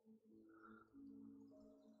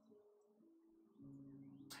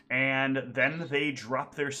 And then they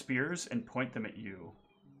drop their spears and point them at you.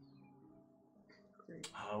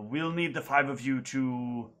 We'll need the 5 of you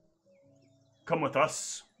to come with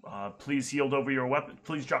us. Please yield over your weapon.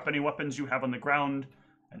 Please drop any weapons you have on the ground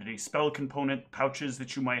and any spell component pouches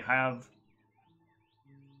that you might have,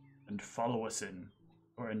 and follow us in,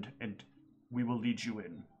 and we will lead you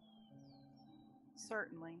in.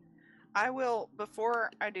 Certainly. I will.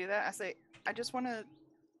 Before I do that, I just want to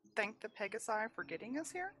thank the Pegasi for getting us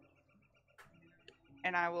here,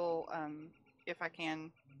 and I will, if I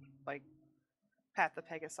can, pat the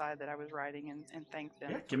Pegasi that I was riding and thank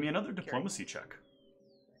them. Yeah, give me another diplomacy check.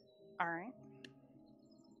 All right.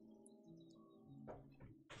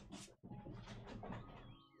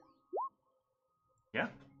 Yeah,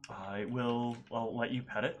 I'll let you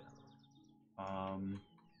pet it.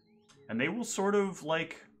 And they will sort of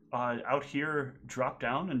like out here drop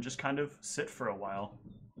down and just kind of sit for a while.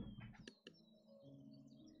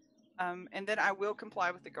 And then I will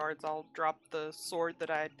comply with the guards. I'll drop the sword that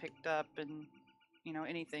I had picked up and,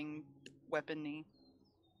 anything weapon-y.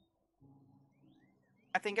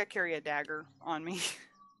 I think I carry a dagger on me.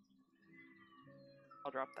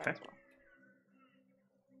 I'll drop that as well.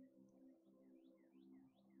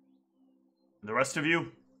 The rest of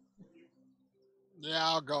you? Yeah,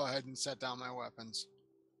 I'll go ahead and set down my weapons.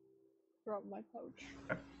 Drop my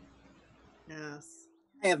pouch. Yes.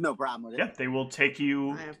 I have no problem with it. Yeah, they will take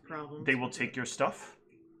you. I have problems. They will take your stuff,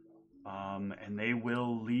 and they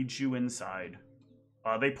will lead you inside.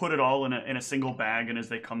 They put it all in a single bag, and as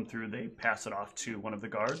they come through, they pass it off to one of the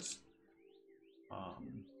guards.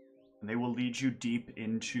 And they will lead you deep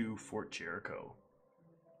into Fort Jericho.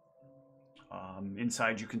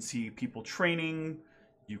 Inside, you can see people training.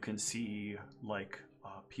 You can see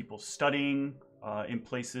people studying in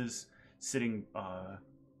places, sitting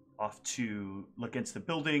off to look against the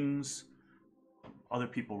buildings. Other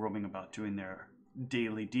people roaming about doing their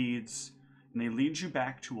daily deeds, and they lead you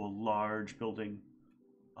back to a large building,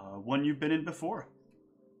 one you've been in before.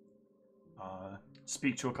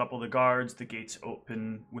 Speak to a couple of the guards. The gates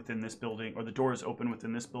open within this building, or the doors open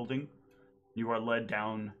within this building. You are led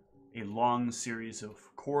down a long series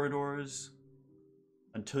of corridors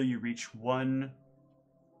until you reach one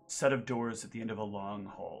set of doors at the end of a long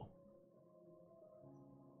hall.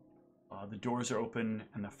 The doors are open,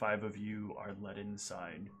 and the 5 of you are led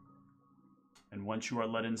inside. And once you are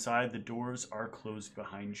led inside, the doors are closed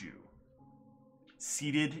behind you.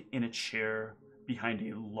 Seated in a chair behind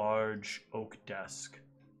a large oak desk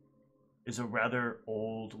is a rather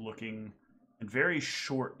old-looking and very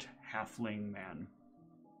short halfling man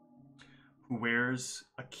who wears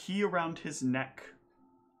a key around his neck,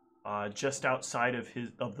 just outside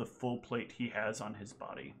of the full plate he has on his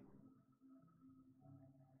body.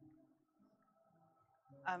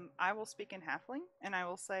 I will speak in halfling, and I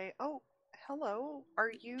will say, "Oh, hello.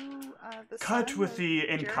 Are you the Cut son with of the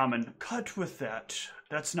in Jared?" common. Cut with that.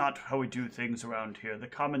 That's not how we do things around here. The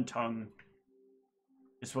common tongue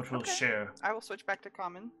is what we'll Okay. share. I will switch back to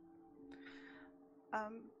common.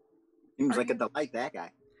 Seems Are like a you- delight, that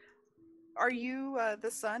guy. Are you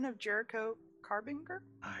the son of Jericho Carbinger?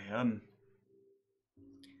 I am.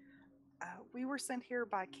 We were sent here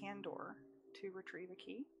by Candor to retrieve a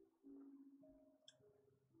key.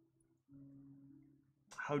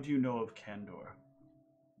 How do you know of Candor?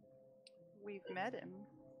 We've met him.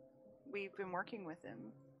 We've been working with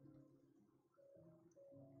him.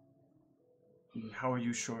 How are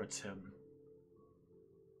you sure it's him?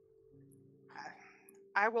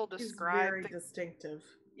 I will He's describe. very distinctive.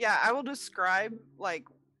 Yeah, I will describe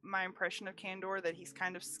my impression of Candor, that he's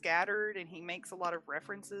kind of scattered and he makes a lot of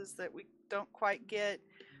references that we don't quite get,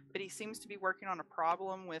 but he seems to be working on a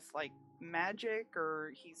problem with magic,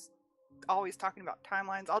 or he's always talking about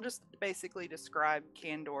timelines. I'll just basically describe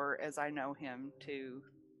Candor as I know him to.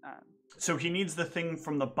 So he needs the thing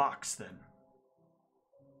from the box, then?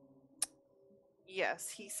 Yes,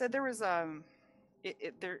 he said there was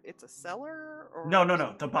it's a cellar, or No.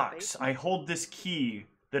 something, The a box. basement? I hold this key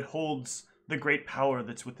that holds the great power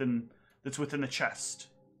that's within the chest.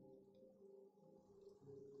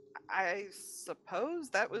 I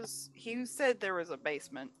suppose that was. He said there was a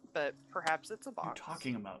basement, but perhaps it's a What are you box.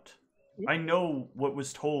 talking about? I know what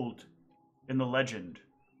was told in the legend.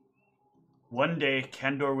 One day,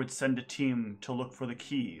 Candor would send a team to look for the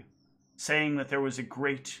key, saying that there was a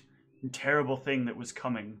great and terrible thing that was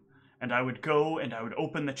coming, and I would go and I would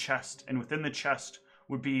open the chest, and within the chest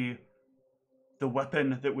would be the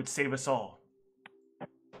weapon that would save us all.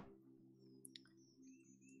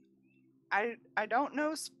 I don't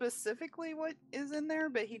know specifically what is in there,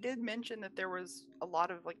 but he did mention that there was a lot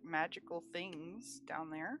of magical things down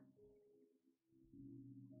there.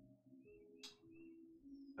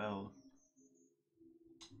 Well,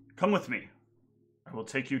 come with me. I will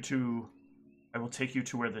take you to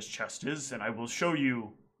where this chest is, and I will show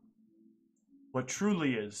you what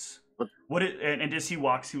truly is. And as he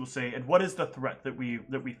walks, he will say, "And what is the threat that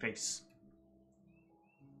we face?"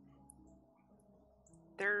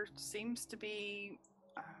 There seems to be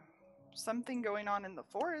something going on in the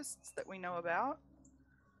forests that we know about.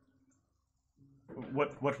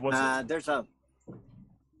 What was it? There's a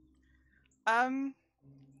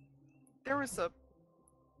There was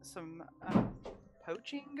some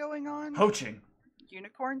poaching going on. Poaching?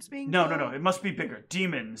 Unicorns being No. killed. It must be bigger.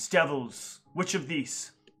 Demons, devils. Which of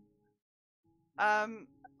these?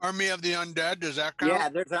 Army of the Undead, does that count? Yeah,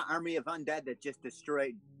 there's an army of undead that just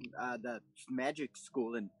destroyed the magic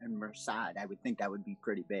school in Mearachd. I would think that would be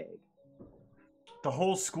pretty big. The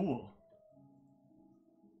whole school.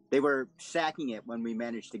 They were sacking it when we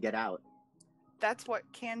managed to get out. That's what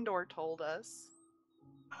Candor told us.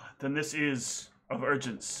 Then this is of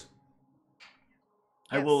urgence.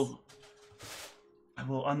 Yes. I will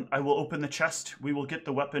open the chest. We will get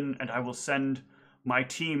the weapon, and I will send my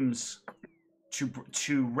teams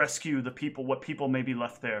to rescue the people. What people may be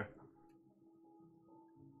left there.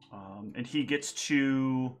 And he gets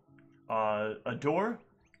to a door,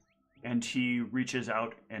 and he reaches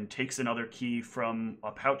out and takes another key from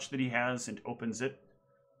a pouch that he has and opens it.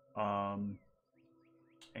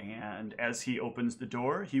 And as he opens the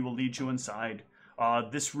door, he will lead you inside.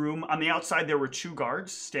 This room, on the outside, there were 2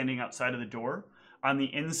 guards standing outside of the door. On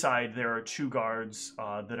the inside, there are 2 guards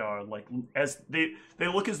that are like, as they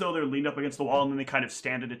look as though they're leaned up against the wall, and then they kind of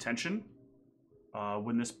stand at attention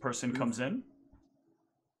when this person comes in.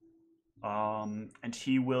 And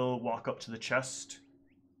he will walk up to the chest.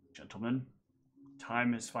 Gentlemen,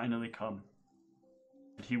 time has finally come.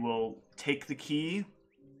 And he will take the key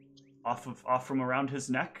off from around his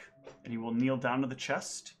neck, and he will kneel down to the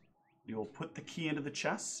chest. He will put the key into the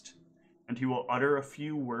chest, and he will utter a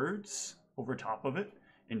few words over top of it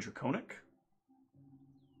in Draconic.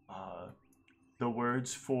 The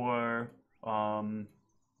words for the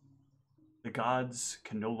gods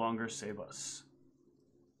can no longer save us.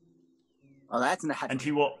 Oh, that's not. And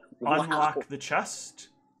he will Wow. unlock the chest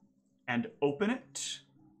and open it.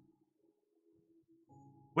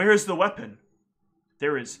 Where is the weapon?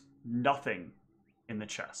 There is nothing in the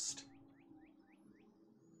chest.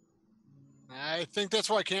 I think that's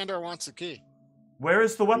why Candor wants the key. Where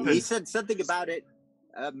is the weapon? He said something about it.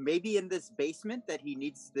 Maybe in this basement that he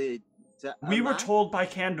needs to We were unlock? told by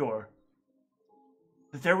Candor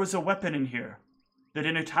that there was a weapon in here, that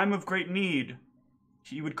in a time of great need,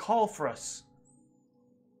 he would call for us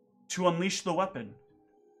to unleash the weapon.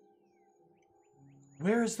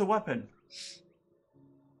 Where is the weapon?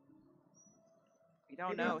 We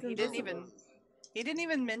don't know. He didn't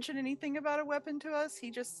even mention anything about a weapon to us. He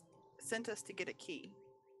just sent us to get a key.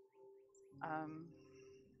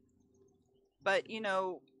 But you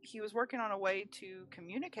know, he was working on a way to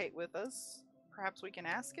communicate with us. Perhaps we can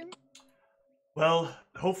ask him. Well,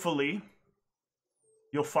 hopefully,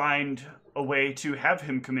 you'll find a way to have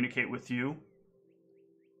him communicate with you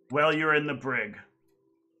while you're in the brig.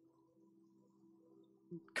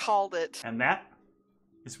 Called it. And that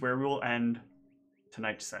is where we will end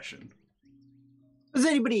tonight's session. Was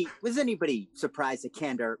anybody surprised that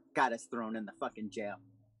Candor got us thrown in the fucking jail?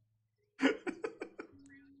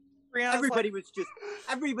 Brianna's Everybody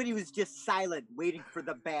was just silent, waiting for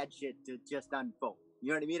the bad shit to just unfold. You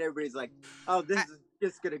know what I mean? Everybody's like, "Oh, this is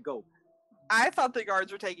just gonna go." I thought the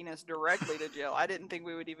guards were taking us directly to jail. I didn't think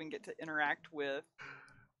we would even get to interact with.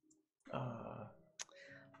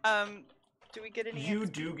 Do we get any? You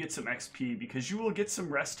XP? do get some XP because you will get some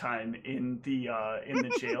rest time in the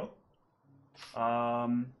jail.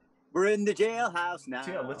 We're in the jailhouse now.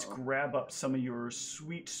 So yeah, let's grab up some of your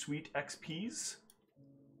sweet XPs.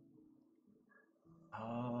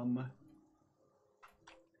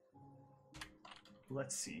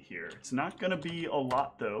 Let's see here. It's not gonna be a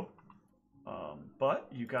lot though. But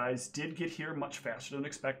you guys did get here much faster than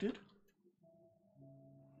expected.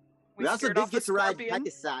 We also scared did off get the to ride scorpion.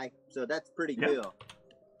 Pekasai, so that's pretty Yeah.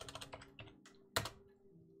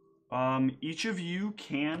 cool. Each of you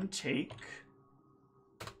can take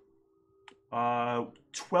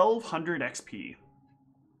 1200 XP.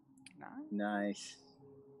 Nice.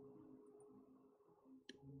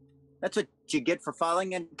 That's what you get for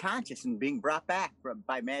falling unconscious and being brought back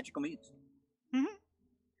by magical means. Mhm.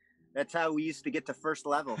 That's how we used to get to first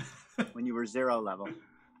level when you were 0 level.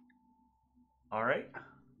 All right.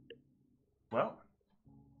 Well,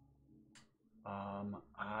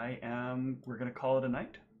 we're gonna call it a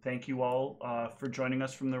night. Thank you all for joining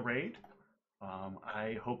us from the raid.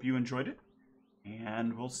 I hope you enjoyed it,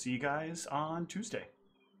 and we'll see you guys on Tuesday.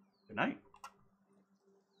 Good night.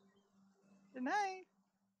 Good night.